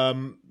night.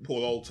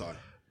 Paul Oldtime.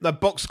 No,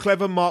 Box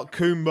Clever, Mark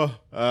Coomber,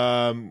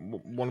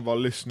 one of our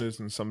listeners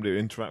and somebody who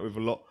interact with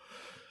a lot.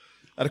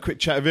 Had a quick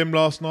chat with him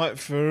last night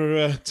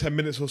for 10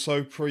 minutes or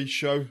so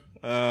pre-show.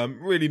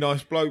 Really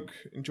nice bloke.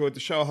 Enjoyed the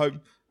show, I hope.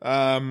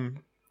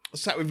 I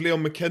sat with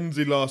Leon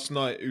McKenzie last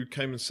night, who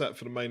came and sat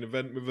for the main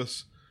event with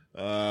us,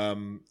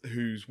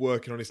 who's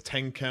working on his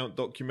 10 Count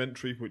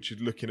documentary, which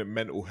is looking at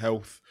mental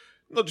health,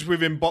 not just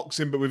within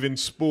boxing, but within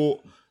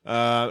sport.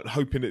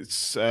 Hoping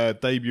it's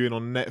debuting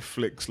on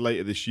Netflix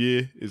later this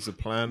year is the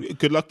plan.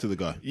 Good luck to the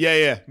guy.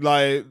 Yeah.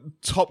 Like,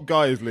 top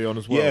guy is Leon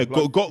as well. Yeah,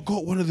 like,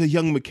 got one of the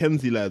young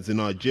McKenzie lads in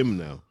our gym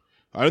now.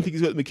 I don't think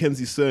he's got the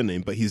McKenzie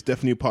surname, but he's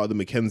definitely a part of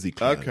the McKenzie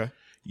clan. Okay.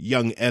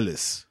 Young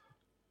Ellis.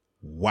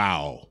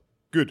 Wow.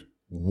 Good.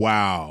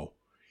 Wow.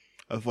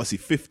 I see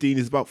 15,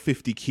 he's about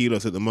 50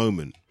 kilos at the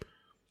moment.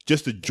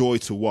 Just a joy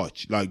to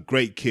watch. Like,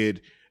 great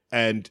kid.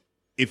 And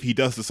if he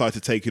does decide to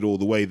take it all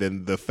the way,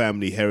 then the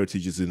family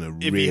heritage is in a really good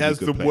place. If he has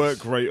the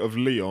work rate of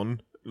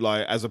Leon,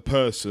 like, as a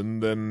person,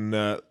 then,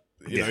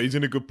 you know, he's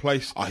in a good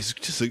place. Oh, he's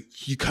just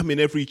you come in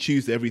every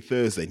Tuesday, every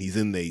Thursday, and he's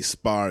in there, he's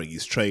sparring,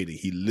 he's training,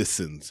 he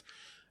listens.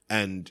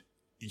 And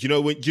you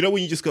know when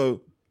you just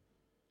go,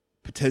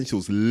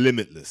 potential's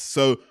limitless.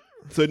 So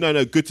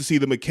no, good to see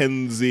the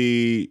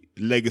McKenzie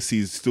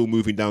legacies still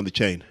moving down the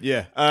chain.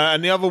 Yeah,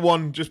 and the other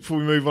one, just before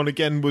we move on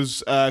again,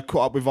 was caught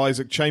up with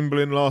Isaac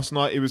Chamberlain last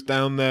night. He was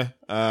down there,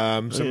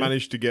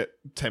 managed to get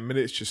 10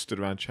 minutes, just stood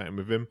around chatting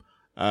with him.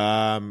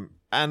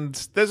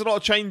 And there's a lot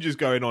of changes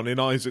going on in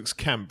Isaac's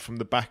camp from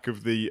the back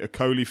of the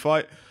Okoli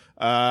fight.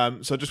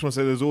 So I just want to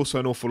say there's also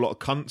an awful lot of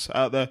cunts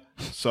out there.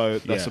 So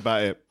that's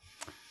about it.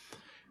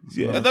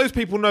 Yeah. And those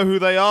people know who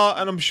they are,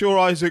 and I'm sure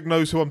Isaac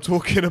knows who I'm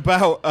talking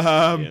about.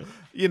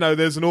 You know,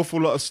 there's an awful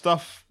lot of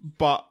stuff,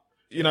 but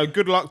you know,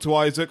 good luck to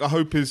Isaac. I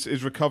hope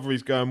his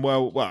recovery's going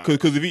well.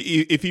 Because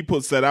if he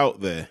puts that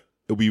out there,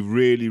 it'll be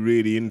really,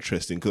 really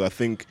interesting. Because I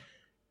think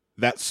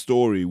that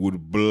story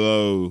would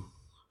blow.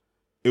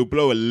 It'll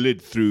blow a lid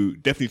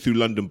definitely through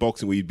London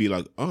boxing, where you'd be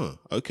like, oh,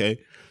 okay,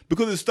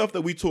 because it's stuff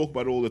that we talk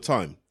about all the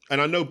time,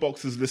 and I know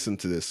boxers listen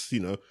to this.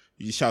 You know,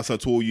 you shout out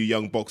to all you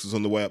young boxers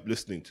on the way up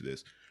listening to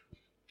this.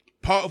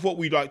 Part of what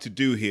we like to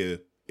do here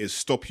is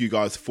stop you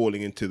guys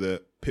falling into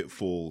the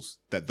pitfalls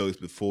that those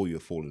before you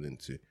have fallen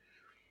into.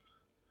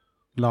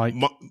 Like,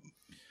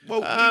 there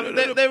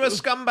are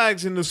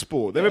scumbags in the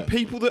sport. There are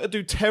people that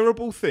do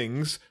terrible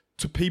things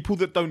to people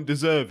that don't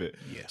deserve it.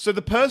 Yeah. So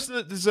the person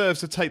that deserves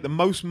to take the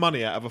most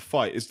money out of a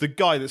fight is the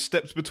guy that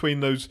steps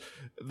between those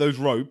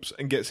ropes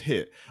and gets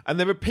hit. And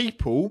there are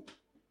people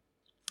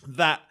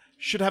that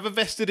should have a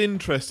vested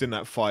interest in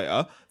that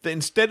fighter that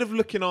instead of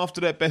looking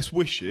after their best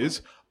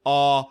wishes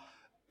are,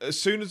 as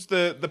soon as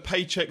the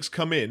paychecks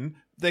come in,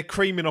 they're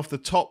creaming off the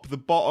top, the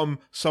bottom,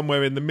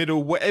 somewhere in the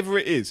middle, whatever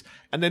it is.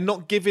 And they're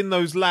not giving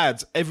those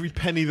lads every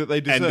penny that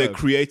they deserve. And they're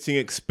creating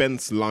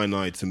expense line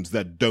items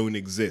that don't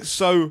exist.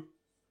 So,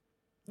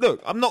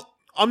 look, I'm not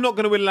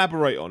going to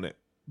elaborate on it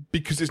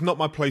because it's not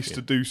my place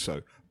to do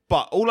so.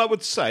 But all I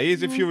would say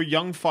is if you're a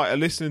young fighter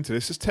listening to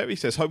this, as Terry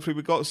says, hopefully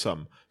we got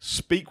some,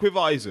 speak with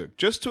Isaac.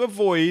 Just to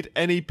avoid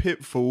any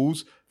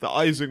pitfalls that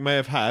Isaac may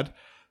have had,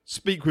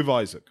 speak with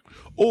Isaac.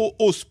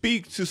 Or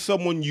speak to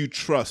someone you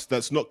trust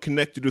that's not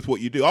connected with what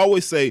you do. I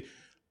always say,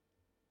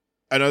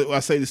 and I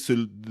say this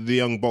to the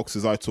young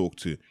boxers I talk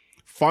to,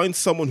 find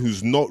someone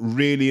who's not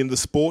really in the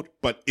sport,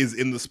 but is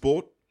in the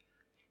sport,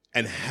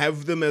 and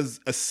have them as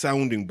a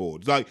sounding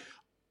board. Like,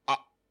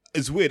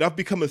 it's weird. I've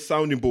become a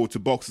sounding board to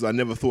boxers I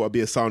never thought I'd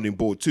be a sounding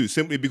board to,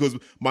 simply because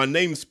my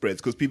name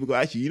spreads, because people go,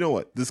 actually, you know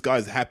what? This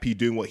guy's happy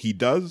doing what he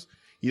does.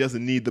 He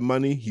doesn't need the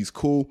money. He's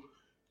cool.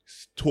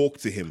 Talk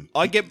to him.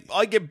 I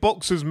get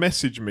boxers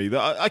message me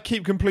that I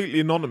keep completely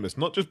anonymous,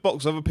 not just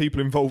box other people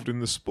involved in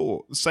the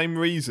sport. The same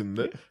reason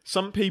that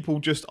some people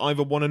just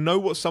either want to know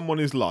what someone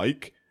is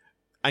like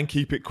and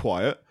keep it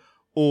quiet,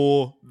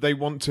 or they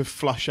want to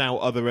flush out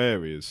other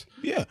areas.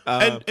 Yeah,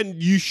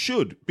 and you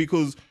should,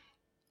 because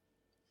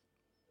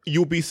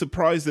you'll be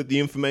surprised at the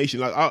information.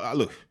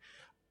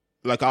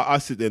 Like, I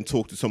sit there and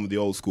talk to some of the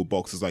old school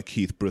boxers like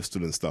Keith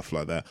Bristol and stuff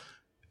like that.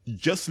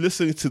 Just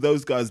listening to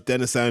those guys,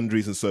 Dennis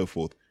Andrews and so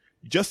forth,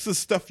 just the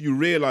stuff you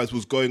realize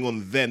was going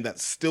on then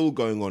that's still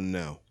going on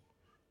now.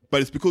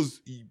 But it's because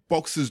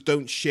boxers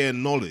don't share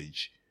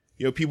knowledge.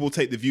 You know, people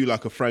take the view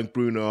like a Frank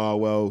Bruno, oh,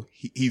 well,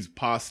 he's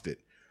past it.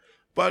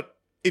 But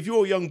if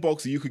you're a young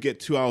boxer, you could get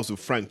 2 hours of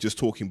Frank just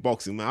talking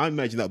boxing. Man, I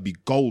imagine that would be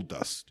gold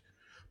dust,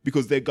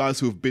 because they're guys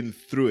who have been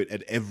through it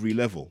at every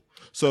level.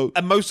 So,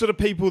 and most of the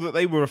people that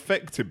they were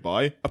affected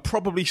by are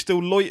probably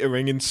still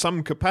loitering in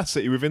some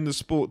capacity within the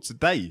sport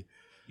today.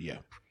 Yeah.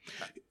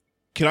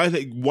 Can I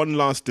take one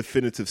last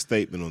definitive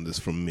statement on this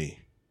from me?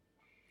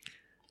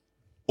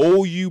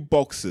 All you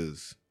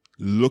boxers,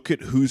 look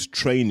at who's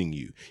training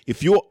you.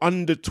 If you're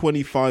under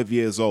 25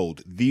 years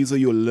old, these are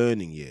your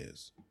learning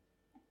years.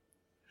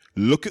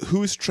 Look at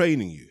who's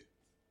training you.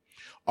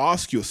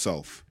 Ask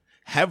yourself,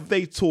 have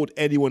they taught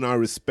anyone I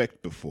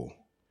respect before?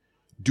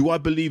 Do I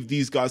believe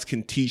these guys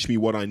can teach me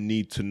what I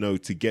need to know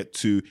to get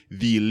to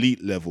the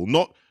elite level?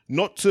 Not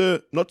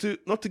to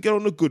get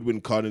on a Goodwin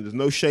card, and there's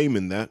no shame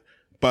in that,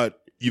 but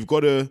you've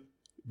got to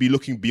be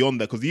looking beyond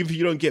that, because even if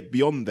you don't get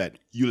beyond that,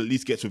 you'll at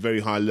least get to a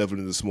very high level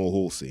in the small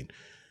hall scene.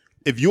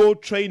 If you're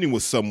training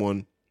with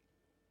someone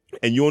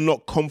and you're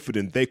not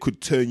confident they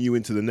could turn you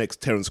into the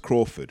next Terence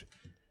Crawford,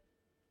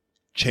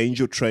 change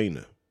your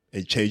trainer,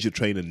 and change your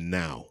trainer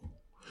now.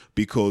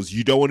 Because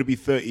you don't want to be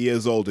 30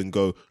 years old and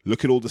go,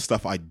 look at all the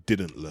stuff I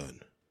didn't learn.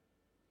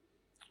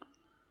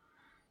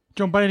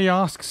 John Bailey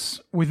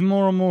asks, with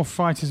more and more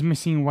fighters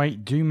missing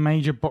weight, do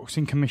major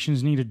boxing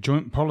commissions need a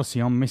joint policy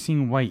on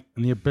missing weight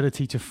and the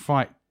ability to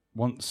fight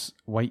once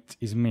weight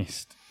is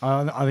missed?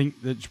 I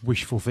think that's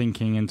wishful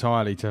thinking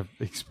entirely to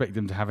expect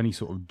them to have any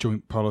sort of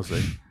joint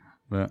policy.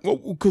 But well,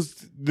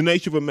 because the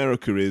nature of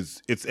America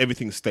is it's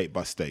everything state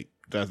by state.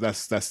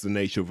 That's the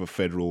nature of a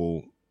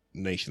federal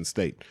nation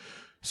state.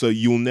 So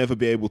you'll never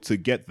be able to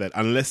get that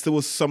unless there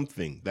was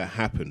something that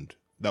happened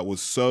that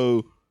was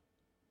so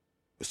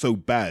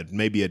bad,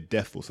 maybe a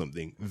death or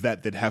something,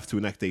 that they'd have to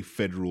enact a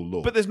federal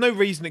law. But there's no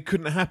reason it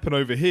couldn't happen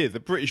over here. The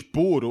British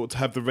board ought to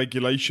have the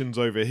regulations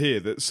over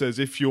here that says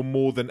if you're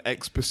more than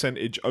X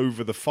percentage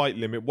over the fight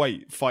limit,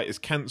 fight is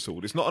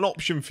cancelled. It's not an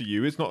option for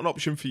you. It's not an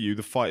option for you.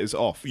 The fight is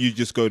off. You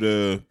just go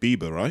to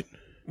Bieber, right?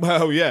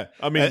 Well, yeah.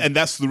 I mean, and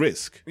that's the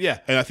risk.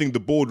 Yeah. And I think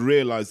the board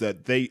realised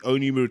that they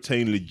only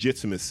retain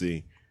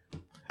legitimacy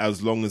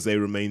as long as they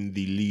remain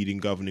the leading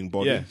governing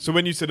body. Yeah. So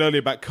when you said earlier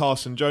about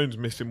Carson Jones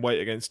missing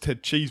weight against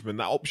Ted Cheeseman,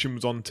 that option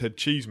was on Ted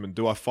Cheeseman.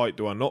 Do I fight?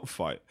 Do I not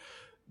fight?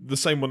 The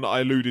same one that I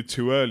alluded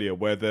to earlier,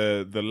 where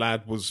the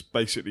lad was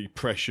basically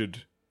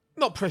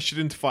not pressured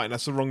into fighting,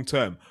 that's the wrong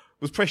term,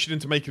 was pressured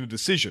into making a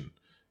decision.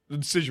 The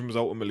decision was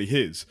ultimately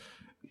his.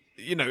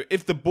 You know,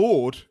 if the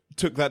board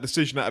took that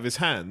decision out of his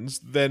hands,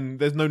 then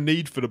there's no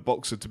need for the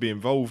boxer to be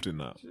involved in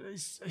that.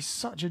 it's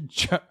such a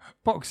joke.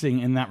 Boxing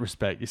in that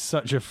respect is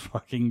such a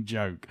fucking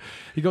joke.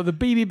 You got the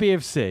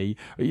BBBFC.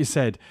 You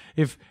said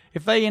if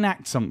they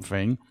enact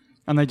something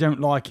and they don't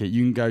like it,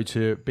 you can go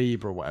to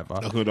Bieber or whatever.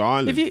 I'll go to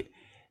Ireland.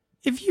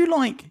 If you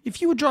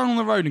were driving on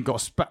the road and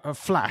got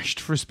flashed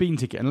for a speeding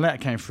ticket and a letter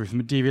came through from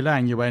the DVLA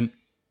and you went,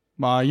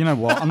 well, you know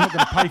what? I'm not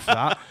going to pay for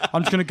that.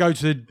 I'm just going to go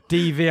to the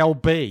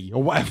DVLB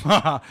or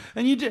whatever.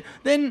 And you do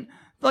then.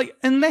 Like,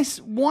 unless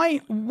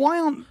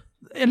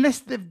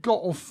they've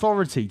got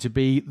authority to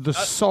be the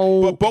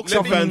sole... But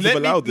boxing fans have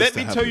allowed this to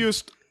happen. Let me tell you,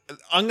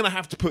 I'm going to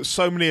have to put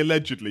so many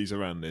allegedlys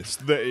around this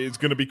that it's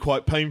going to be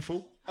quite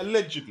painful.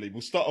 Allegedly,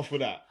 we'll start off with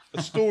that.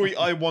 A story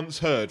I once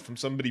heard from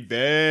somebody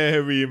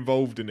very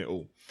involved in it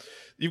all.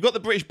 You've got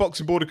the British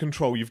Boxing Board of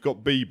Control, you've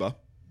got BIBA,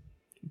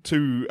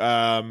 two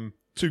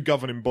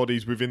governing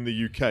bodies within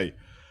the UK.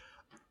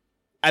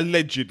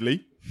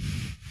 Allegedly...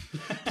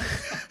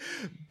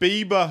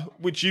 BIBA,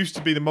 which used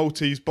to be the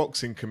Maltese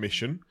Boxing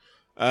Commission,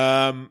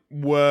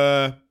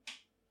 were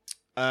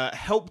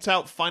helped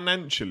out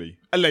financially,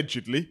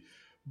 allegedly,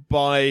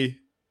 by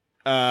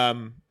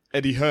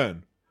Eddie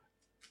Hearn,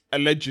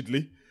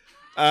 allegedly,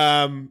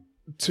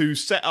 to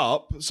set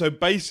up. So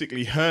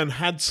basically, Hearn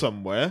had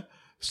somewhere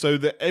so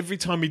that every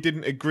time he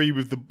didn't agree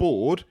with the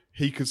board,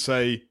 he could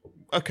say,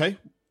 okay,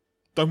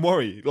 don't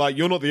worry, like,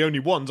 you're not the only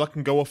ones, I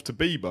can go off to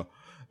BIBA.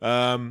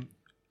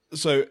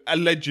 So,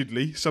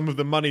 allegedly, some of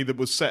the money that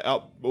was set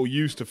up or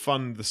used to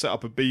fund the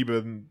setup of BIBA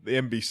and the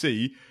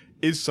NBC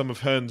is some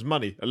of Hearn's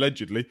money,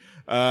 allegedly.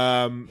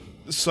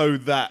 So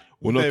that...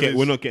 We're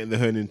not getting the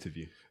Hearn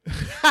interview.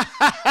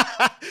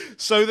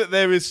 So that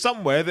there is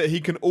somewhere that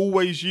he can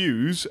always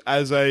use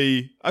as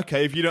okay,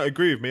 if you don't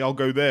agree with me, I'll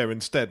go there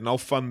instead and I'll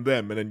fund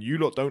them, and then you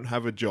lot don't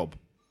have a job.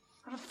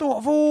 I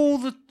thought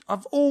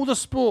of all the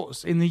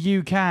sports in the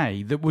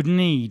UK that would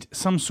need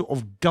some sort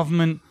of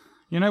government...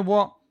 You know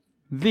what?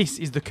 This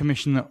is the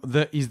commission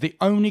that is the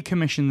only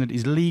commission that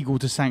is legal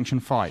to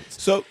sanction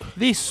fights. So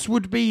this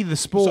would be the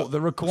sport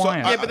that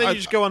requires. Yeah, but then you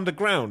just go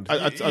underground.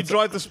 You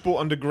drive the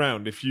sport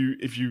underground if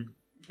you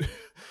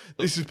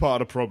This is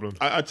part of the problem.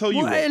 I tell you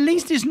Well, what. at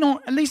least it's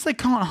not. At least they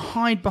can't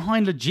hide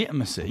behind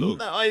legitimacy. No,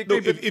 I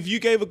agree. Look, if you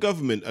gave a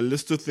government a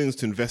list of things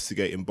to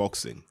investigate in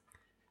boxing,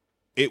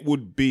 it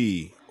would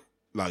be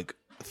like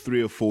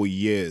 3 or 4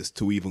 years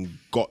to even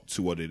got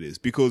to what it is,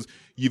 because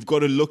you've got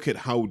to look at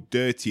how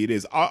dirty it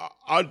is.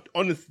 I'd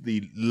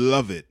honestly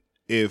love it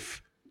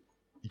if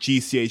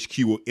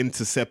GCHQ were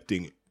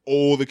intercepting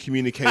all the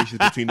communications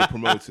between the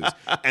promoters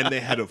and they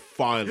had a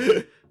file.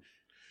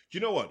 You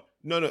know what?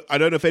 No, I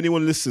don't know if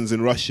anyone listens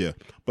in Russia,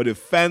 but if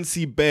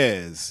Fancy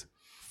Bears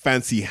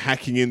fancy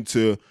hacking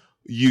into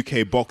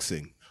UK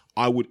boxing,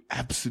 I would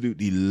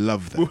absolutely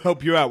love that. We'll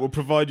help you out. We'll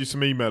provide you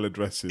some email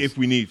addresses. If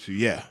we need to,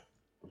 yeah.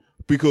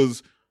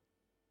 Because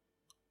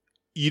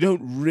you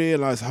don't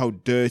realize how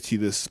dirty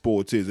this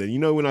sport is. And you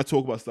know, when I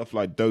talk about stuff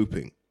like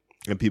doping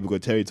and people go,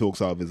 Terry talks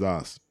out of his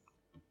ass.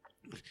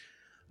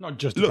 Not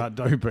just about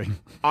doping.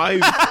 But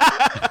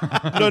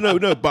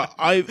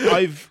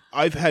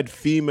I've had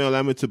female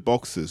amateur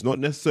boxers, not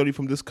necessarily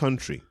from this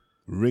country,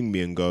 ring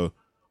me and go,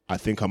 I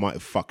think I might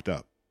have fucked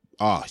up.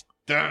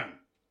 Damn.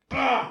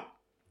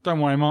 Don't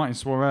worry, Martin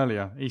swore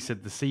earlier. He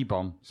said the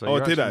C-bomb. So I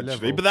you're did actually,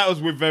 level. but that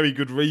was with very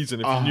good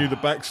reason if you knew the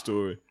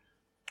backstory.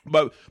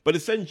 But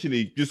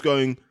essentially just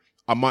going,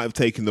 I might have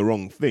taken the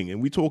wrong thing.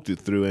 And we talked it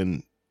through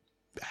and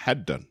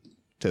had done.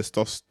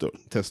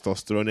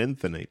 Testosterone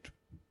enthanate.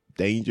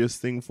 Dangerous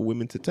thing for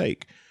women to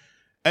take.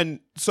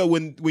 And so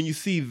when you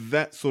see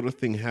that sort of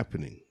thing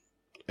happening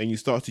and you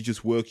start to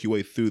just work your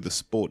way through the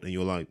sport and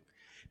you're like,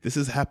 this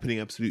is happening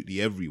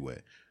absolutely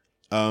everywhere.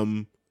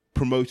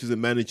 Promoters and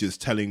managers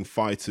telling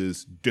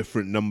fighters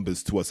different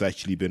numbers to what's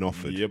actually been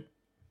offered. Yep.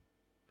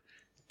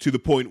 To the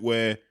point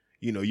where,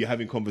 you know, you're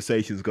having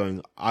conversations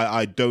going,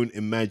 I don't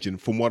imagine,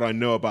 from what I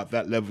know about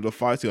that level of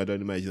fighting, I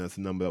don't imagine that's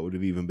a number that would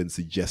have even been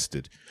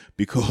suggested,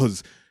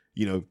 because,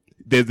 you know,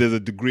 there's a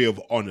degree of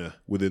honor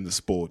within the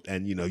sport,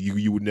 and, you know,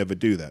 you would never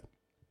do that.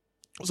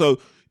 So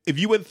if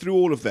you went through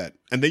all of that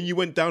and then you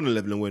went down a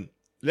level and went,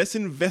 let's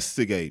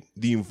investigate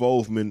the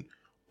involvement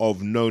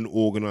of known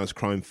organized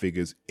crime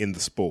figures in the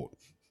sport.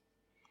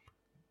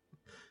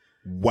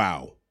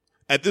 Wow.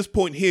 At this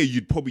point here,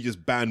 you'd probably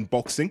just ban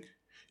boxing.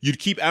 You'd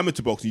keep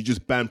amateur boxing, you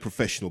just ban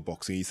professional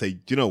boxing. You say,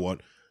 you know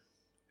what?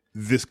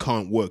 This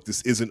can't work.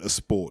 This isn't a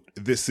sport.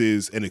 This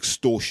is an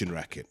extortion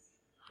racket.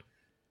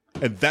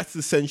 And that's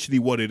essentially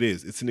what it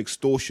is. It's an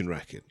extortion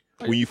racket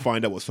when you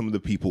find out what some of the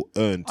people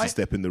earn to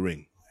step in the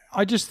ring.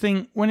 I just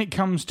think when it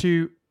comes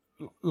to,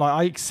 like,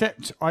 I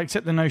accept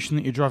the notion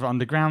that you drive it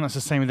underground. That's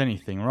the same with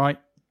anything, right?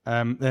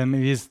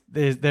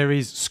 There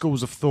is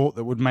schools of thought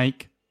that would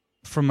make,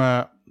 from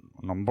a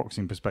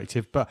non-boxing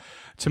perspective, but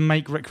to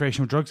make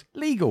recreational drugs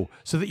legal,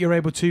 so that you're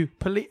able to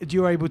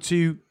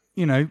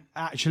you know,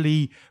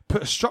 actually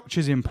put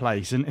structures in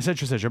place and et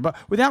cetera. But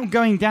without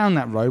going down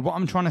that road, what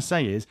I'm trying to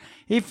say is,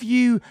 if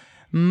you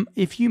made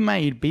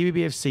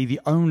BBBFC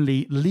the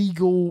only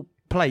legal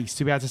place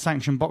to be able to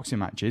sanction boxing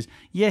matches,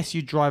 yes,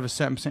 you'd drive a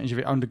certain percentage of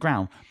it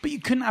underground, but you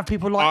couldn't have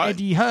people like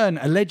Eddie Hearn,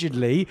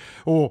 allegedly,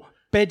 or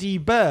Betty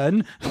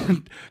Byrne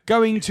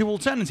going to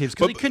alternatives,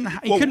 because he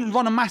couldn't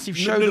run a massive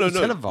show that was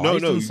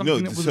televised on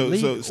something that was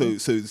legal. So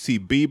see,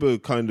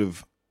 Bieber kind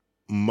of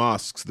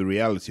masks the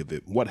reality of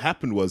it. What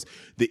happened was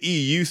the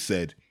EU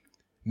said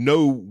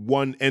no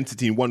one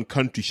entity in one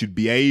country should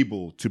be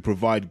able to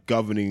provide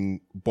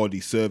governing body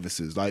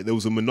services. Like, there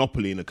was a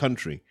monopoly in a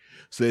country.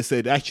 So they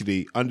said,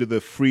 actually, under the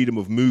freedom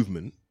of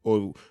movement,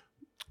 the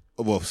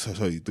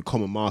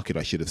common market,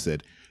 I should have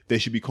said, there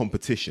should be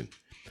competition.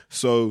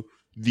 So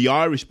the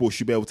Irish board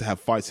should be able to have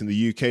fights in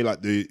the UK,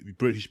 like the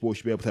British board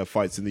should be able to have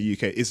fights in the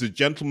UK. It's a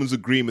gentleman's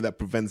agreement that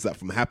prevents that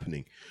from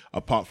happening,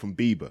 apart from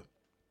Bieber.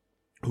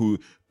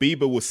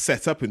 Bieber was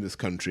set up in this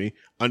country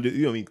under,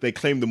 you know, I mean, they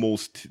claim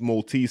the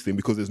Maltese thing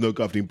because there's no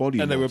governing body.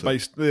 And they were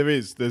based,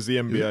 there's the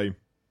NBA.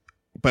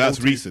 But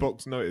that's recent.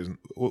 Box, no, it isn't.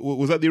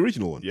 Was that the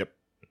original one? Yep.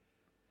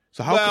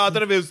 So I don't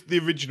know if it was the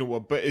original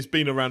one, but it's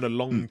been around a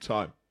long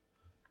time.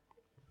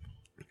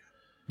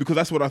 Because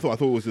that's what I thought. I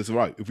thought it was just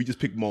right. If we just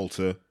pick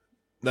Malta.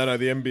 No,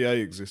 the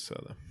NBA exists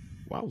out there.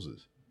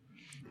 Wowzers.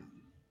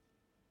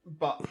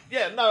 But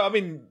yeah, no, I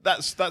mean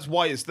that's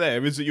why it's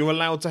there, is that you're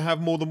allowed to have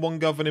more than one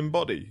governing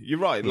body. You're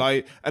right.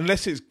 Like,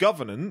 unless it's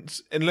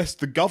governance, unless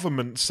the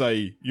government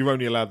say you're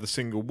only allowed the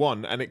single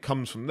one and it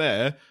comes from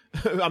there,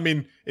 I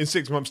mean, in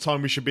 6 months'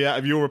 time we should be out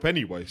of Europe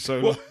anyway.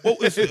 So no,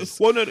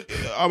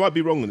 I might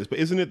be wrong on this, but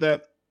isn't it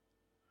that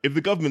if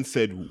the government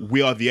said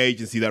we are the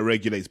agency that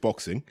regulates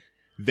boxing,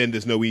 then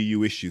there's no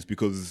EU issues,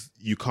 because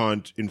you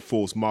can't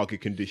enforce market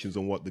conditions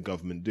on what the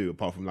government do,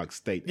 apart from like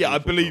state. Yeah, I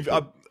believe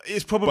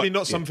it's probably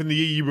not something the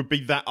EU would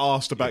be that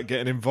asked about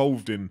getting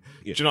involved in.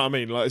 Yeah. Do you know what I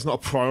mean? Like, it's not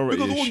a priority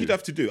Because all issue. you'd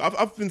have to do, I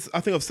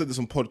think I've said this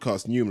on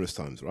podcasts numerous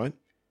times, right?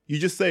 You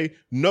just say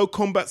no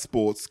combat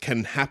sports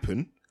can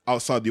happen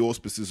outside the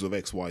auspices of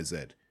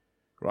XYZ,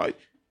 right?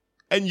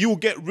 And you'll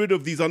get rid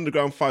of these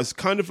underground fights,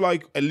 kind of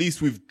like, at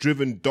least we've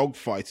driven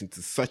dogfighting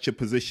to such a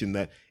position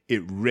that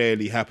it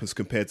rarely happens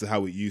compared to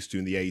how it used to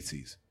in the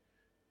 80s.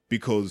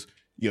 Because,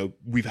 you know,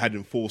 we've had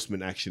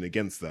enforcement action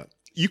against that.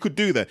 You could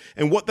do that.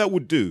 And what that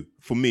would do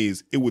for me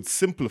is it would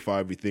simplify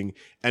everything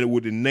and it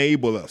would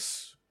enable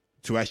us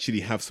to actually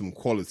have some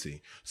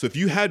quality. So if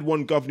you had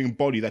one governing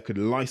body that could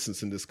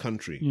license in this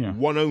country,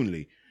 one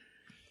only,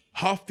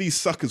 half these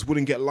suckers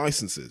wouldn't get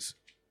licenses.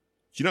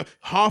 You know,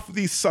 half of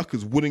these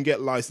suckers wouldn't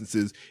get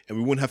licenses and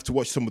we wouldn't have to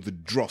watch some of the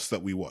dross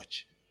that we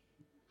watch.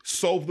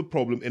 Solve the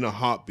problem in a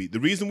heartbeat. The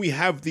reason we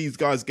have these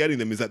guys getting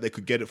them is that they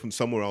could get it from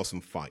somewhere else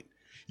and fight.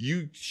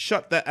 You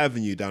shut that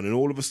avenue down and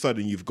all of a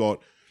sudden you've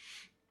got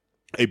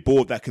a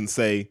board that can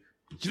say,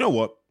 you know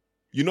what?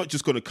 You're not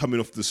just going to come in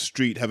off the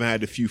street, having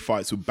had a few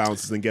fights with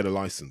bouncers and get a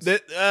license.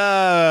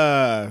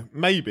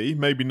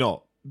 Maybe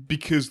not.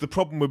 Because the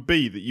problem would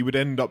be that you would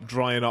end up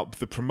drying up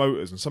the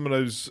promoters. And some of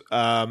those,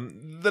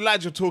 the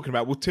lads you're talking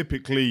about will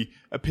typically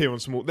appear on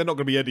small... They're not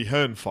going to be Eddie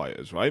Hearn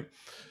fighters, right?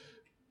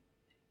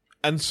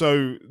 And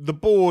so the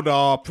board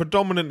are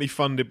predominantly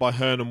funded by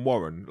Hearn and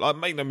Warren. Like,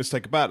 make no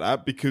mistake about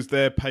that, because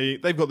they've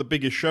got the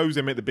biggest shows,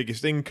 they make the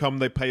biggest income,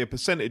 they pay a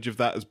percentage of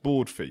that as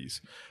board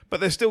fees. But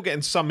they're still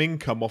getting some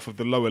income off of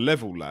the lower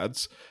level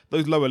lads.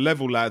 Those lower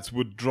level lads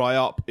would dry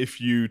up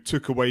if you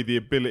took away the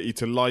ability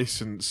to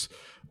license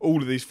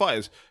all of these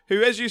fighters,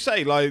 who, as you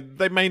say, like,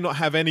 they may not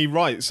have any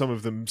right, some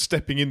of them,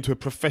 stepping into a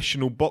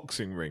professional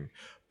boxing ring.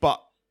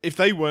 But if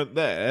they weren't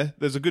there,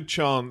 there's a good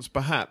chance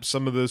perhaps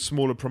some of the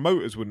smaller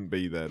promoters wouldn't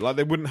be there. Like,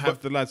 they wouldn't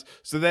have the lads.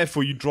 So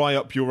therefore, you dry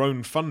up your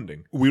own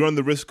funding. We run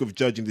the risk of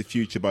judging the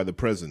future by the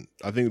present.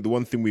 I think the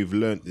one thing we've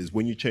learned is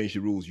when you change the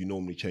rules, you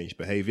normally change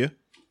behavior.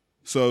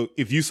 So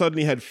if you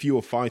suddenly had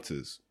fewer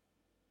fighters,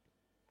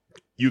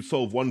 you'd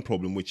solve one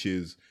problem, which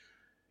is,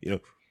 you know,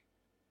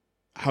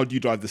 how do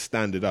you drive the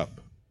standard up?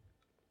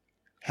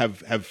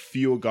 Have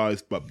fewer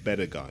guys but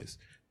better guys.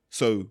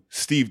 So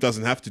Steve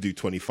doesn't have to do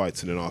 20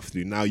 fights in an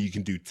afternoon. Now you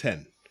can do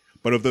 10.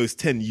 But of those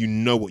 10, you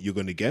know what you're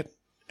going to get.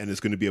 And it's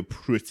going to be a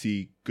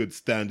pretty good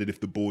standard if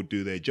the board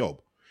do their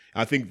job.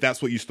 I think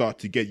that's what you start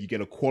to get. You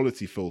get a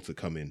quality filter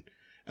come in,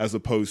 as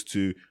opposed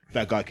to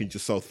that guy can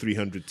just sell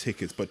 300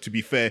 tickets. But to be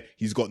fair,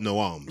 he's got no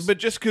arms. But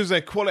just because they're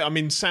quality, I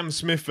mean, Sam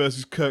Smith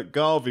versus Kirk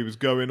Garvey was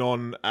going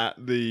on at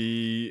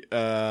the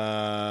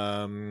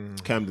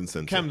Camden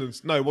Centre.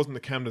 No, it wasn't the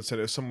Camden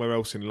Centre. It was somewhere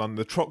else in London.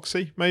 The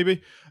Troxy,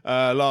 maybe,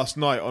 last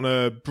night on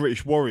a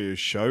British Warriors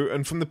show.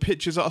 And from the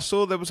pictures that I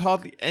saw, there was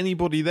hardly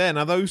anybody there.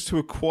 Now, those two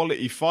are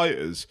quality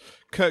fighters.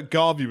 Kirk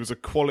Garvey was a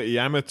quality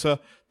amateur,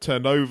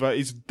 turned over.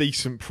 He's a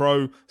decent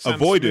pro.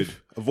 Avoided,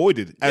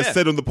 as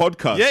said on the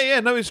podcast. Yeah,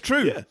 no, it's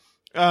true. Yeah.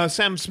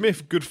 Sam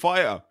Smith, good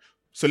fighter.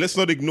 So let's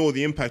not ignore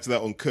the impact of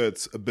that on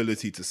Kurt's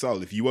ability to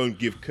sell. If you won't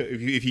give Kurt,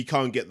 if he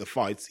can't get the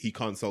fights, he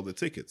can't sell the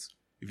tickets.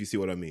 If you see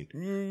what I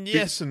mean.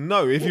 Yes and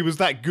no. If he was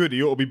that good,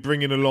 he ought to be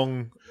bringing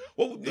along.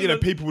 Well,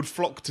 people would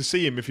flock to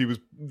see him if he was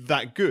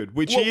that good,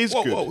 which he is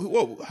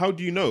good. How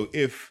do you know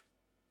if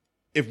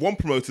one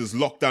promoter's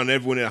locked down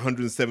everyone at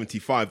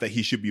 175 that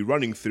he should be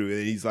running through,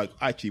 and he's like,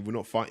 actually, we're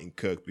not fighting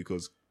Kirk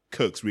because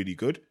Kirk's really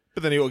good.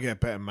 But then he ought to get a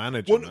better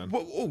manager, man.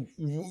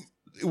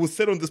 It was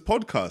said on this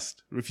podcast,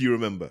 if you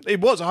remember.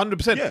 It was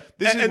 100%. Yeah.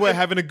 This is where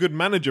having a good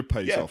manager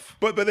pays off.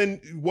 But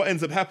then what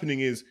ends up happening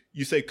is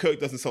you say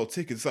Kirk doesn't sell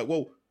tickets. It's like,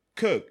 well,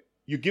 Kirk,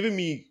 you're giving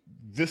me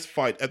this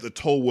fight at the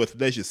Tolworth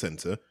Leisure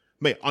Centre.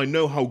 Mate, I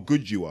know how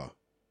good you are.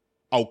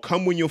 I'll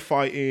come when you're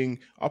fighting,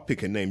 I'll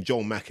pick a name,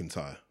 Joel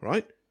McIntyre,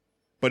 right?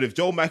 But if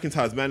Joel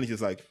McIntyre's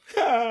manager's like,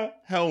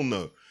 hell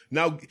no.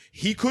 Now,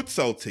 he could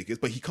sell tickets,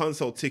 but he can't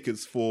sell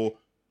tickets for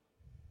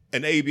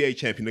an ABA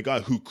champion, a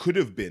guy who could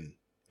have been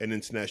an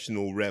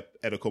international rep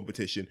at a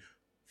competition,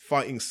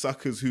 fighting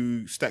suckers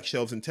who stack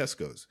shelves in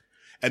Tesco's.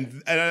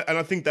 And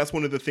I think that's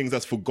one of the things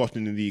that's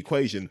forgotten in the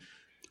equation.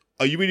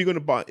 Are you really going to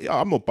buy...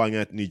 I'm not buying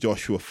Anthony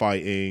Joshua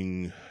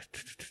fighting...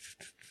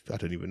 I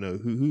don't even know.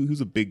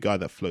 Who's a big guy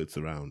that floats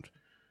around?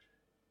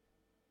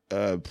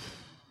 Adam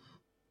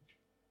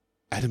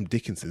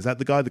Dickinson. Is that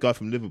the guy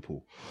from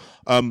Liverpool?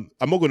 I'm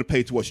not going to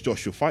pay to watch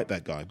Joshua fight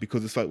that guy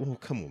because it's like, well,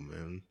 come on,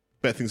 man.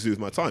 Better things to do with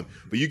my time.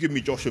 But you give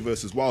me Joshua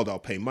versus Wilder, I'll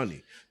pay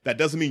money. That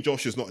doesn't mean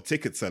Joshua's not a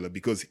ticket seller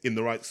because in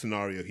the right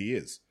scenario, he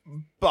is.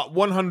 But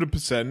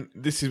 100%,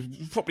 this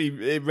is probably,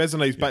 it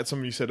resonates back to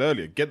something you said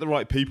earlier. Get the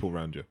right people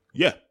around you.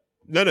 Yeah.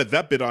 No,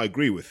 that bit I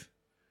agree with.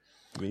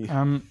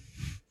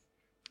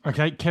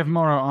 Okay, Kev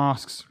Morrow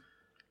asks,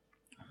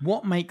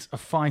 what makes a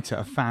fighter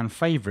a fan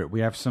favourite?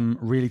 We have some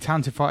really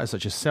talented fighters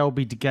such as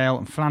Selby, DeGale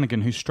and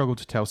Flanagan who struggle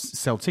to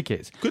sell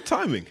tickets. Good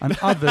timing. And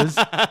others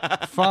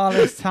far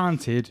less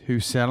talented who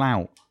sell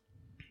out.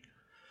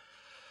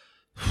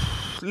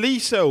 Lee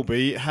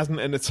Selby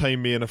hasn't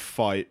entertained me in a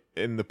fight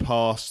in the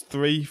past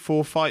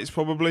 3-4 fights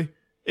probably,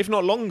 if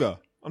not longer.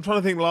 I'm trying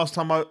to think the last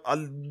time I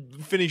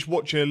finished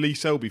watching a Lee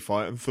Selby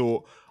fight and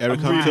thought I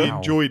really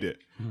enjoyed it.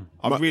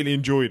 I really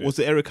enjoyed it. Was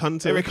it Eric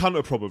Hunter? Eric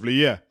Hunter probably,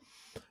 yeah.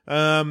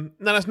 Now,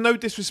 that's no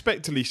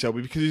disrespect to Lee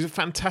Selby because he's a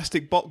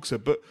fantastic boxer,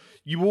 but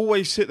you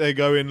always sit there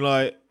going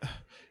like,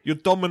 you're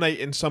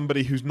dominating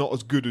somebody who's not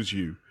as good as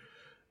you.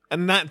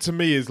 And that to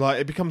me is like,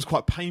 it becomes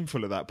quite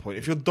painful at that point.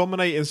 If you're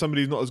dominating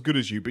somebody who's not as good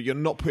as you, but you're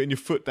not putting your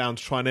foot down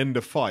to try and end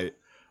a fight,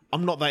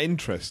 I'm not that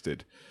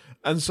interested.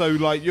 And so,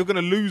 like, you're going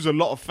to lose a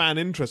lot of fan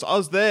interest. I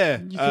was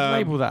there. You could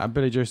label that a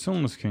Billy Joe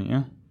Saunders, couldn't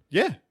you?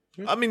 Yeah.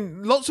 I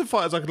mean, lots of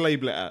fighters I could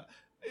label it at.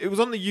 It was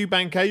on the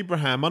Eubank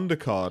Abraham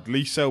undercard,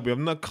 Lee Selby. I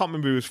can't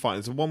remember who was fighting.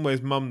 It's the one where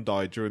his mum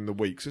died during the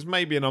week. So it's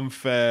maybe an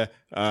unfair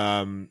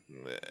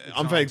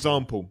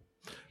example.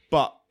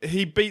 But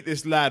he beat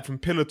this lad from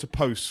pillar to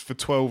post for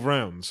 12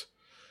 rounds.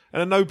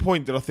 And at no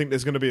point did I think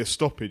there's going to be a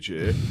stoppage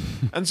here.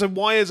 And so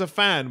why, as a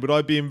fan, would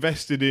I be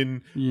invested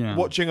in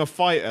watching a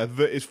fighter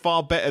that is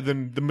far better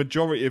than the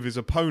majority of his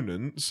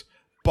opponents,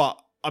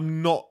 but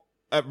I'm not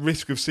at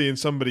risk of seeing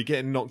somebody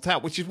getting knocked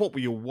out, which is what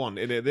we all want.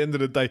 And at the end of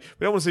the day,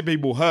 we don't want to see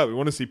people hurt. We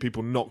want to see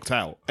people knocked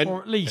out.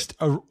 Or at least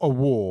a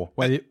war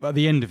where at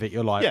the at end of it,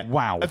 you're like,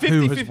 wow,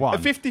 who has won? A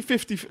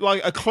 50-50,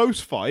 like a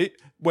close fight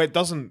where it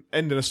doesn't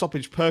end in a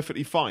stoppage,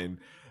 perfectly fine.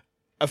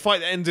 A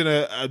fight that ends in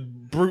a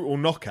brutal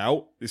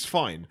knockout is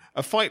fine.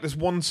 A fight that's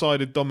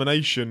one-sided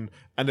domination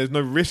and there's no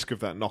risk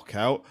of that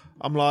knockout,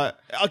 I'm like,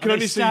 I can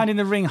only stand in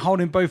the ring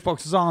holding both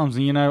boxers' arms,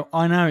 and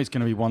I know it's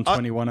going to be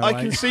 120, 108.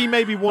 I can see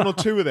maybe one or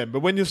two of them,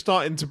 but when you're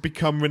starting to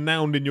become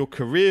renowned in your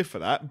career for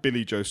that,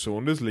 Billy Joe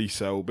Saunders, Lee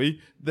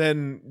Selby,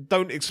 then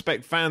don't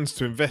expect fans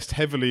to invest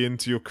heavily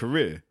into your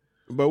career.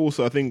 But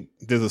also, I think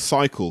there's a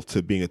cycle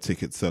to being a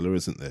ticket seller,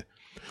 isn't there?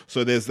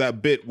 So there's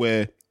that bit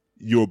where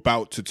you're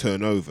about to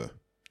turn over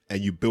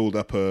and you build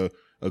up a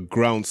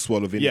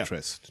groundswell of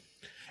interest.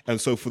 Yeah.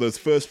 And so for those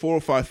first 4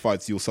 or 5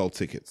 fights, you'll sell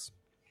tickets.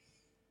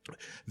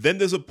 Then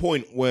there's a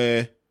point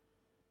where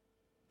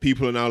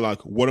people are now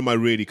like, what am I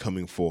really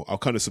coming for? I've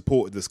kind of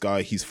supported this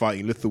guy. He's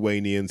fighting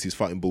Lithuanians. He's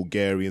fighting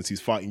Bulgarians.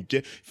 He's fighting...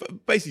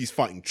 Basically, he's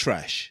fighting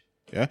trash.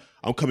 Yeah,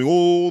 I'm coming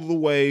all the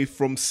way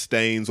from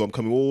Staines, or I'm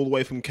coming all the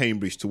way from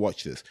Cambridge to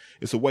watch this.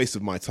 It's a waste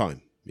of my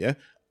time. Yeah,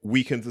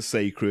 weekends are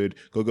sacred.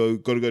 Got to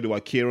go to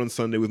IKEA on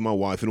Sunday with my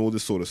wife and all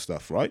this sort of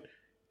stuff, right?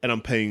 And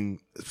I'm paying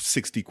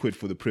 60 quid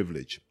for the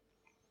privilege.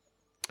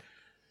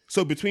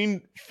 So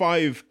between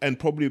 5 and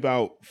probably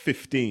about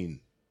 15,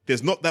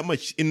 there's not that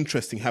much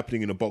interesting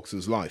happening in a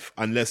boxer's life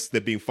unless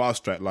they're being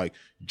fast-tracked like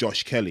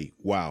Josh Kelly.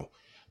 Wow.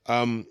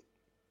 And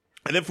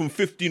then from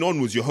 15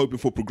 onwards, you're hoping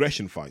for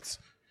progression fights.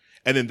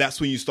 And then that's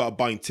when you start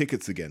buying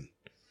tickets again.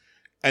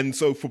 And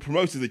so for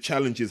promoters, the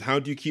challenge is how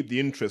do you keep the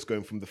interest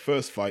going from the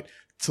first fight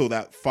till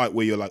that fight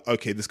where you're like,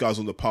 okay, this guy's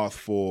on the path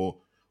for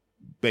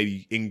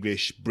maybe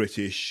English,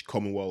 British,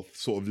 Commonwealth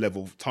sort of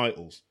level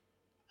titles.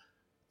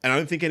 And I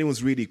don't think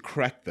anyone's really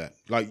cracked that.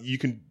 Like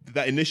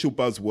that initial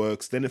buzz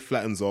works, then it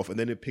flattens off, and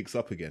then it picks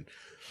up again.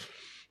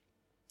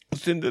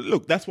 So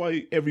look, that's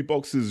why every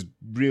boxer's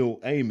real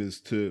aim is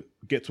to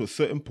get to a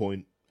certain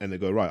point and they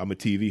go, right, I'm a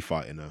TV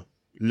fighter now.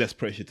 Less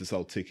pressure to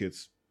sell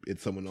tickets.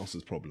 It's someone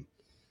else's problem.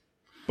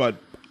 But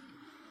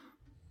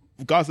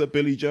guys like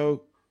Billy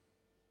Joe,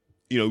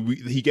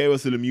 he gave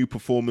us a Lemieux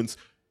performance.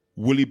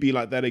 Will he be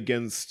like that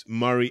against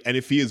Murray? And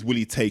if he is, will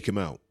he take him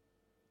out?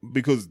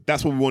 Because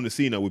that's what we want to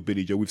see now with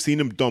Billy Joe. We've seen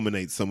him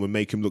dominate someone,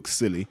 make him look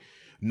silly.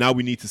 Now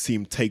we need to see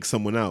him take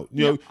someone out.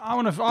 I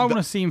want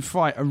to see him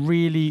fight a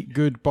really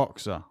good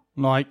boxer.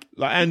 Like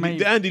the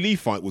Andy Lee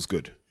fight was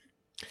good.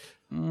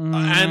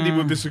 Andy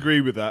would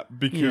disagree with that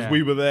because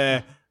we were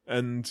there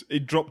and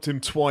it dropped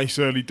him twice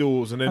early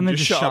doors and then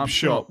just shut up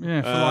shop.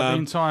 Yeah,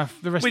 for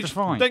the rest of the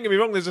fight. Don't get me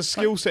wrong, there's a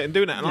skill set in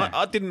doing that. And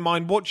I didn't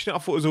mind watching it. I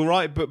thought it was all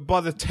right. But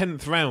by the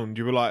 10th round,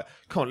 you were like,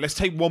 come on, let's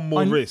take one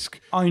more risk.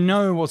 I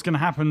know what's going to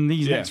happen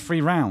these next 3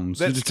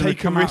 rounds. Let's just take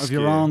come a risk out of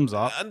your arms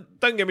up. And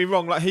don't get me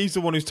wrong, like he's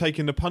the one who's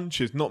taking the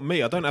punches, not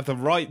me. I don't have the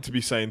right to be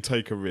saying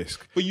take a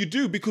risk. But you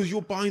do because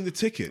you're buying the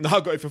ticket. No,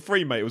 I got it for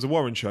free, mate. It was a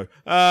Warren show.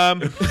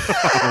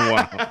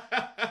 Wow.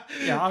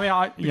 Yeah, I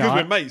mean, because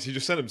we're mates, he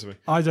just sent them to me.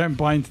 I don't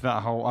buy into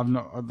that whole. I've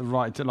not the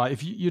right to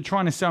if you're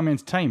trying to sell me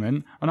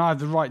entertainment, and I have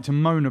the right to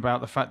moan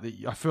about the fact that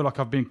I feel like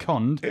I've been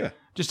conned. Yeah.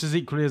 Just as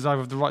equally as I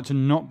have the right to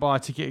not buy a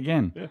ticket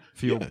again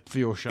for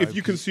your show. If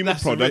you consume a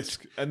product,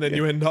 risk, and then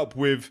you end up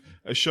with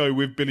a show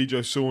with Billy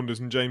Joe Saunders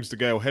and James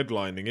DeGale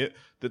headlining it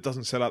that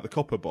doesn't sell out the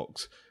copper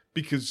box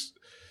because.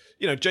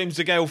 James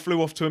DeGale flew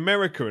off to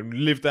America and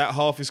lived out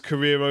half his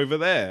career over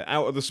there,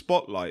 out of the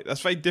spotlight.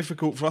 That's very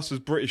difficult for us as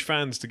British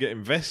fans to get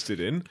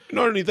invested in.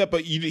 Not only that,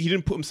 but he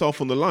didn't put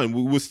himself on the line.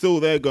 We were still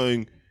there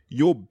going,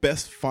 your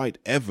best fight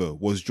ever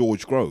was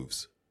George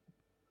Groves.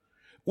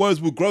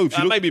 Whereas with Groves...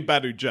 maybe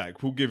Badu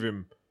Jack, we'll give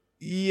him...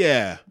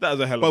 Yeah. That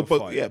was a hell of a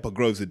fight. Yeah, but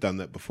Groves had done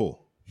that before.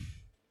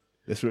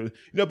 That's really...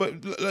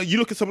 but you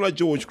look at someone like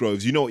George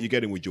Groves, you know what you're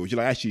getting with George.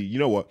 You're like, actually, you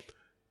know what?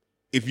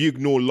 If you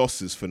ignore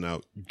losses for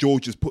now,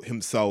 George has put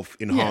himself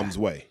in harm's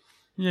way.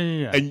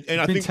 Yeah. And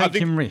I think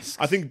risks.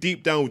 I think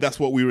deep down that's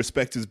what we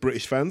respect as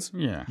British fans.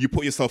 Yeah. You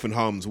put yourself in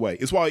harm's way.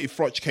 It's why if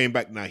Froch came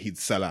back now, he'd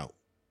sell out.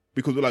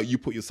 Because we're like, you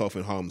put yourself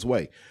in harm's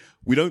way.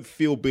 We don't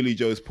feel Billy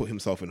Joe's put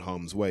himself in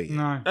harm's way.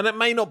 No. And it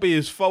may not be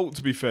his fault,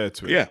 to be fair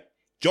to him. Yeah.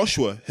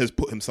 Joshua has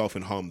put himself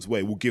in harm's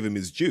way. We'll give him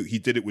his due. He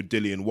did it with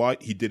Dillian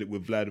White. He did it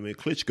with Vladimir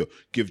Klitschko.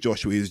 Give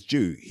Joshua his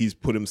due. He's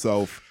put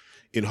himself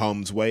in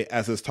harm's way,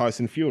 as has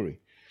Tyson Fury.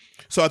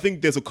 So I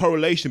think there's a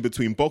correlation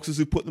between boxers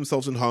who put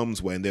themselves in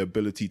harm's way and their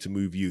ability to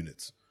move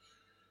units.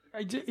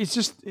 It's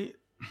just...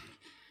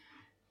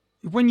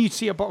 when you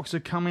see a boxer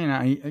come in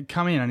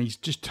and he's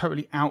just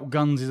totally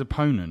outguns his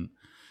opponent,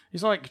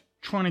 it's like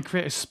trying to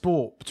create a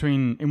sport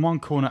between, in one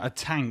corner, a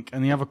tank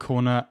and the other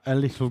corner, a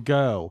little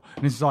girl.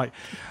 And it's like,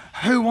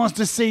 who wants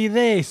to see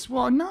this?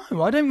 Well, no,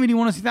 I don't really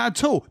want to see that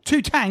at all.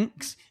 2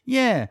 tanks?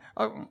 Yeah.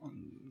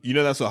 You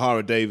know that's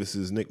O'Hara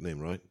Davis's nickname,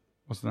 right?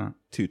 What's that?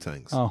 2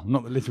 tanks. Oh,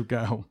 not the little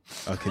girl.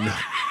 Okay, no.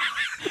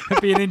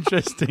 It'd be an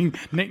interesting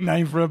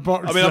nickname for a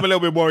boxer. I mean, I'm a little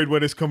bit worried where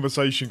this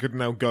conversation could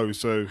now go,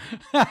 so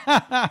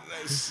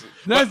That's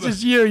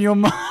just you and your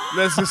mum.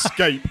 let's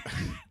escape.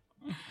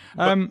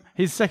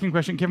 His second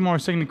question, Kevin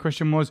Morris' second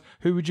question was,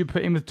 who would you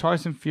put in with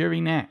Tyson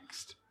Fury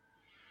next?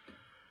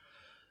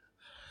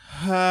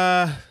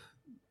 Takam.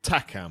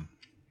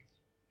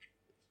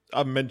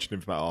 I've mentioned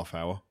him for about half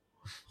hour.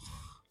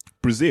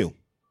 Brazil.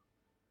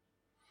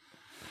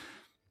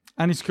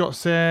 Andy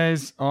Scott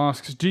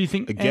asks, do you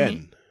think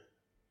Again.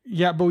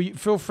 Yeah, but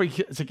feel free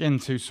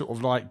to sort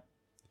of like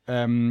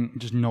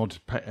just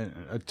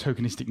a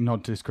tokenistic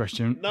nod to this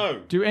question.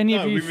 No. Do any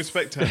of you we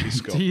respect Andy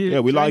Scott.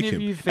 Yeah, we like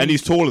him. And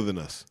he's taller than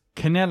us.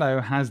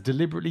 Canelo has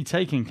deliberately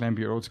taken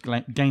clenbuterol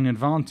to gain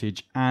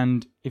advantage,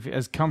 and if it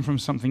has come from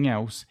something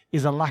else,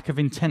 is a lack of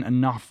intent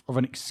enough of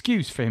an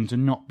excuse for him to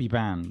not be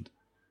banned?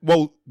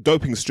 Well,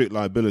 doping's strict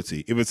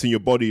liability. If it's in your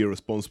body, you're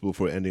responsible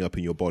for it ending up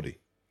in your body.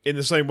 In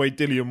the same way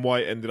Dillian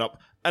White ended up.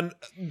 And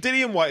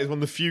Dillian White is one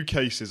of the few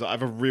cases I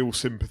have a real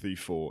sympathy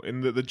for,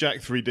 in that the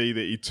Jack 3D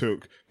that he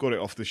took, got it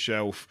off the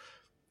shelf,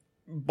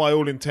 by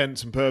all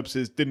intents and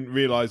purposes, didn't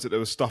realise that there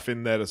was stuff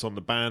in there that's on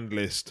the banned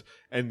list,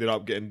 ended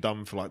up getting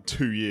done for like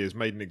 2 years,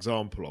 made an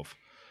example of.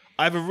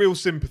 I have a real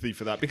sympathy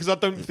for that, because I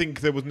don't think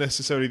there was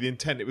necessarily the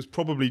intent. It was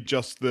probably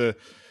just the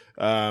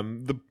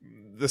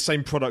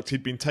same product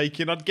he'd been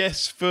taking, I'd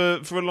guess, for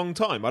a long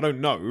time. I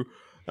don't know.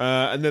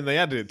 And then they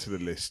added it to the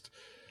list.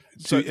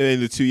 So in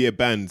the 2-year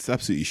ban, it's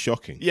absolutely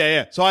shocking.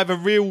 Yeah. So I have a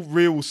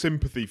real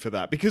sympathy for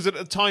that, because at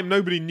the time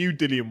nobody knew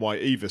Dillian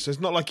White either. So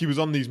it's not like he was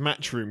on these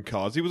Matchroom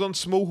cards. He was on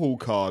small hall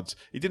cards.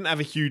 He didn't have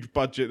a huge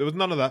budget. There was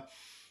none of that.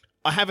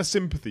 I have a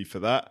sympathy for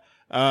that.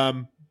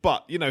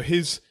 But you know,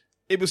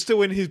 it was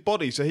still in his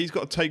body, so he's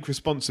got to take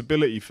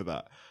responsibility for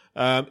that.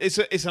 It's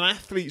an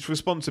athlete's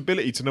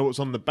responsibility to know what's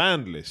on the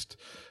banned list.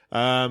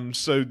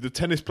 So the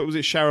tennis player, was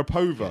it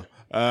Sharapova?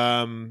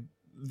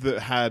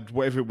 That had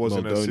whatever it was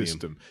in her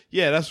system.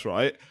 Yeah, that's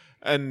right.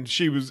 And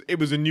it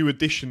was a new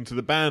addition to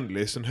the banned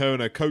list, and her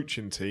and her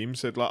coaching team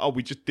said like, oh,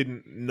 we just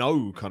didn't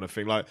know, kind of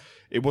thing. Like,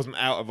 it wasn't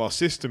out of our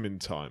system in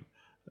time.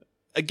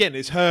 Again,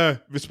 it's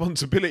her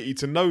responsibility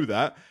to know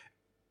that.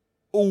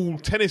 All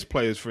tennis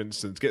players, for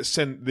instance, get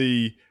sent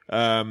the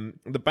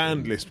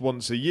banned list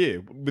once a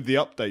year with the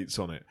updates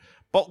on it.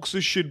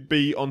 Boxers should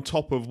be on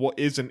top of what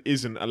is and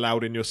isn't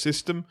allowed in your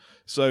system.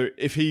 So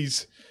if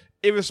he's,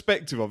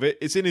 irrespective of it,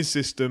 it's in his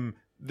system,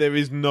 there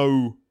is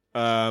no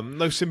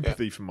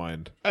sympathy from my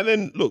end. And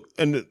then, look,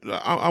 and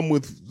I'm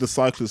with the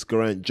cyclist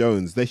Geraint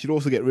Jones. They should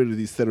also get rid of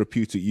these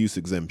therapeutic use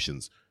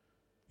exemptions.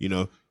 You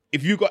know,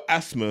 if you've got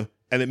asthma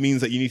and it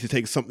means that you need to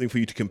take something for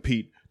you to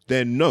compete,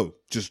 then no,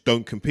 just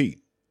don't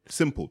compete.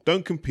 Simple.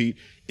 Don't compete.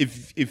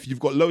 If you've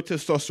got low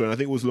testosterone, I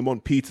think it was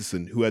Lamont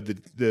Peterson who had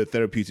the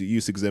therapeutic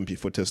use exemption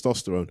for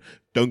testosterone,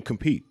 don't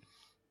compete.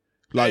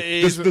 Like,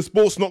 the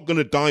sport's not going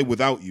to die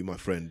without you, my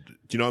friend.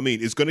 Do you know what I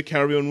mean? It's going to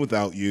carry on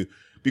without you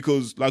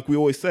because, like we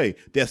always say,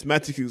 the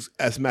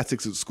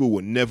asthmatics at school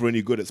were never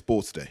any good at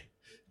sports day.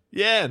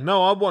 Yeah,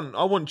 no, I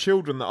want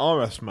children that are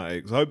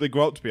asthmatics. I hope they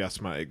grow up to be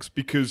asthmatics,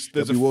 because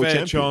there's a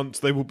fair chance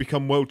they will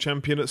become world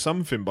champion at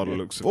something by the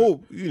looks of it. Or,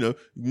 you know,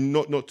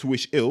 not to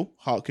wish ill,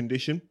 heart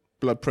condition,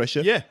 blood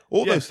pressure. Yeah.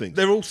 All those things.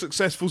 They're all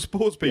successful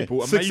sports people.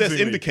 Yeah. Success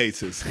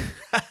indicators.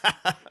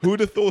 Who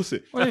would have thought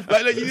it? Well,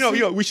 you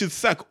know, we should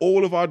sack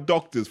all of our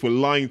doctors for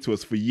lying to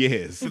us for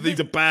years. So these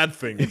are bad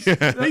things.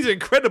 These are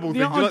incredible things.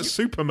 You're like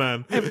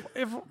Superman.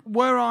 If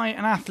were I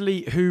an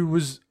athlete who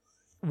was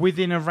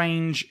within a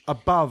range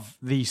above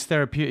these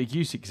therapeutic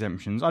use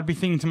exemptions, I'd be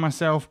thinking to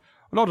myself,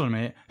 well, hold on a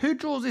minute, who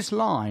draws this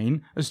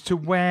line as to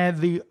where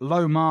the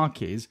low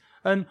mark is?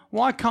 And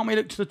why can't we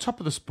look to the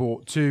top of the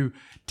sport to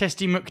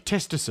Testy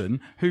McTesterson,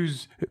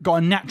 who's got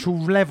a natural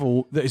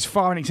level that is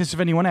far in excess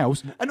of anyone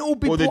else, and all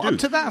be brought up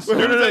to that?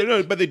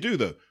 No, but they do,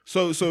 though.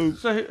 So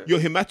your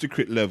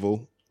hematocrit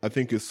level, I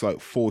think it's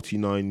like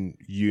 49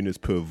 units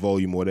per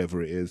volume,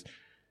 whatever it is.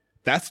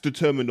 That's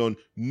determined on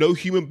no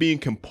human being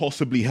can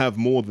possibly have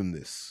more than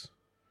this.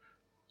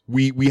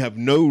 We have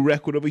no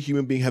record of a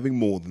human being having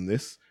more than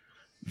this.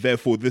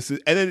 Therefore, this is,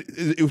 and then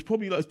it's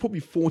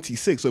probably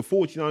 46. So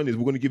 49 is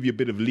we're going to give you a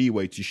bit of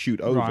leeway to shoot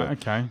over. Right,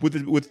 okay.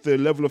 With the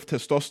level of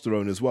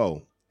testosterone as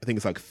well, I think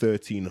it's like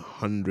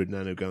 1,300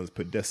 nanograms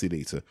per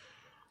deciliter.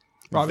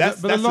 Right,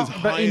 that's as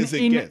high as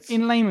it gets.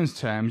 In layman's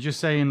terms, you're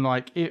saying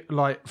like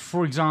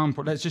for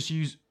example, let's just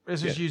use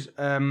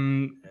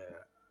testosterone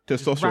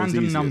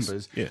random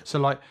numbers. Yeah.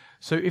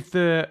 So if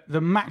the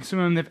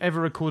maximum they've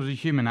ever recorded a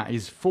human at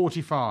is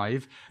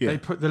 45, they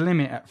put the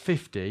limit at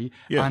 50,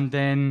 and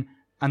then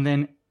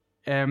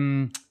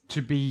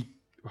to be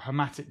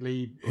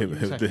hematically.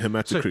 The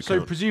hematocrit So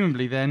count.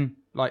 presumably then,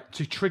 like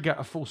to trigger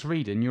a false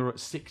reading, you're at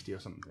 60 or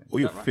something. Or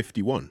you're Is that right?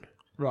 51.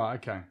 Right.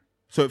 Okay.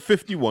 So at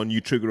 51,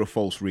 you trigger a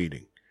false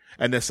reading.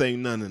 And they're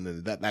saying, no,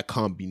 that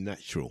can't be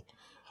natural.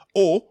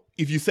 Or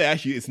if you say,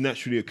 actually, it's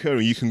naturally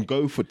occurring, you can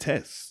go for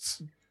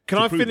tests. Can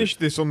to I prove finish it.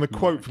 this on the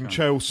quote from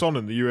Chael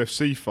Sonnen, the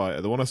UFC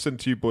fighter, the one I sent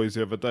to you boys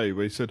the other day,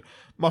 where he said,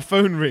 "My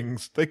phone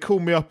rings. They call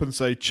me up and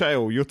say,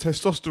 Chael, your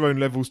testosterone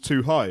level's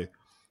too high."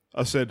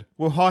 I said,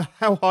 "Well,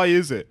 how high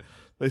is it?"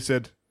 They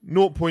said,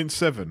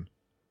 0.7.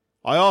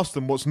 I asked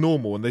them what's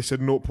normal, and they said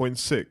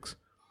 0.6.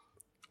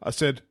 I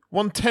said,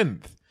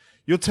 1/10.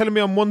 You're telling me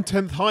I'm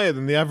 1/10 higher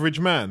than the average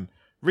man?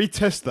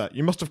 Retest that.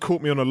 You must have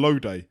caught me on a low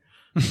day.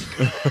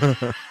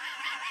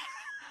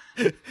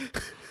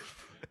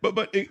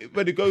 But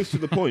it goes to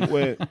the point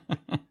where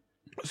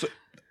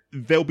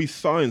there'll be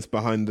science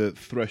behind the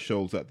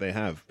thresholds that they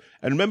have.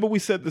 And remember we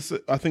said this,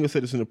 I think I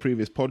said this in a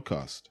previous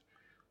podcast.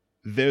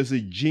 There's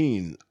a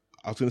gene,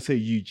 I was going to say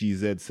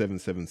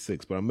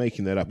UGZ776, but I'm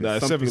making that up. No,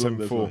 It's something along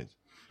those 774. lines.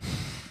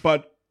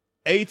 But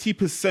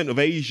 80% of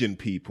Asian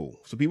people,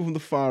 so people from the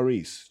Far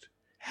East,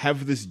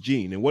 have this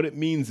gene. And what it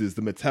means is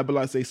the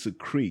metabolites they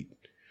secrete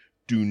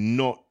do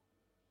not,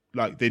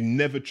 like, they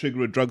never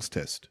trigger a drugs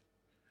test.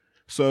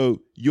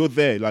 So you're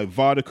there, like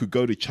VADA could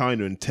go to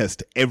China and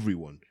test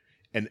everyone.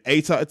 And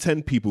 8 out of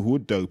 10 people who are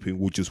doping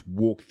will just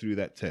walk through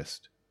that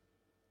test.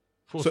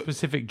 For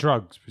specific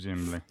drugs,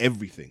 presumably.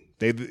 Everything.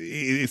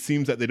 It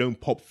seems that they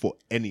don't pop for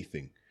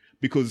anything.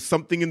 Because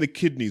something in the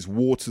kidneys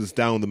waters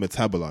down the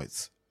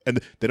metabolites. And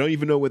they don't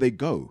even know where they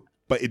go.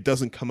 But it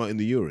doesn't come out in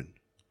the urine.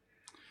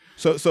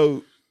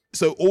 So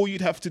all you'd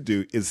have to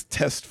do is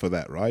test for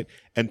that, right?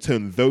 And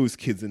turn those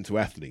kids into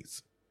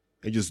athletes.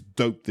 And just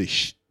dope the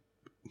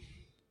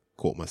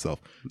caught myself.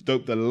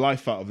 Dope the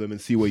life out of them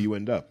and see where you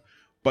end up.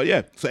 But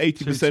yeah, so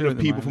 80% of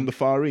people from the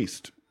Far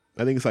East.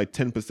 I think it's like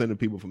 10% of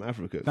people from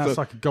Africa. That's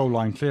like a goal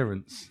line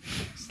clearance.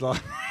 It's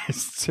like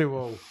it's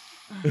 2-all.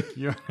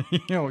 You're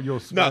No,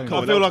 Spain.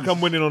 come I feel like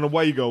I'm winning on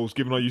away goals,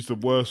 given I used the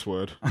worst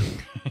word.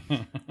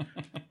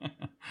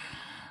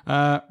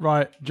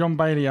 Right, John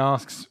Bailey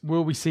asks,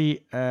 will we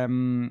see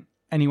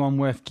anyone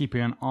worth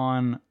keeping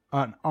an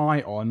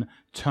eye on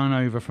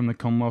turnover from the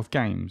Commonwealth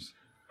Games?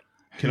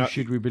 Who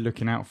should we be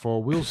looking out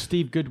for? Will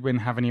Steve Goodwin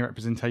have any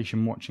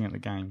representation watching at the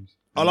games?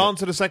 I'll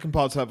answer the second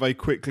part to that very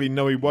quickly.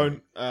 No, he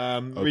won't.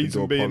 Open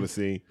Reason door being,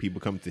 policy.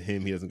 People come to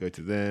him. He doesn't go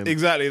to them.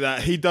 exactly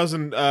that. He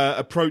doesn't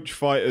approach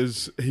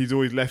fighters. He's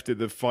always left it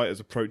that fighters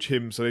approach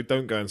him, so they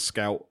don't go and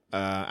scout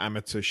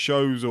amateur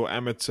shows or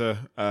amateur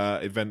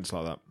events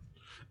like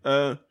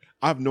that.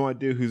 I have no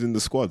idea who's in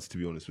the squads, to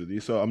be honest with you.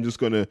 So I'm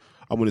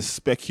gonna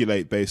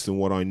speculate based on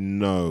what I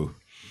know.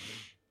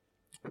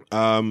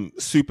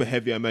 Super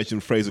heavy, I imagine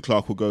Fraser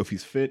Clark will go if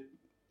he's fit.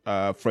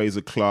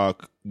 Fraser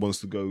Clark wants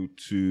to go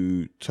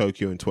to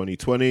Tokyo in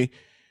 2020,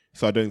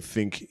 so I don't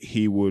think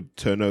he would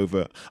turn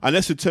over.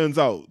 Unless it turns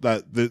out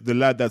that the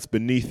lad that's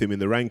beneath him in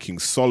the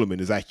rankings, Solomon,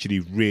 is actually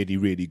really,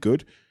 really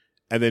good.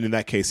 And then in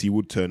that case, he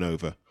would turn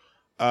over.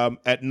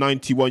 At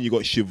 91, you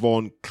got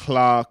Siobhan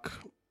Clark.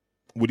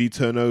 Would he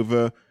turn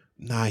over?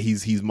 Nah,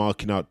 he's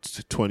marking out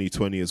to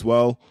 2020 as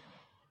well.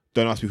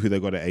 Don't ask me who they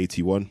got at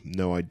 81.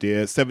 No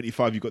idea.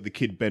 75, you got the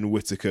kid Ben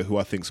Whittaker, who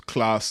I think's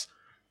class.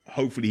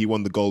 Hopefully he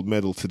won the gold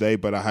medal today,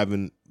 but I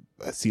haven't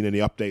seen any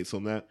updates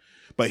on that.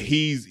 But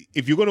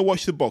if you're going to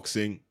watch the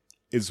boxing,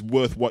 it's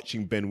worth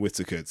watching Ben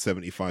Whittaker at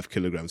 75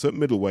 kilograms. So at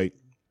middleweight,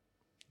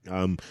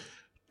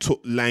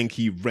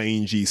 lanky,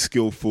 rangy,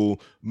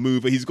 skillful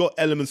mover. He's got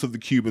elements of the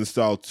Cuban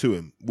style to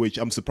him, which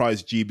I'm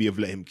surprised GB have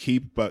let him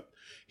keep, but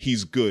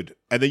he's good.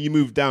 And then you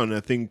move down, and I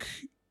think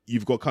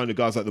you've got kind of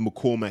guys like the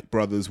McCormack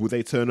brothers. Would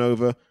they turn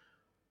over?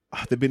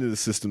 They've been in the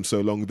system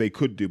so long, they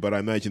could do, but I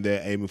imagine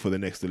they're aiming for the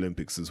next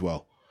Olympics as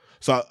well.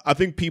 So I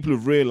think people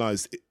have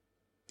realized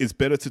it's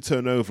better to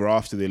turn over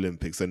after the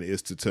Olympics than it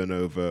is to turn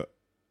over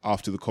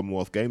after the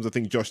Commonwealth Games. I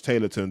think Josh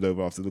Taylor turned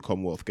over after the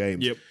Commonwealth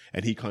Games,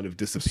 and he kind of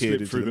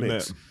disappeared into the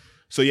mix.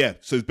 So yeah,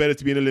 so it's better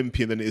to be an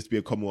Olympian than it is to be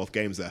a Commonwealth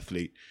Games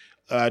athlete.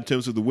 In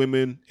terms of the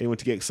women, anyone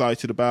to get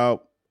excited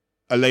about?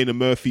 Elena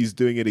Murphy's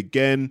doing it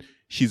again.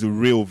 She's a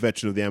real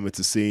veteran of the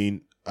amateur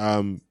scene.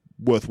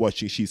 Worth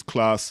watching. She's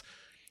class.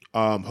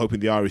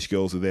 Hoping the Irish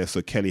girls are there.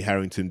 So Kelly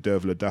Harrington,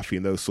 Dervla Duffy,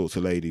 and those sorts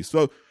of ladies.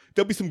 So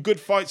there'll be some good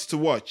fights to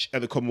watch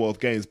at the Commonwealth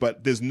Games,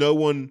 but there's no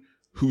one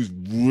who's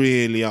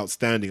really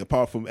outstanding,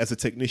 apart from, as a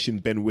technician,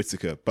 Ben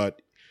Whittaker.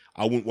 But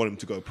I wouldn't want him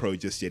to go pro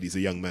just yet. He's a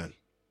young man.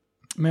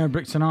 Mayor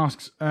Brixton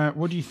asks,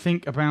 what do you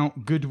think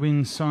about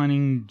Goodwin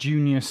signing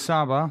Junior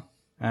Saba?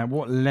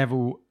 What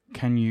level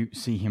can you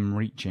see him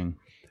reaching?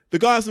 The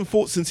guy hasn't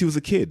fought since he was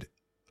a kid.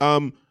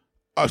 Let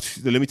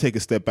me take a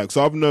step back.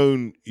 So I've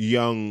known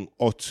young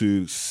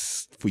Otto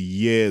for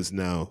years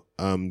now.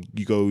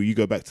 You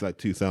go back to like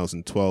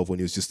 2012 when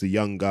he was just a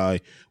young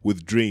guy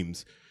with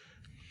dreams.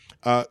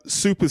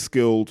 Super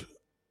skilled,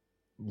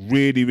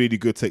 really, really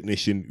good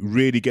technician,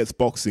 really gets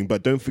boxing.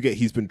 But don't forget,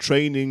 he's been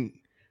training.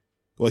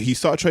 Well, he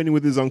started training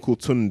with his uncle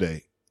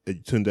Tunde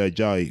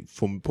Ajayi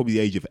from probably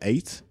the age of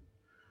 8.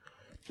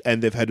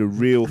 And they've had a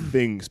real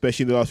thing,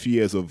 especially in the last few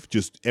years, of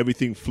just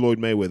everything Floyd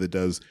Mayweather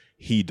does,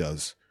 he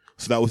does.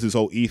 So that was his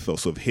whole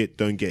ethos of hit,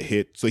 don't get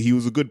hit. So he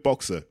was a good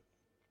boxer.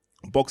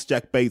 Boxed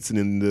Jack Bateson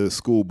in the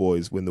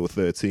Schoolboys when they were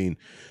 13.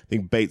 I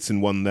think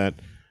Bateson won that.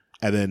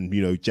 And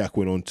then, Jack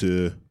went on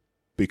to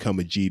become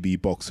a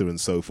GB boxer and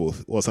so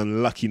forth. Was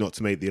unlucky not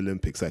to make the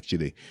Olympics,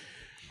 actually.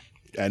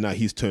 And now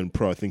he's turned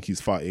pro. I think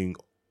he's fighting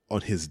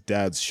on his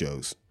dad's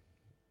shows.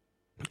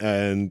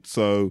 And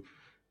so,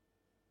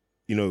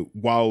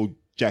 while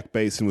Jack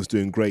Bateson was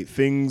doing great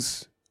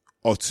things,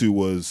 Otto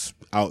was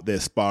out there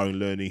sparring,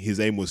 learning. His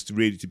aim was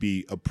really to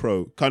be a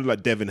pro, kind of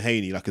like Devin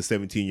Haney, like a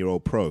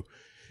 17-year-old pro.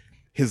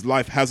 His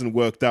life hasn't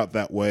worked out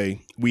that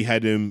way. We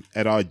had him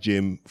at our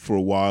gym for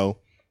a while.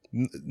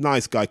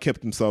 Nice guy,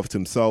 kept himself to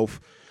himself.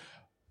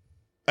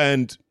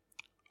 And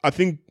I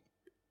think,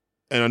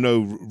 and I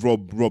know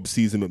Rob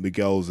sees him at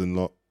Miguel's and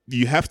lot,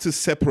 you have to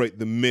separate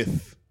the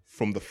myth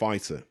from the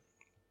fighter.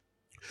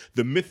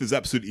 The myth is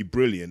absolutely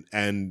brilliant,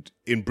 and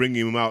in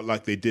bringing him out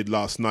like they did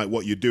last night,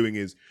 what you're doing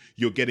is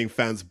you're getting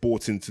fans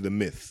bought into the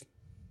myth,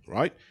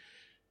 right?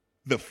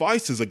 The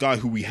fighter's a guy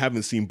who we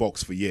haven't seen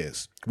box for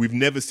years. We've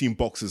never seen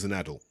box as an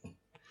adult.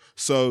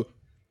 So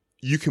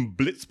you can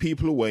blitz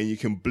people away and you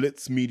can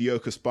blitz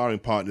mediocre sparring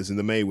partners in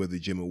the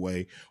Mayweather gym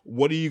away.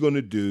 What are you going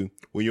to do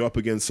when you're up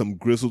against some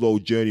grizzled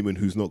old journeyman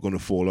who's not going to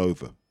fall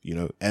over,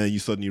 And then you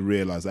suddenly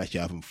realize,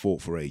 actually, I haven't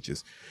fought for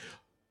ages.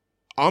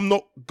 I'm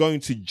not going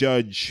to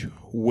judge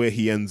where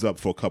he ends up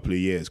for a couple of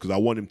years because I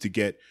want him to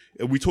get,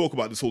 and we talk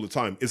about this all the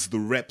time, it's the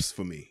reps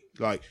for me.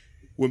 Like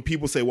when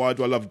people say, why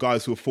do I love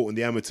guys who have fought in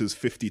the amateurs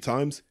 50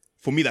 times?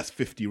 For me, that's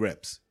 50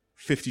 reps.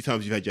 50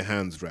 times you've had your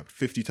hands wrapped.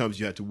 50 times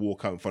you had to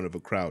walk out in front of a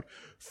crowd.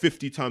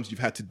 50 times you've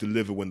had to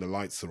deliver when the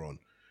lights are on.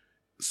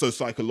 So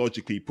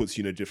psychologically it puts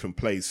you in a different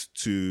place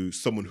to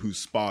someone who's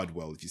sparred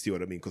well, if you see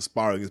what I mean, because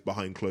sparring is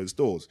behind closed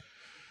doors.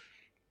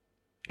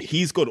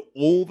 He's got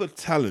all the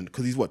talent,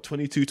 because he's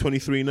 22,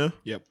 23 now?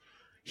 Yep.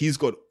 He's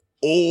got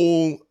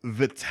all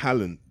the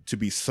talent to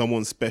be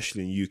someone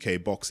special in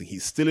UK boxing.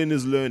 He's still in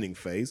his learning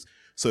phase.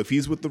 So if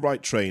he's with the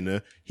right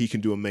trainer, he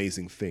can do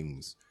amazing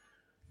things.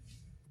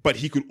 But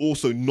he could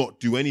also not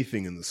do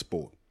anything in the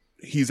sport.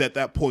 He's at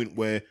that point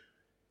where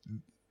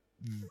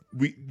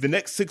the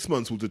next 6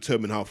 months will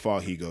determine how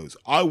far he goes.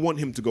 I want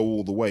him to go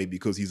all the way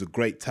because he's a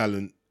great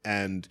talent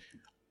and,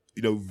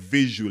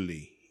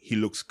 visually he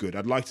looks good.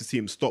 I'd like to see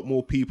him stop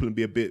more people and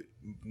be a bit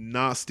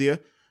nastier,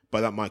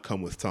 but that might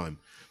come with time.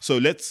 So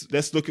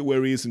let's look at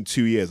where he is in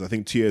 2 years. I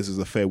think 2 years is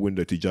a fair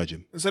window to judge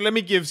him. So let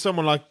me give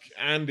someone like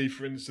Andy,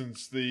 for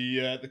instance,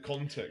 the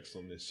context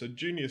on this. So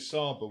Junior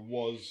Saba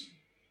was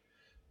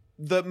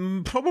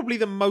probably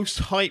the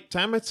most hyped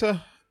amateur,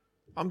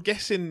 I'm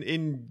guessing,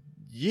 in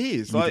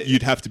years.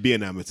 You'd have to be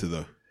an amateur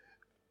though.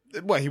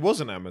 Well, he was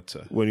an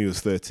amateur when he was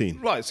 13.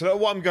 Right. So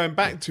what I'm going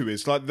back to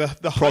is like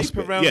the hype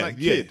around that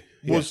kid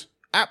was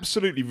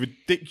absolutely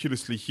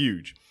ridiculously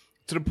huge,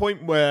 to the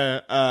point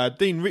where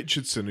Dean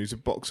Richardson, who's a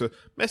boxer,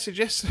 messaged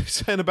yesterday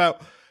saying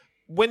about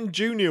when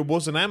Junior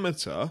was an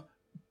amateur,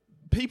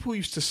 people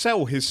used to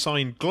sell his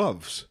signed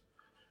gloves.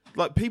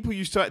 Like people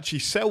used to actually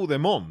sell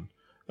them on.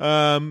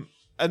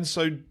 And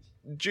so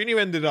Junior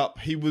ended up,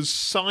 he was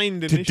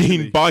signed initially.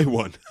 Did Dean buy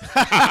one?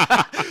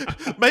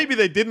 Maybe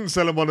they didn't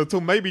sell him one at all.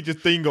 Maybe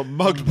just Dean got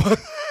mugged.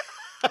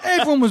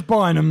 Everyone was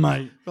buying them,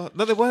 mate.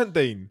 No, they weren't,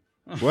 Dean.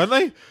 Weren't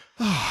they?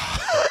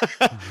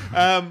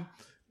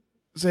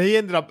 So he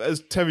ended up,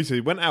 as Terry said,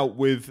 he went out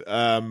with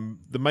the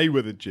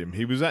Mayweather gym.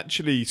 He was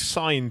actually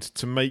signed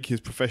to make his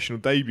professional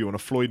debut on a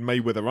Floyd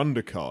Mayweather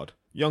undercard.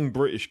 Young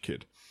British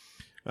kid.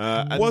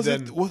 I was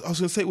going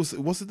to say,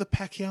 was it the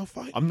Pacquiao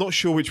fight? I'm not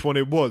sure which one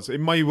it was.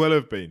 It may well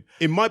have been.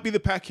 It might be the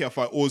Pacquiao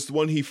fight, or it's the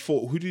one he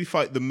fought. Who did he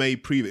fight the May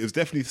previous? It was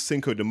definitely the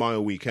Cinco de Mayo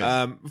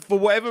weekend. For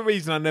whatever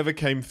reason, I never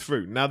came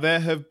through. Now, there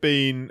have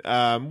been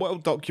well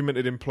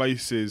documented in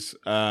places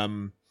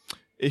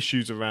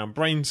issues around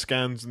brain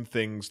scans and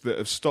things that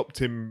have stopped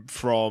him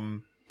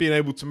from being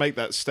able to make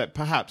that step.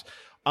 Perhaps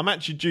I'm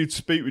actually due to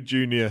speak with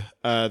Junior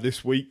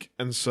this week,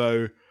 and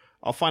so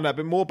I'll find out a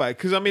bit more about it.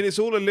 Because, I mean, it's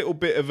all a little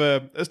bit of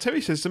a, as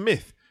Terry says, a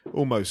myth,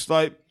 almost.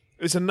 Like,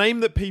 it's a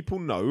name that people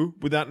know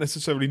without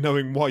necessarily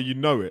knowing why you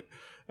know it.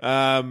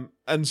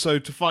 And so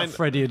to find...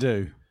 Freddie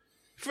Adu.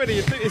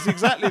 Freddie Adu is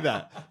exactly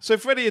that. So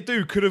Freddie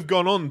Adu could have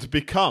gone on to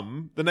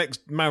become the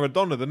next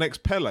Maradona, the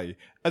next Pele.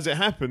 As it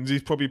happens,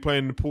 he's probably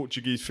playing the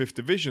Portuguese 5th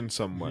Division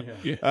somewhere.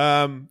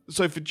 Yeah.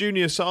 So for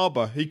Junior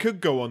Saba, he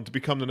could go on to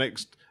become the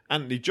next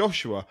Anthony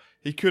Joshua.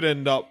 He could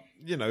end up,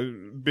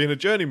 being a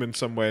journeyman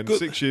somewhere in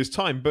 6 years'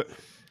 time. But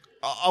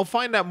I'll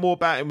find out more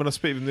about him when I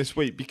speak with him this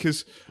week,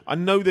 because I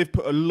know they've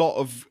put a lot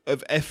of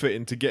effort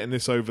into getting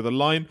this over the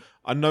line.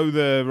 I know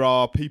there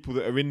are people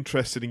that are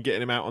interested in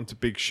getting him out onto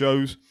big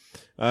shows,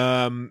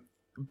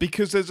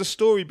 because there's a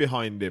story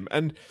behind him.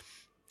 And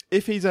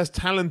if he's as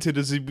talented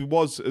as he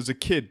was as a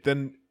kid,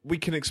 then we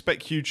can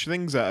expect huge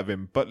things out of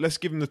him. But let's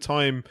give him the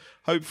time,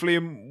 hopefully,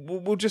 and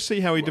we'll just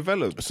see how he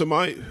develops. So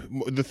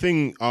the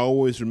thing I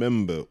always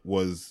remember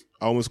was,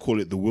 I almost call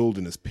it the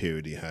wilderness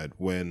period he had,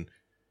 when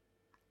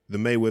the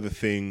Mayweather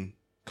thing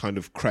kind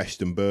of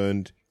crashed and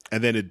burned.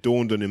 And then it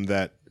dawned on him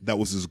that that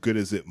was as good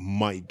as it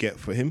might get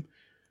for him.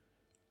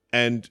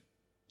 And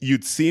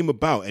you'd see him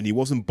about, and he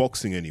wasn't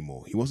boxing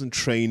anymore. He wasn't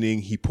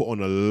training. He put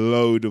on a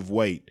load of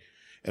weight.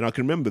 And I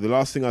can remember the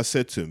last thing I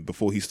said to him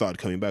before he started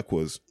coming back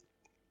was,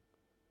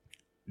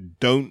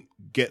 don't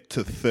get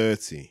to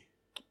 30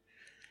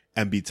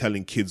 and be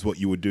telling kids what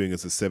you were doing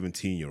as a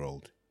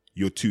 17-year-old.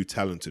 You're too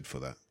talented for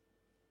that.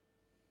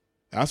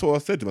 That's what I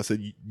said to him. I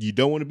said, you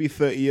don't want to be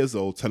 30 years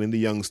old telling the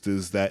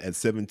youngsters that at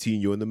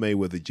 17 you're in the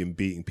Mayweather gym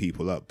beating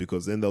people up,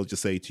 because then they'll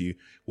just say to you,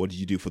 what did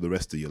you do for the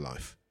rest of your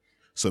life?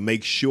 So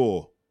make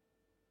sure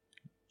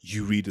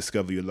you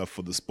rediscover your love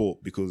for the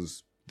sport,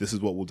 because this is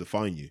what will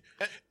define you.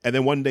 And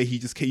then one day he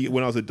just came,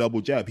 when I was a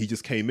double jab, he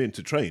just came in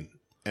to train.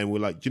 And we're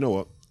like, you know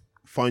what?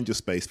 Find your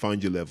space,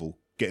 find your level,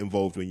 get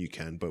involved when you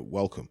can, but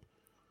welcome.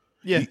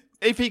 Yeah,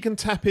 if he can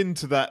tap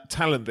into that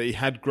talent that he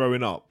had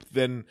growing up,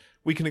 then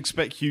we can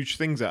expect huge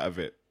things out of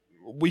it.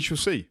 We shall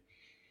see.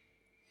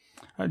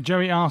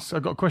 Joey asks,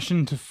 I've got a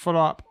question to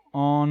follow up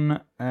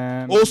on.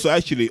 Also,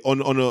 actually,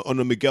 on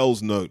a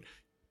Miguel's note,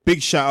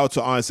 big shout out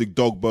to Isaac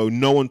Dogbo.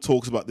 No one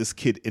talks about this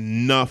kid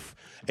enough.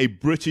 A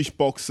British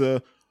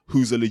boxer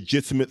who's a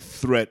legitimate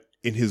threat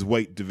in his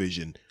weight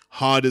division.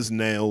 Hard as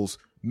nails,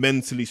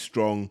 mentally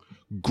strong,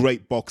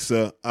 great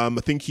boxer. I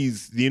think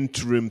he's the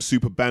interim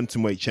super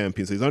bantamweight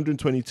champion. So he's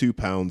 122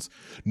 pounds.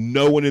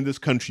 No one in this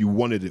country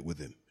wanted it with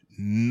him.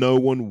 No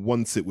one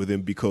wants it with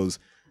him because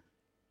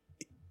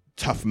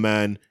tough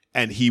man,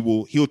 and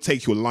he'll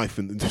take your life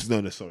and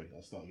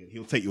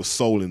he'll take your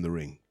soul in the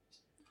ring.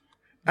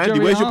 Andy,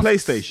 Joey where's your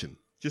asks- PlayStation?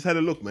 Just had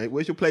a look, mate.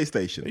 Where's your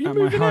PlayStation?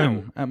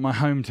 At my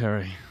home,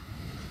 Terry.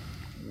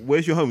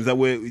 Where's your home? Is that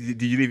where?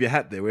 Did you leave your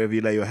hat there? Wherever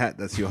you lay your hat,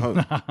 that's your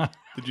home.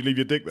 Did you leave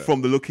your dick there?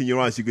 From the look in your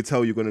eyes, you could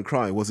tell you're going to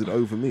cry. Was it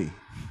over me?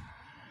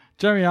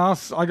 Joey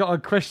asks, I got a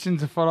question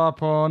to follow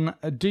up on.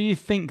 Do you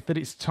think that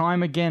it's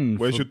time again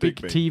Where's for your big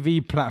dick bin?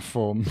 TV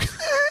platform,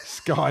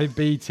 Sky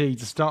BT,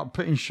 to start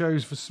putting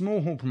shows for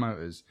small hall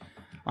promoters?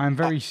 I'm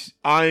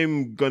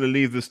I'm going to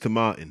leave this to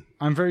Martin.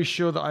 I'm very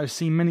sure that I've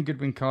seen many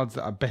Goodwin cards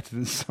that are better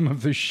than some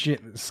of the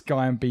shit that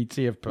Sky and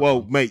BT have put.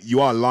 Well, mate,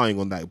 you are lying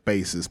on that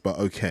basis, but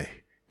okay.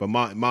 But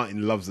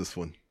Martin loves this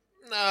one.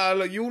 Nah,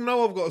 look, you all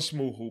know I've got a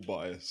small hall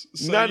bias.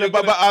 So No,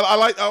 but I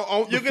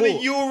want you're the going to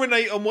full.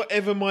 urinate on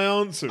whatever my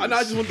answer is. And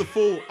I just want the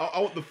full. I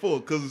want the full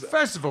because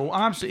First of all,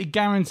 I'm absolutely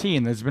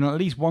guaranteeing there's been at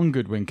least one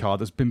Goodwin card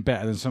that's been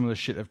better than some of the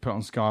shit they've put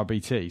on Sky or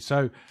BT.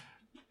 So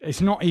it's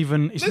not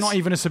even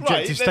a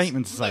subjective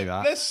statement to say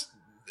that. Let's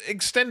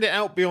extend it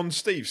out beyond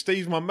Steve.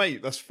 Steve's my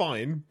mate, that's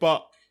fine.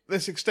 But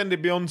let's extend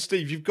it beyond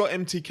Steve. You've got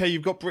MTK,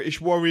 you've got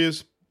British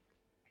Warriors,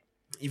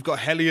 you've got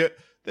Helliot.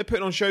 They're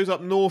putting on shows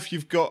up north.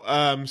 You've got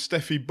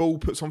Steffi Bull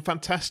puts on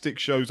fantastic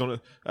shows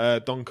on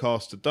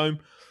Doncaster Dome.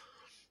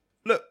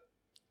 Look,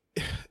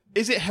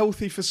 is it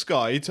healthy for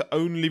Sky to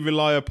only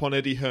rely upon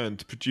Eddie Hearn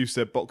to produce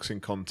their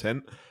boxing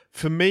content?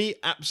 For me,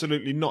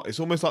 absolutely not. It's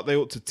almost like they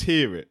ought to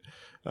tier it.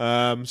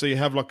 So you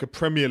have like a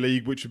Premier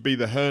League, which would be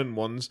the Hearn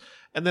ones.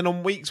 And then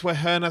on weeks where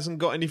Hearn hasn't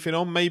got anything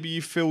on, maybe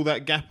you fill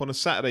that gap on a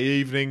Saturday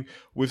evening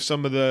with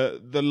some of the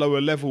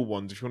lower level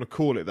ones, if you want to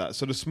call it that.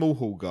 So the small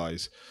hall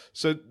guys.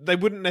 So they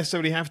wouldn't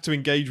necessarily have to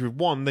engage with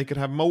one. They could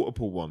have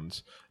multiple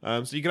ones.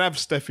 So you could have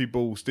Steffi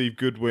Bull, Steve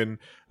Goodwin,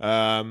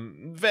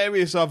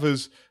 various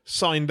others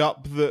signed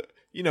up that,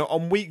 you know,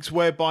 on weeks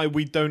whereby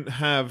we don't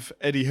have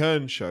Eddie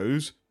Hearn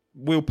shows,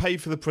 we'll pay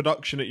for the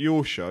production at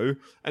your show,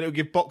 and it'll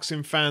give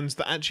boxing fans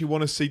that actually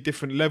want to see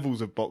different levels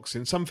of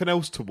boxing something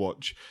else to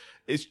watch.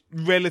 It's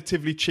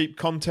relatively cheap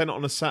content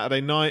on a Saturday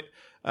night.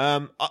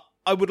 I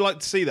would like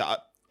to see that.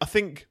 I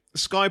think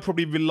Sky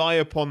probably rely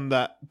upon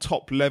that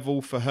top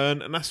level for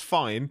Hearn, and that's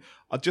fine.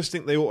 I just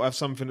think they ought to have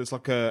something that's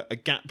like a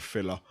gap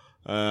filler,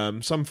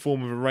 some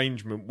form of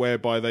arrangement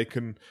whereby they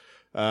can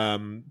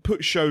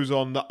put shows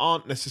on that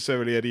aren't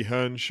necessarily Eddie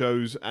Hearn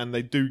shows, and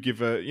they do give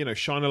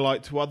shine a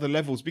light to other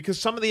levels, because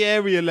some of the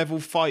area level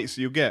fights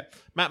you'll get,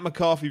 Matt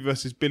McCarthy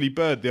versus Billy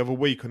Bird the other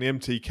week on the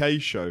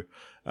MTK show,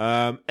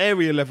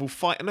 area level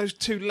fight, and those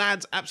two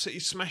lads absolutely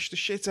smashed the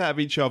shit out of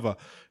each other,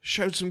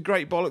 showed some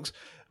great bollocks,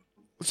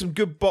 some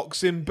good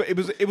boxing, but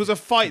it was a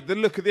fight that,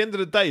 look, at the end of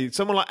the day,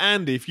 someone like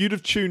Andy, if you'd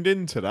have tuned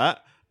into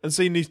that and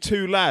seen these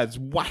two lads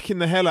whacking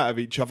the hell out of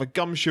each other,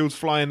 gum shields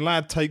flying,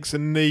 lad takes a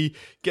knee,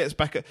 gets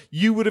back up,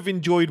 you would have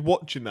enjoyed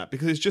watching that,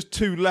 because it's just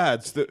two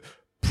lads that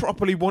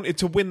properly wanted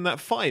to win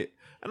that fight.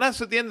 And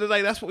that's, at the end of the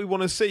day, that's what we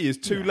want to see, is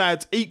two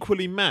lads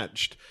equally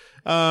matched.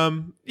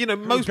 Most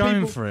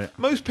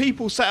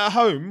people sat at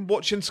home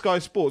watching Sky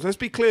Sports, let's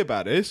be clear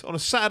about this, on a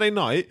Saturday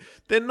night,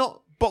 they're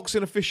not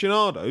boxing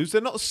aficionados.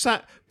 They're not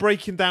sat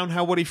breaking down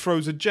how well he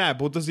throws a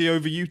jab, or does he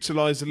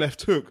overutilise the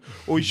left hook,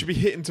 or he should be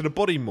hitting to the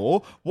body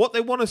more. What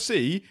they want to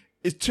see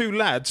is two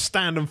lads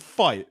stand and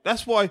fight.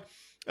 That's why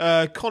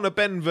Conor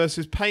Benn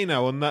versus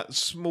Payno on that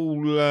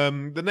small,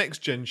 the Next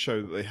Gen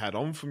show that they had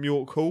on from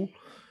York Hall,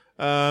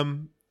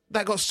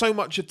 that got so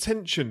much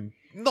attention.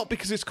 Not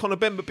because it's Conor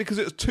Benn, but because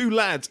it was two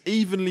lads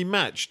evenly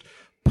matched,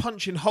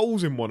 punching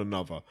holes in one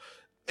another.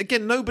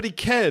 again, nobody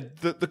cared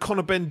that the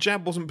Conor Benn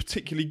jab wasn't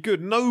particularly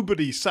good.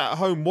 Nobody sat at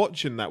home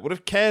watching that would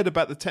have cared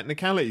about the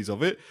technicalities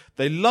of it.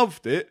 They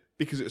loved it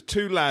because it was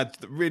two lads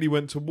that really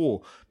went to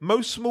war.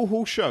 Most small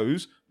hall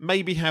shows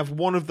maybe have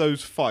one of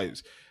those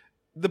fights.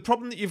 The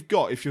problem that you've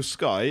got if you're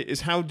Sky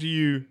is how do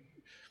you...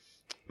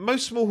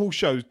 Most small hall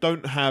shows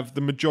don't have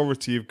the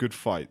majority of good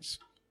fights.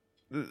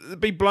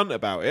 Be blunt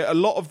about it. A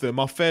lot of them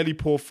are fairly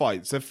poor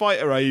fights. They're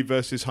fighter A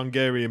versus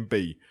Hungarian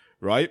B,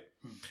 right?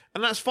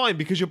 And that's fine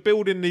because you're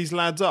building these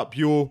lads up.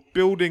 You're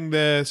building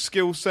their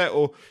skill set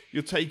or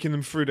you're taking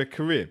them through their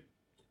career.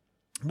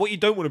 What you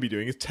don't want to be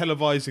doing is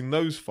televising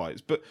those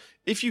fights. But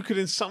if you could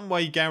in some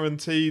way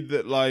guarantee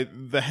that like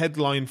the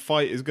headline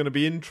fight is going to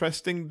be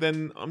interesting,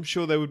 then I'm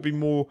sure there would be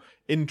more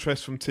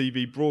interest from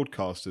TV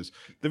broadcasters.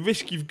 The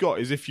risk you've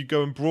got is if you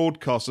go and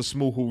broadcast a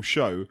small hall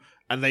show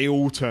and they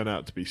all turn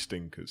out to be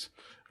stinkers,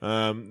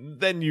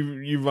 then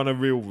you run a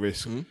real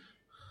risk. Mm-hmm.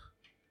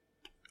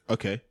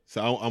 Okay,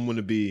 so I want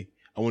to be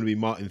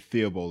Martin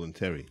Theobald and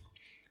Terry.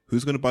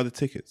 Who's going to buy the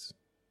tickets?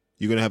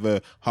 You're going to have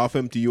a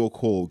half-empty York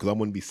Hall because I'm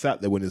going to be sat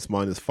there when it's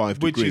 -5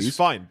 degrees. Which is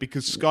fine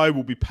because Sky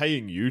will be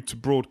paying you to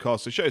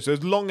broadcast the show. So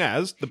as long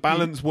as the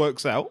balance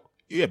works out.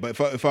 Yeah, but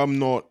if I'm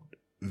not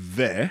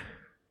there,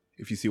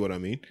 if you see what I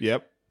mean.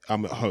 Yep.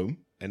 I'm at home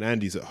and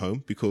Andy's at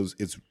home because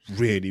it's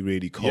really,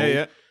 really cold.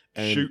 Yeah.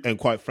 And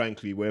quite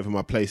frankly, wherever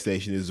my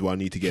PlayStation is where I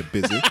need to get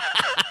busy.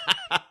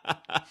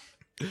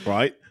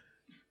 Right?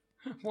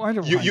 Why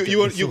do you're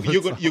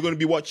going to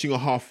be watching a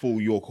half full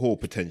York Hall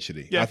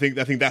potentially. Yeah. I think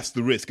that's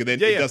the risk, and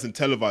then it doesn't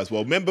televise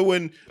well. Remember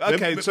when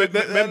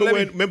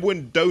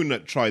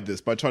Donut tried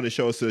this by trying to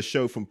show us a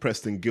show from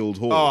Preston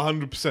Guildhall? Oh,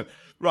 100%.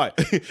 Right.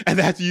 And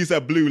they had to use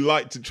that blue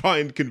light to try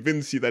and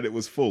convince you that it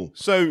was full.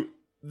 So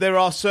there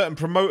are certain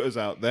promoters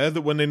out there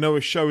that when they know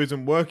a show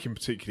isn't working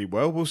particularly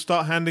well, will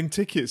start handing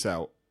tickets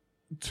out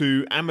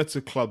to amateur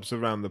clubs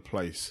around the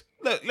place.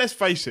 Look, let's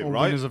face it,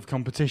 right? Winners of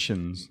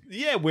competitions.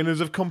 Yeah,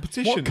 winners of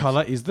competitions. What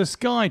colour is the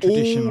sky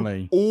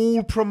traditionally?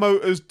 All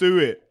promoters do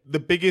it. The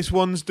biggest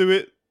ones do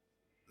it.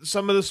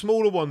 Some of the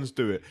smaller ones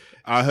do it.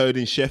 I heard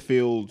in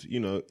Sheffield,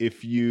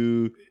 if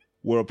you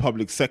were a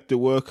public sector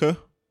worker,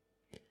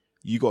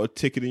 you got a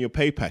ticket in your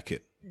pay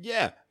packet.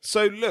 Yeah.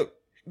 So look,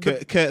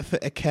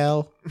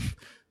 Cal.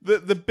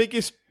 The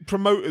biggest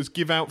promoters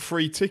give out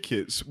free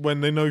tickets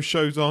when they know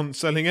shows aren't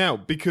selling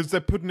out because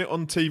they're putting it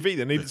on TV.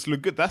 They need it to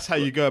look good. That's how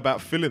you go about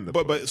filling them.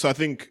 But so I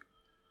think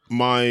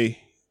my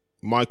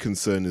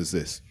concern is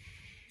this: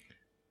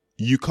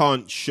 you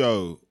can't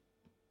show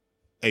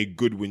a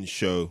Goodwin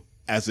show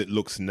as it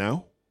looks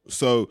now.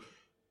 So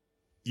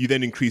you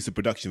then increase the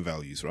production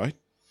values, right?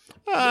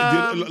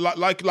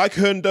 Like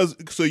Hearn does.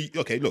 So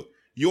okay, look.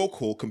 York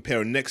Hall,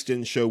 compare a Next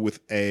Gen show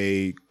with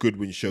a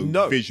Goodwin show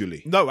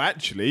visually. No,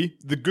 actually,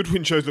 the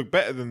Goodwin shows look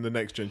better than the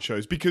Next Gen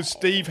shows because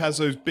Steve has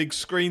those big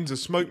screens of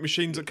smoke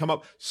machines that come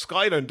up.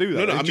 Sky don't do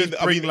that.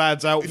 I mean,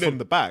 lads out from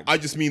the back. I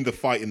just mean the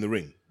fight in the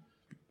ring.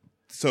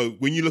 So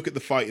when you look at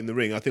the fight in the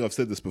ring, I think I've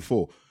said this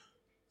before.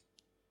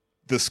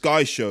 The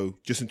Sky show,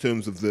 just in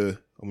terms of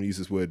I'm going to use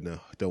this word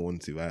now. I don't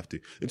want to. I have to.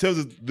 In terms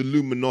of the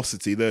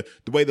luminosity, the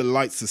way the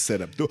lights are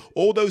set up,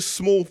 all those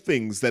small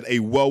things that a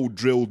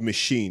well-drilled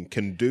machine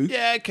can do.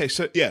 Yeah, okay.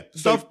 So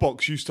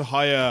Dovebox used to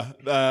hire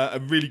a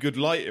really good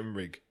lighting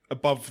rig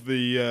above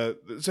the...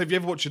 so if you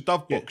ever watch a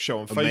Dovebox show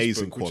on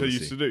Facebook, which they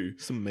used to do...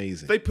 It's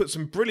amazing. They put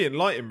some brilliant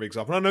lighting rigs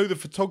up. And I know the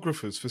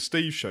photographers for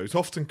Steve's shows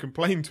often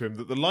complain to him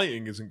that the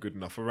lighting isn't good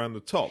enough around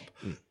the top.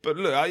 But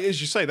look, as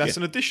you say, that's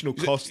an additional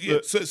cost.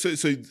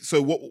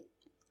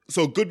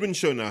 So a Goodwin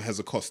show now has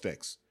a cost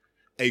X.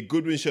 A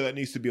Goodwin show that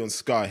needs to be on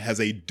Sky has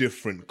a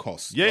different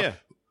cost. Yeah.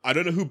 I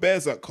don't know who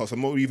bears that cost.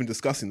 I'm not even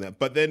discussing that.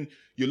 But then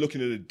you're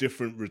looking at a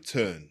different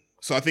return.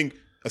 So I think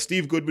a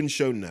Steve Goodwin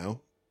show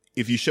now,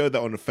 if you showed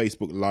that on a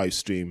Facebook live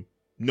stream,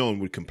 no one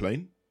would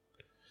complain.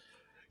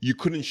 You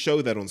couldn't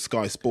show that on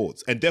Sky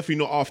Sports. And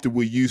definitely not after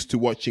we're used to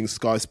watching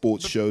Sky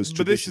Sports shows.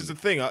 But this is the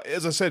thing.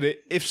 As I said,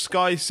 if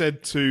Sky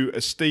said to a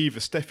Steve, a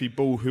Steffi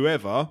Ball,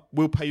 whoever,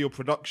 we'll pay your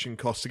production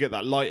costs to get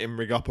that lighting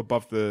rig up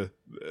above the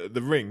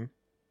ring.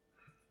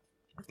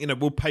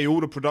 We'll pay all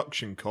the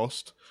production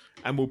cost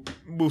and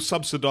we'll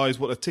subsidise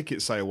what a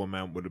ticket sale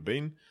amount would have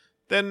been.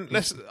 Then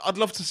I'd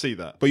love to see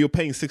that. But you're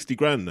paying 60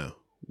 grand now.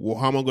 Well,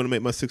 how am I going to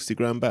make my 60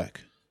 grand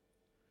back?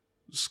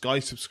 Sky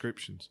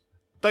subscriptions.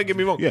 Don't get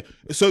me wrong. Yeah.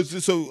 So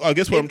I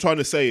guess what I'm trying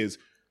to say is,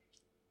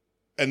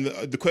 and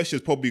the question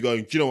is probably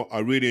going, do you know what?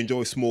 I really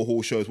enjoy small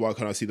hall shows. Why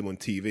can't I see them on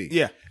TV?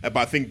 Yeah. But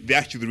I think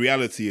the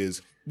reality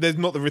is... There's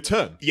not the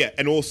return. Yeah.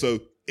 And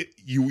also,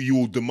 you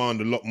will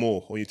demand a lot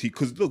more on your TV.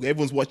 Because look,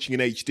 everyone's watching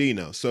in HD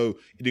now. So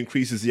it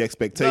increases the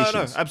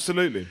expectations. No,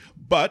 absolutely.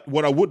 But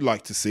what I would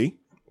like to see,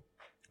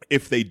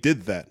 if they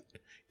did that,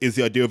 is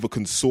the idea of a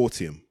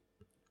consortium.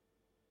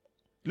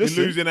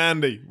 Listen, we're losing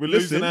Andy.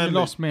 You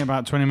lost me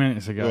about 20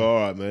 minutes ago. Well,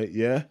 all right, mate.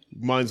 Yeah.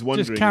 Mine's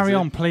wondering. Just carry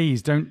on,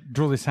 please. Don't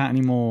draw this out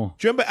anymore.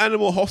 Do you remember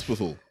Animal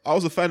Hospital? I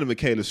was a fan of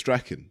Michaela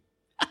Strachan.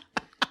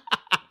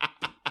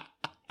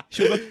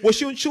 Was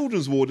she on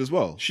Children's Ward as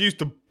well? She used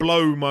to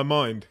blow my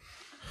mind.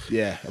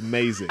 Yeah,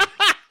 amazing.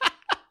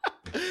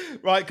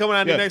 Right, come on,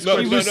 Andy. Next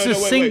question. She was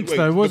succinct,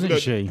 though, wasn't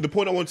she? The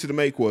point I wanted to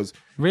make was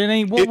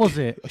Really? What was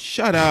it?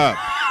 Shut up.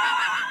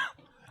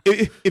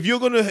 If you're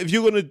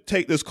gonna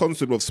take this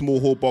concept of small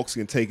hall boxing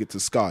and take it to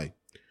Sky,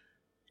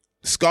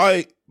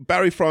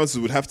 Barry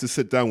Francis would have to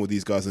sit down with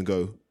these guys and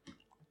go,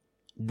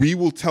 we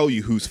will tell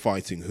you who's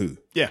fighting who.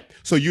 Yeah.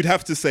 So you'd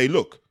have to say,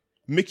 look,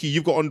 Mickey,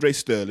 you've got Andre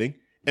Sterling.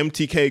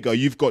 MTK guy,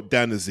 you've got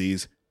Dan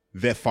Aziz.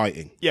 They're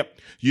fighting. Yep.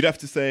 You'd have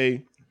to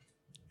say,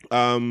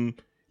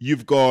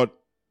 you've got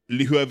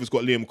whoever's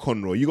got Liam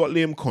Conroy. You got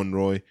Liam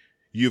Conroy.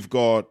 You've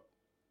got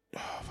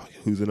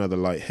who's another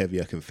light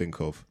heavy I can think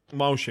of?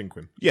 Miles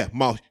Shinkwin. Yeah,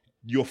 Miles.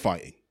 You're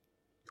fighting.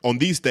 On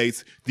these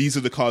dates, these are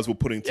the cards we're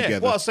putting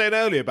together. What I was saying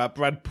earlier about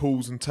Brad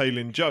Pauls and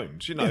Taylor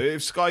Jones. You know,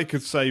 if Sky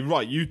could say,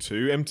 right, you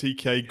two,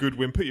 MTK,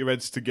 Goodwin, put your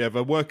heads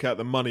together, work out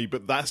the money,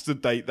 but that's the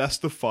date, that's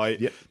the fight.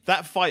 Yep.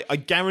 That fight, I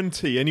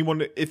guarantee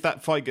anyone, if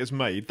that fight gets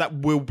made, that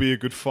will be a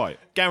good fight.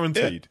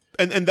 Guaranteed.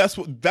 Yeah. And that's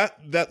what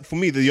that for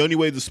me, the only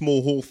way the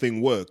small hall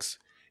thing works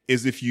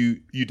is if you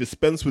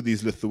dispense with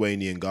these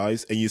Lithuanian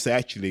guys and you say,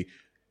 actually,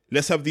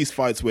 let's have these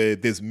fights where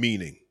there's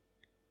meaning.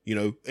 You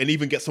know, and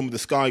even get some of the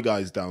Sky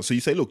guys down. So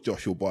you say, look,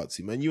 Joshua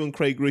Bartsey, man, you and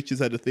Craig Richards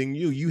had a thing.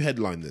 You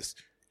headline this.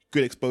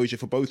 Good exposure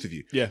for both of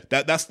you. Yeah.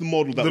 That's the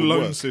model that the would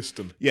loan work.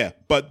 system. Yeah.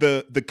 But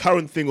the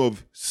current thing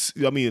of,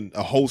 I mean,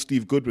 a whole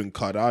Steve Goodwin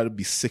card, I'd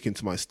be sick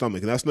into my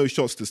stomach. And that's no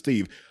shots to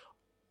Steve.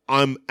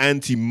 I'm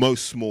anti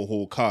most small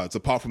hall cards,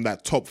 apart from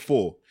that top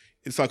 4.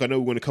 It's like, I know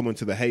we're going to come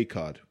onto the Hay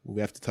card.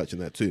 We have to touch on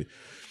that too.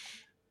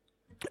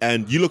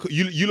 And you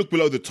look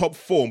below the top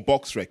 4 on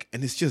BoxRec,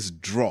 and it's just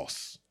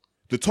dross.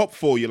 The top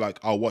 4, you're like,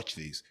 I'll watch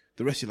these.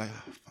 The rest, you're like,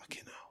 oh,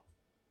 fucking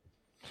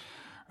hell.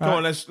 Come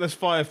on, let's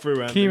fire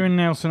through, Andy. Kieran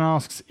Nelson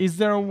asks, is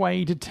there a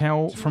way to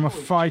tell from a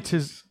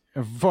fighter's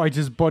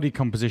body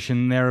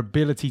composition their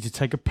ability to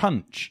take a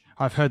punch?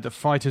 I've heard that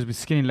fighters with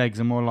skinny legs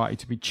are more likely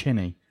to be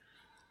chinny.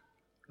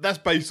 That's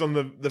based on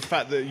the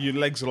fact that your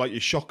legs are like your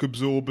shock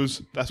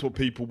absorbers. That's what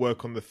people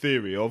work on the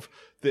theory of.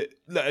 That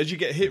as you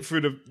get hit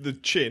through the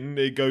chin,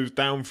 it goes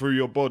down through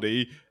your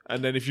body.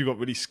 And then if you've got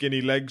really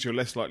skinny legs, you're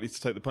less likely to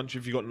take the punch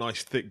if you've got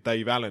nice, thick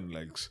Dave Allen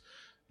legs.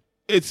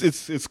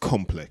 It's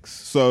complex.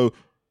 So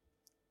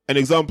an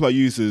example I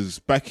use is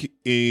back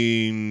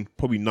in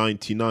probably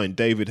 99,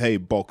 David Hay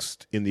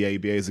boxed in the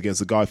ABAs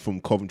against a guy from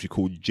Coventry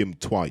called Jim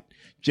Twite.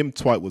 Jim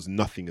Twite was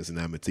nothing as an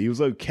amateur. He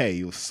was okay,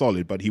 he was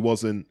solid, but he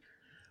wasn't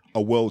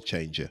a world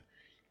changer.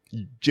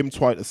 Jim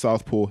Twite at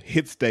Southpaw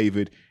hits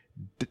David.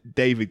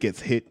 David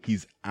gets hit,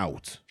 he's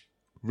out.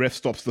 Ref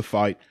stops the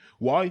fight.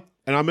 Why?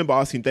 And I remember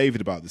asking David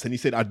about this, and he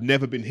said, I'd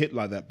never been hit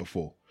like that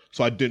before,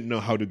 so I didn't know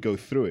how to go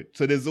through it.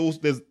 So there's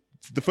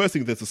the first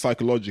thing, there's a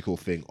psychological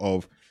thing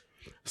of,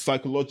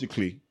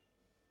 psychologically,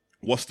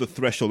 what's the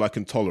threshold I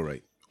can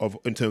tolerate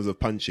in terms of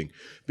punching?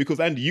 Because,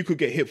 Andy, you could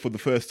get hit for the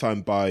first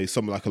time by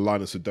someone like a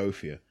Linus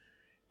Adofia,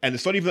 and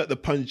it's not even that the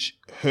punch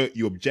hurt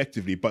you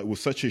objectively, but it was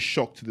such a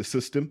shock to the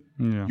system,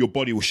 your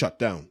body will shut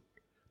down.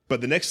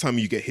 But the next time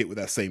you get hit with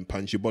that same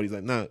punch, your body's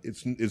like, nah,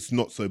 it's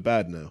not so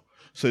bad now.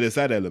 So there's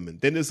that element.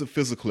 Then there's a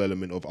physical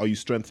element of, are you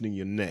strengthening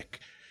your neck?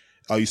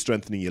 Are you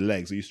strengthening your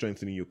legs? Are you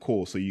strengthening your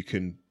core so you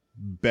can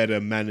better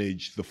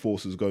manage the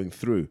forces going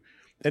through?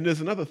 And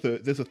there's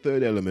a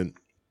third element.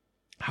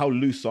 How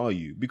loose are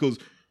you? Because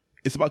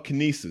it's about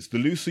kinesis. The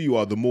looser you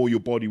are, the more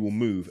your body will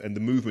move, and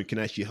the movement can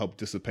actually help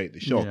dissipate the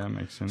shock. Yeah, that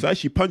makes sense. So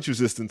actually, punch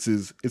resistance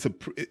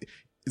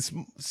it's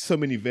so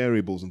many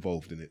variables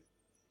involved in it.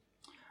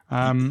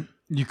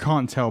 You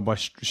can't tell by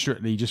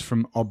strictly just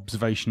from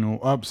observation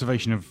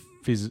of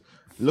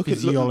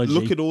physiology.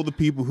 Look at all the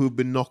people who've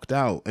been knocked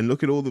out, and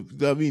look at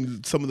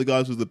some of the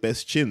guys with the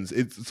best chins.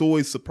 It's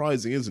always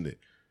surprising, isn't it?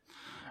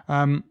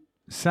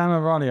 Sam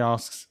O'Reilly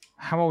asks,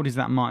 how old is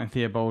that Martin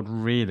Theobald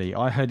really?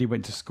 I heard he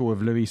went to school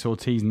with Luis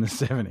Ortiz in the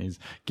 70s.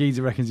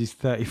 Geezer reckons he's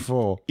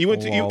 34. He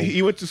went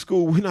to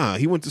school. Nah,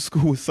 he went to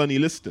school with Sonny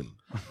Liston.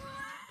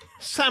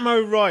 Sam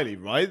O'Reilly,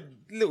 right?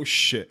 Little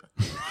shit.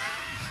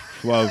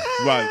 Well,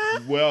 right,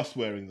 we are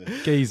swearing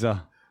this.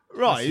 Geezer.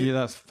 Right.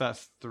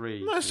 That's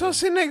 3. No, so I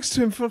sit next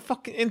to him for a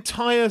fucking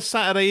entire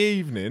Saturday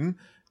evening.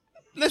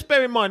 Let's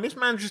bear in mind, this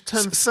man just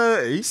turned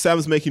 30.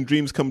 Sam's making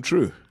dreams come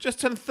true. Just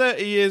turned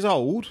 30 years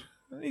old.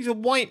 He's a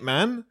white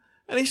man.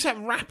 And he sat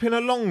rapping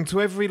along to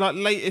every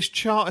latest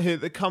chart hit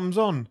that comes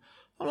on.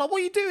 I'm like,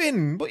 what are you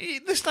doing?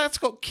 This lad's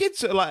got kids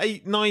that are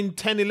 8, 9,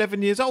 10,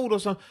 11 years old or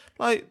something.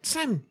 Like,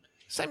 Sam.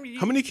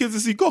 How many kids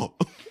has he got?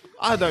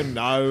 I don't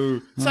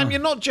know. Sam, you're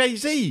not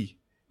Jay-Z.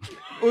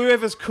 Or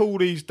whoever's cool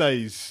these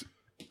days.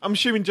 I'm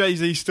assuming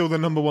Jay-Z's still the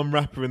number 1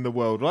 rapper in the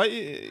world,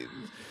 right?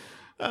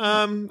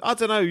 I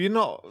don't know. You're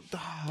not.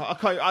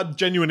 I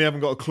genuinely haven't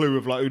got a clue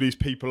of who these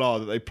people are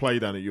that they play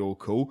down at Your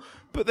Cool.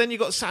 But then you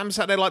got Sam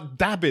sat there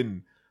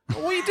dabbing.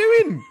 What are you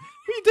doing? What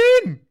are you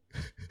doing?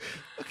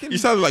 You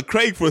sounded like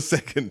Craig for a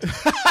second.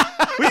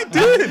 What are you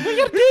doing?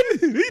 What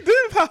are you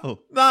doing, pal?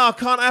 No, I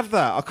can't have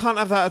that. I can't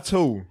have that at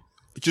all.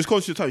 Just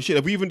conscious of time. Shit,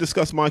 have we even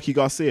discussed Mikey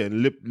Garcia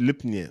and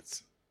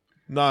Lipnitz?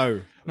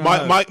 No.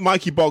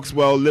 Mikey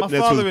Boxwell,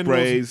 Lipnitz was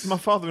Braze. My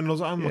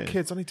father-in-law's my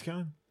kids. I need to go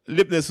home.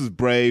 Lipness was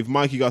brave.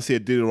 Mikey Garcia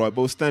did it right.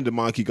 Both standard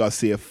Mikey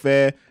Garcia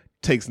fair.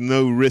 Takes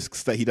no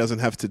risks that he doesn't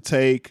have to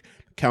take.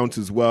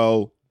 Counters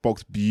well.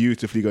 Box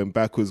beautifully going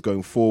backwards,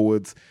 going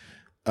forwards.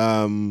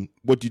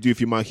 What do you do if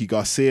you're Mikey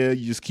Garcia?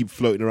 You just keep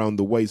floating around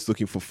the weights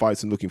looking for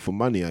fights and looking for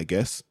money, I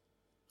guess.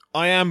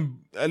 I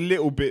am a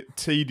little bit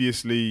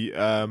tediously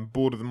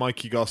bored of the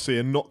Mikey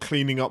Garcia not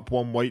cleaning up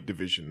one weight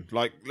division.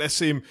 Like, let's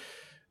see him.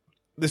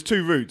 There's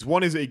two routes.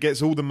 One is that he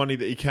gets all the money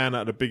that he can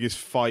out of the biggest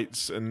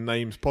fights and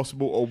names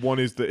possible, or one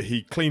is that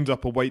he cleans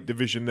up a weight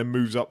division, then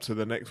moves up to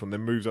the next one,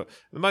 then moves up.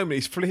 At the moment,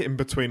 he's flitting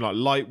between like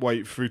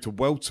lightweight through to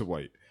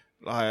welterweight.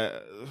 I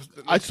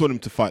just want him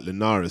to fight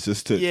Linares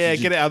just to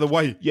get it out of the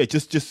way. Yeah,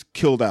 just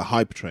kill that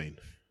hype train.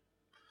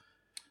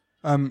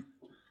 Got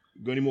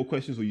any more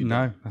questions? Or you no,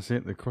 done? that's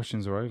it. The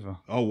questions are over.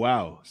 Oh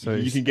wow! So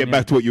you can get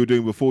back to what you were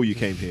doing before you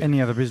came here.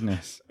 Any other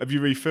business? Have you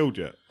refilled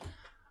yet?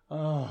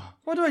 Oh,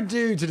 what do I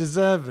do to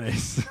deserve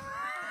this?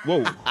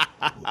 Whoa!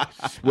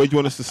 Where do you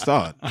want us to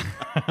start?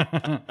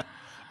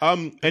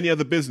 Any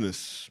other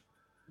business?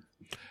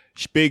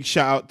 Big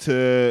shout out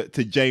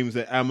to James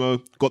at Ammo.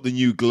 Got the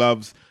new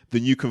gloves. The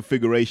new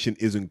configuration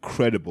is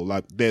incredible.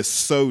 Like, they're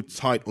so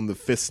tight on the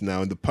fist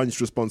now, and the punch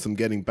response I'm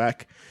getting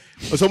back.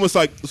 It's almost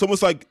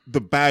like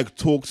the bag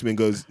talks to me and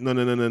goes, no, a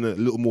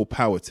little more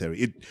power,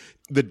 Terry.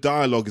 The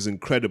dialogue is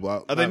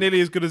incredible. Are they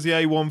nearly as good as the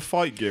A1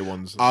 Fight Gear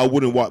ones? I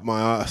wouldn't wipe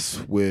my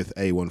ass with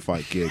A1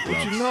 Fight Gear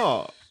gloves. Would you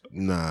not?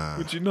 Nah.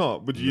 Would you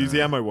not? Would you use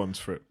the ammo ones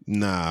for it?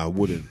 Nah, I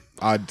wouldn't.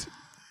 I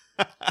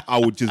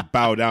would just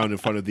bow down in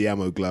front of the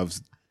ammo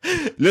gloves.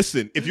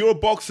 Listen, if you're a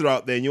boxer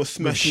out there and you're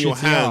smashing your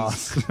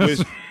hands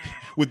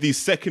with these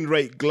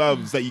second-rate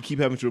gloves that you keep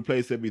having to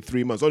replace every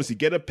 3 months, honestly,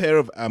 get a pair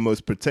of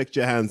ammos, protect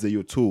your hands, they're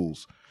your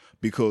tools.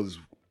 Because,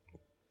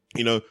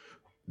 you know,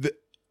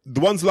 the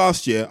ones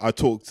last year I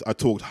talked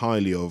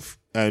highly of,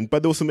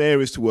 but there were some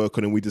areas to work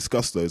on, and we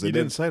discussed those. You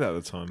didn't say that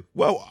at the time.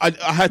 Well, I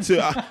had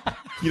to,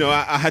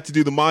 I had to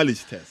do the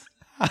mileage test.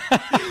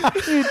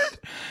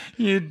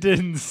 You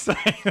didn't say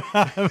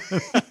that.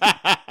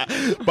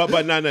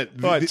 but no.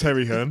 Right,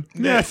 Terry Hearn.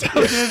 Yes, I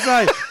was going to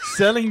say,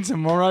 selling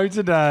tomorrow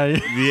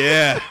today.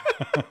 Yeah.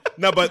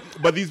 No, but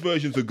these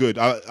versions are good.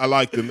 I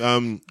like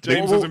them.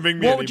 James doesn't ring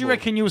me What would you anymore.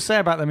 reckon you'll say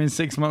about them in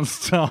 6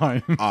 months'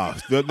 time?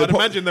 I'd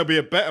imagine there'll be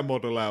a better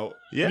model out.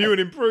 Yeah. New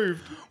and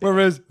improved.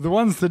 Whereas the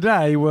ones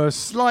today were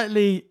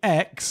slightly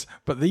X,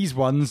 but these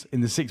ones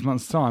in the 6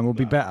 months' time will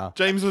be better.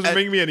 James doesn't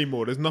ring me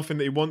anymore. There's nothing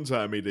that he wants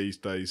out of me these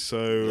days,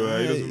 so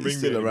he doesn't he's ring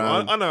still me anymore.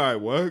 around. I know how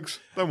it works.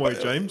 Don't worry,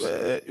 James.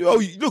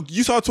 Look,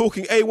 you start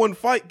talking A1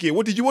 Fight Gear.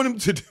 What did you want him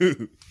to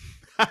do?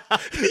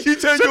 You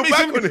turned your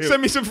back on him.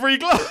 Send me some free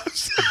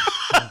gloves.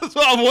 That's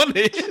what I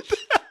wanted.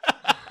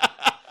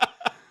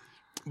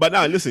 But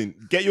now, listen,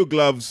 get your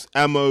gloves,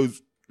 ammos.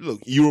 Look,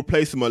 you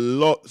replace them a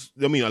lot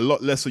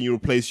less than you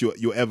replace your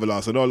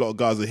Everlast. I know a lot of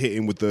guys are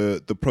hitting with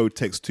the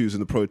Protex 2s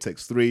and the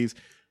Protex 3s.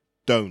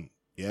 Don't,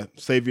 yeah?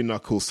 Save your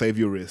knuckles, save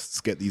your wrists,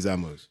 get these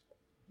ammos.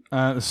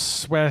 The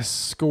swear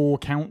score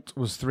count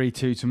was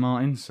 3-2 to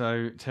Martin,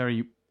 so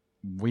Terry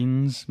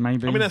wins,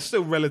 maybe. I mean, that's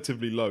still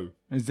relatively low.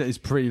 It's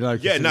pretty low.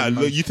 Yeah, no,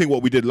 look, you think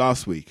what we did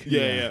last week.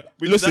 Yeah.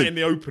 We did Listen, that in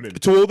the opening.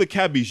 To all the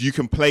cabbies, you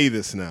can play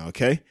this now,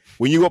 okay?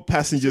 When you got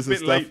passengers and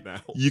It's a stuff, bit late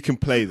now. you can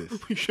play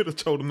this. We should have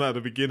told them that at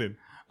the beginning.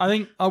 I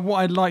think what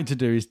I'd like to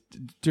do is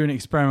do an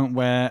experiment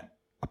where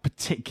a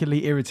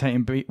particularly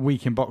irritating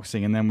week in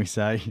boxing, and then we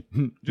say,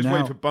 Just now,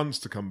 wait for Bunce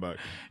to come back.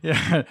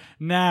 yeah,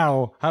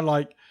 now, I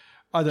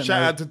don't know.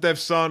 Shout out to Dev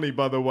Sani,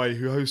 by the way,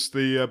 who hosts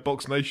the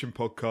Box Nation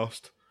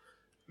podcast.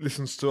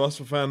 Listens to us,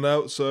 I found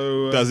out.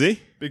 So Does he?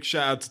 Big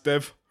shout out to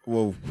Dev.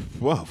 Well,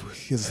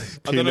 he's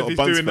I don't know if not a he's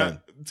Bunce doing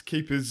fan. that to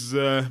keep his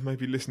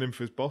maybe listening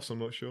for his boss. I'm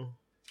not sure.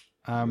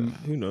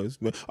 Who knows?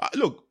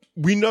 Look,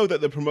 we know that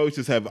the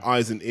promoters have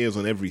eyes and ears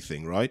on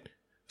everything, right?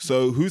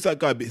 So who's that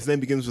guy? His name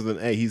begins with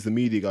an A. He's the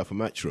media guy for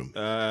Matchroom.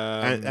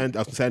 And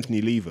it's Anthony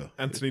Lever.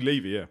 Anthony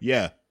Levy, yeah.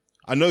 Yeah.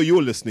 I know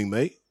you're listening,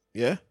 mate.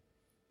 Yeah?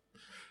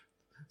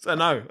 So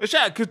no, a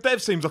shout because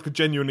Dev seems like a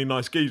genuinely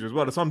nice geezer as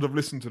well. The times I've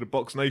listened to the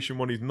Box Nation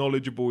one, he's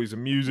knowledgeable, he's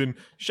amusing.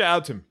 Shout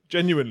out to him,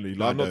 genuinely.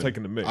 Like, I'm not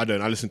taking the mick. I don't.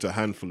 I listen to a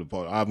handful of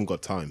podcasts. I haven't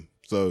got time.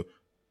 So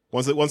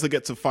once I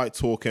get to Fight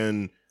Talk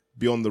and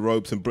Beyond the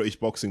Ropes and British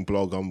Boxing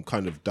Blog, I'm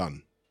kind of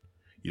done.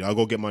 You know, I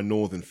got to get my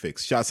Northern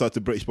fix. Shouts out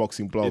to British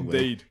Boxing Blog.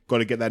 Indeed. Got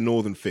to get that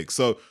Northern fix.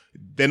 So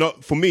they're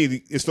not, for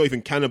me, it's not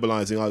even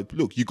cannibalizing.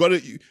 Look, you got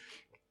to,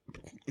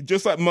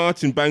 just like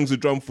Martin bangs the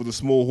drum for the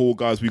small hall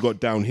guys we got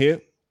down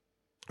here,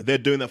 they're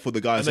doing that for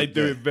the guys and they up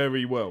do there. it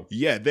very well.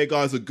 Yeah, their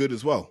guys are good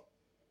as well.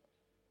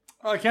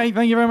 Okay,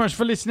 thank you very much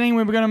for listening.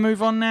 We're going to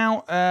move on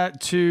now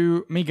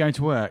to me going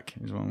to work,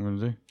 is what I'm going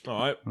to do. All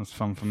right. That's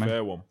fun for me.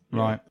 Fair one.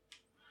 Right.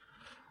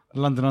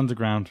 London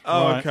Underground.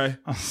 Oh, Right. okay.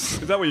 Is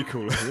that what you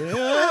call it?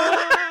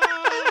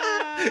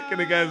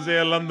 Gonna go and see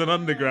a London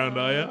Underground,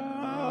 are you?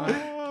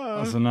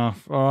 That's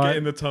enough. All right. Get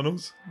in the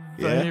tunnels.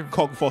 Yeah,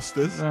 Cock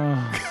Fosters.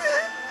 Oh.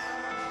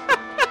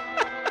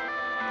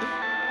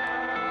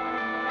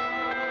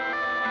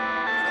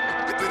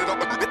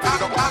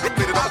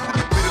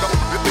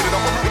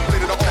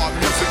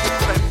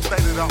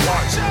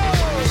 Watch.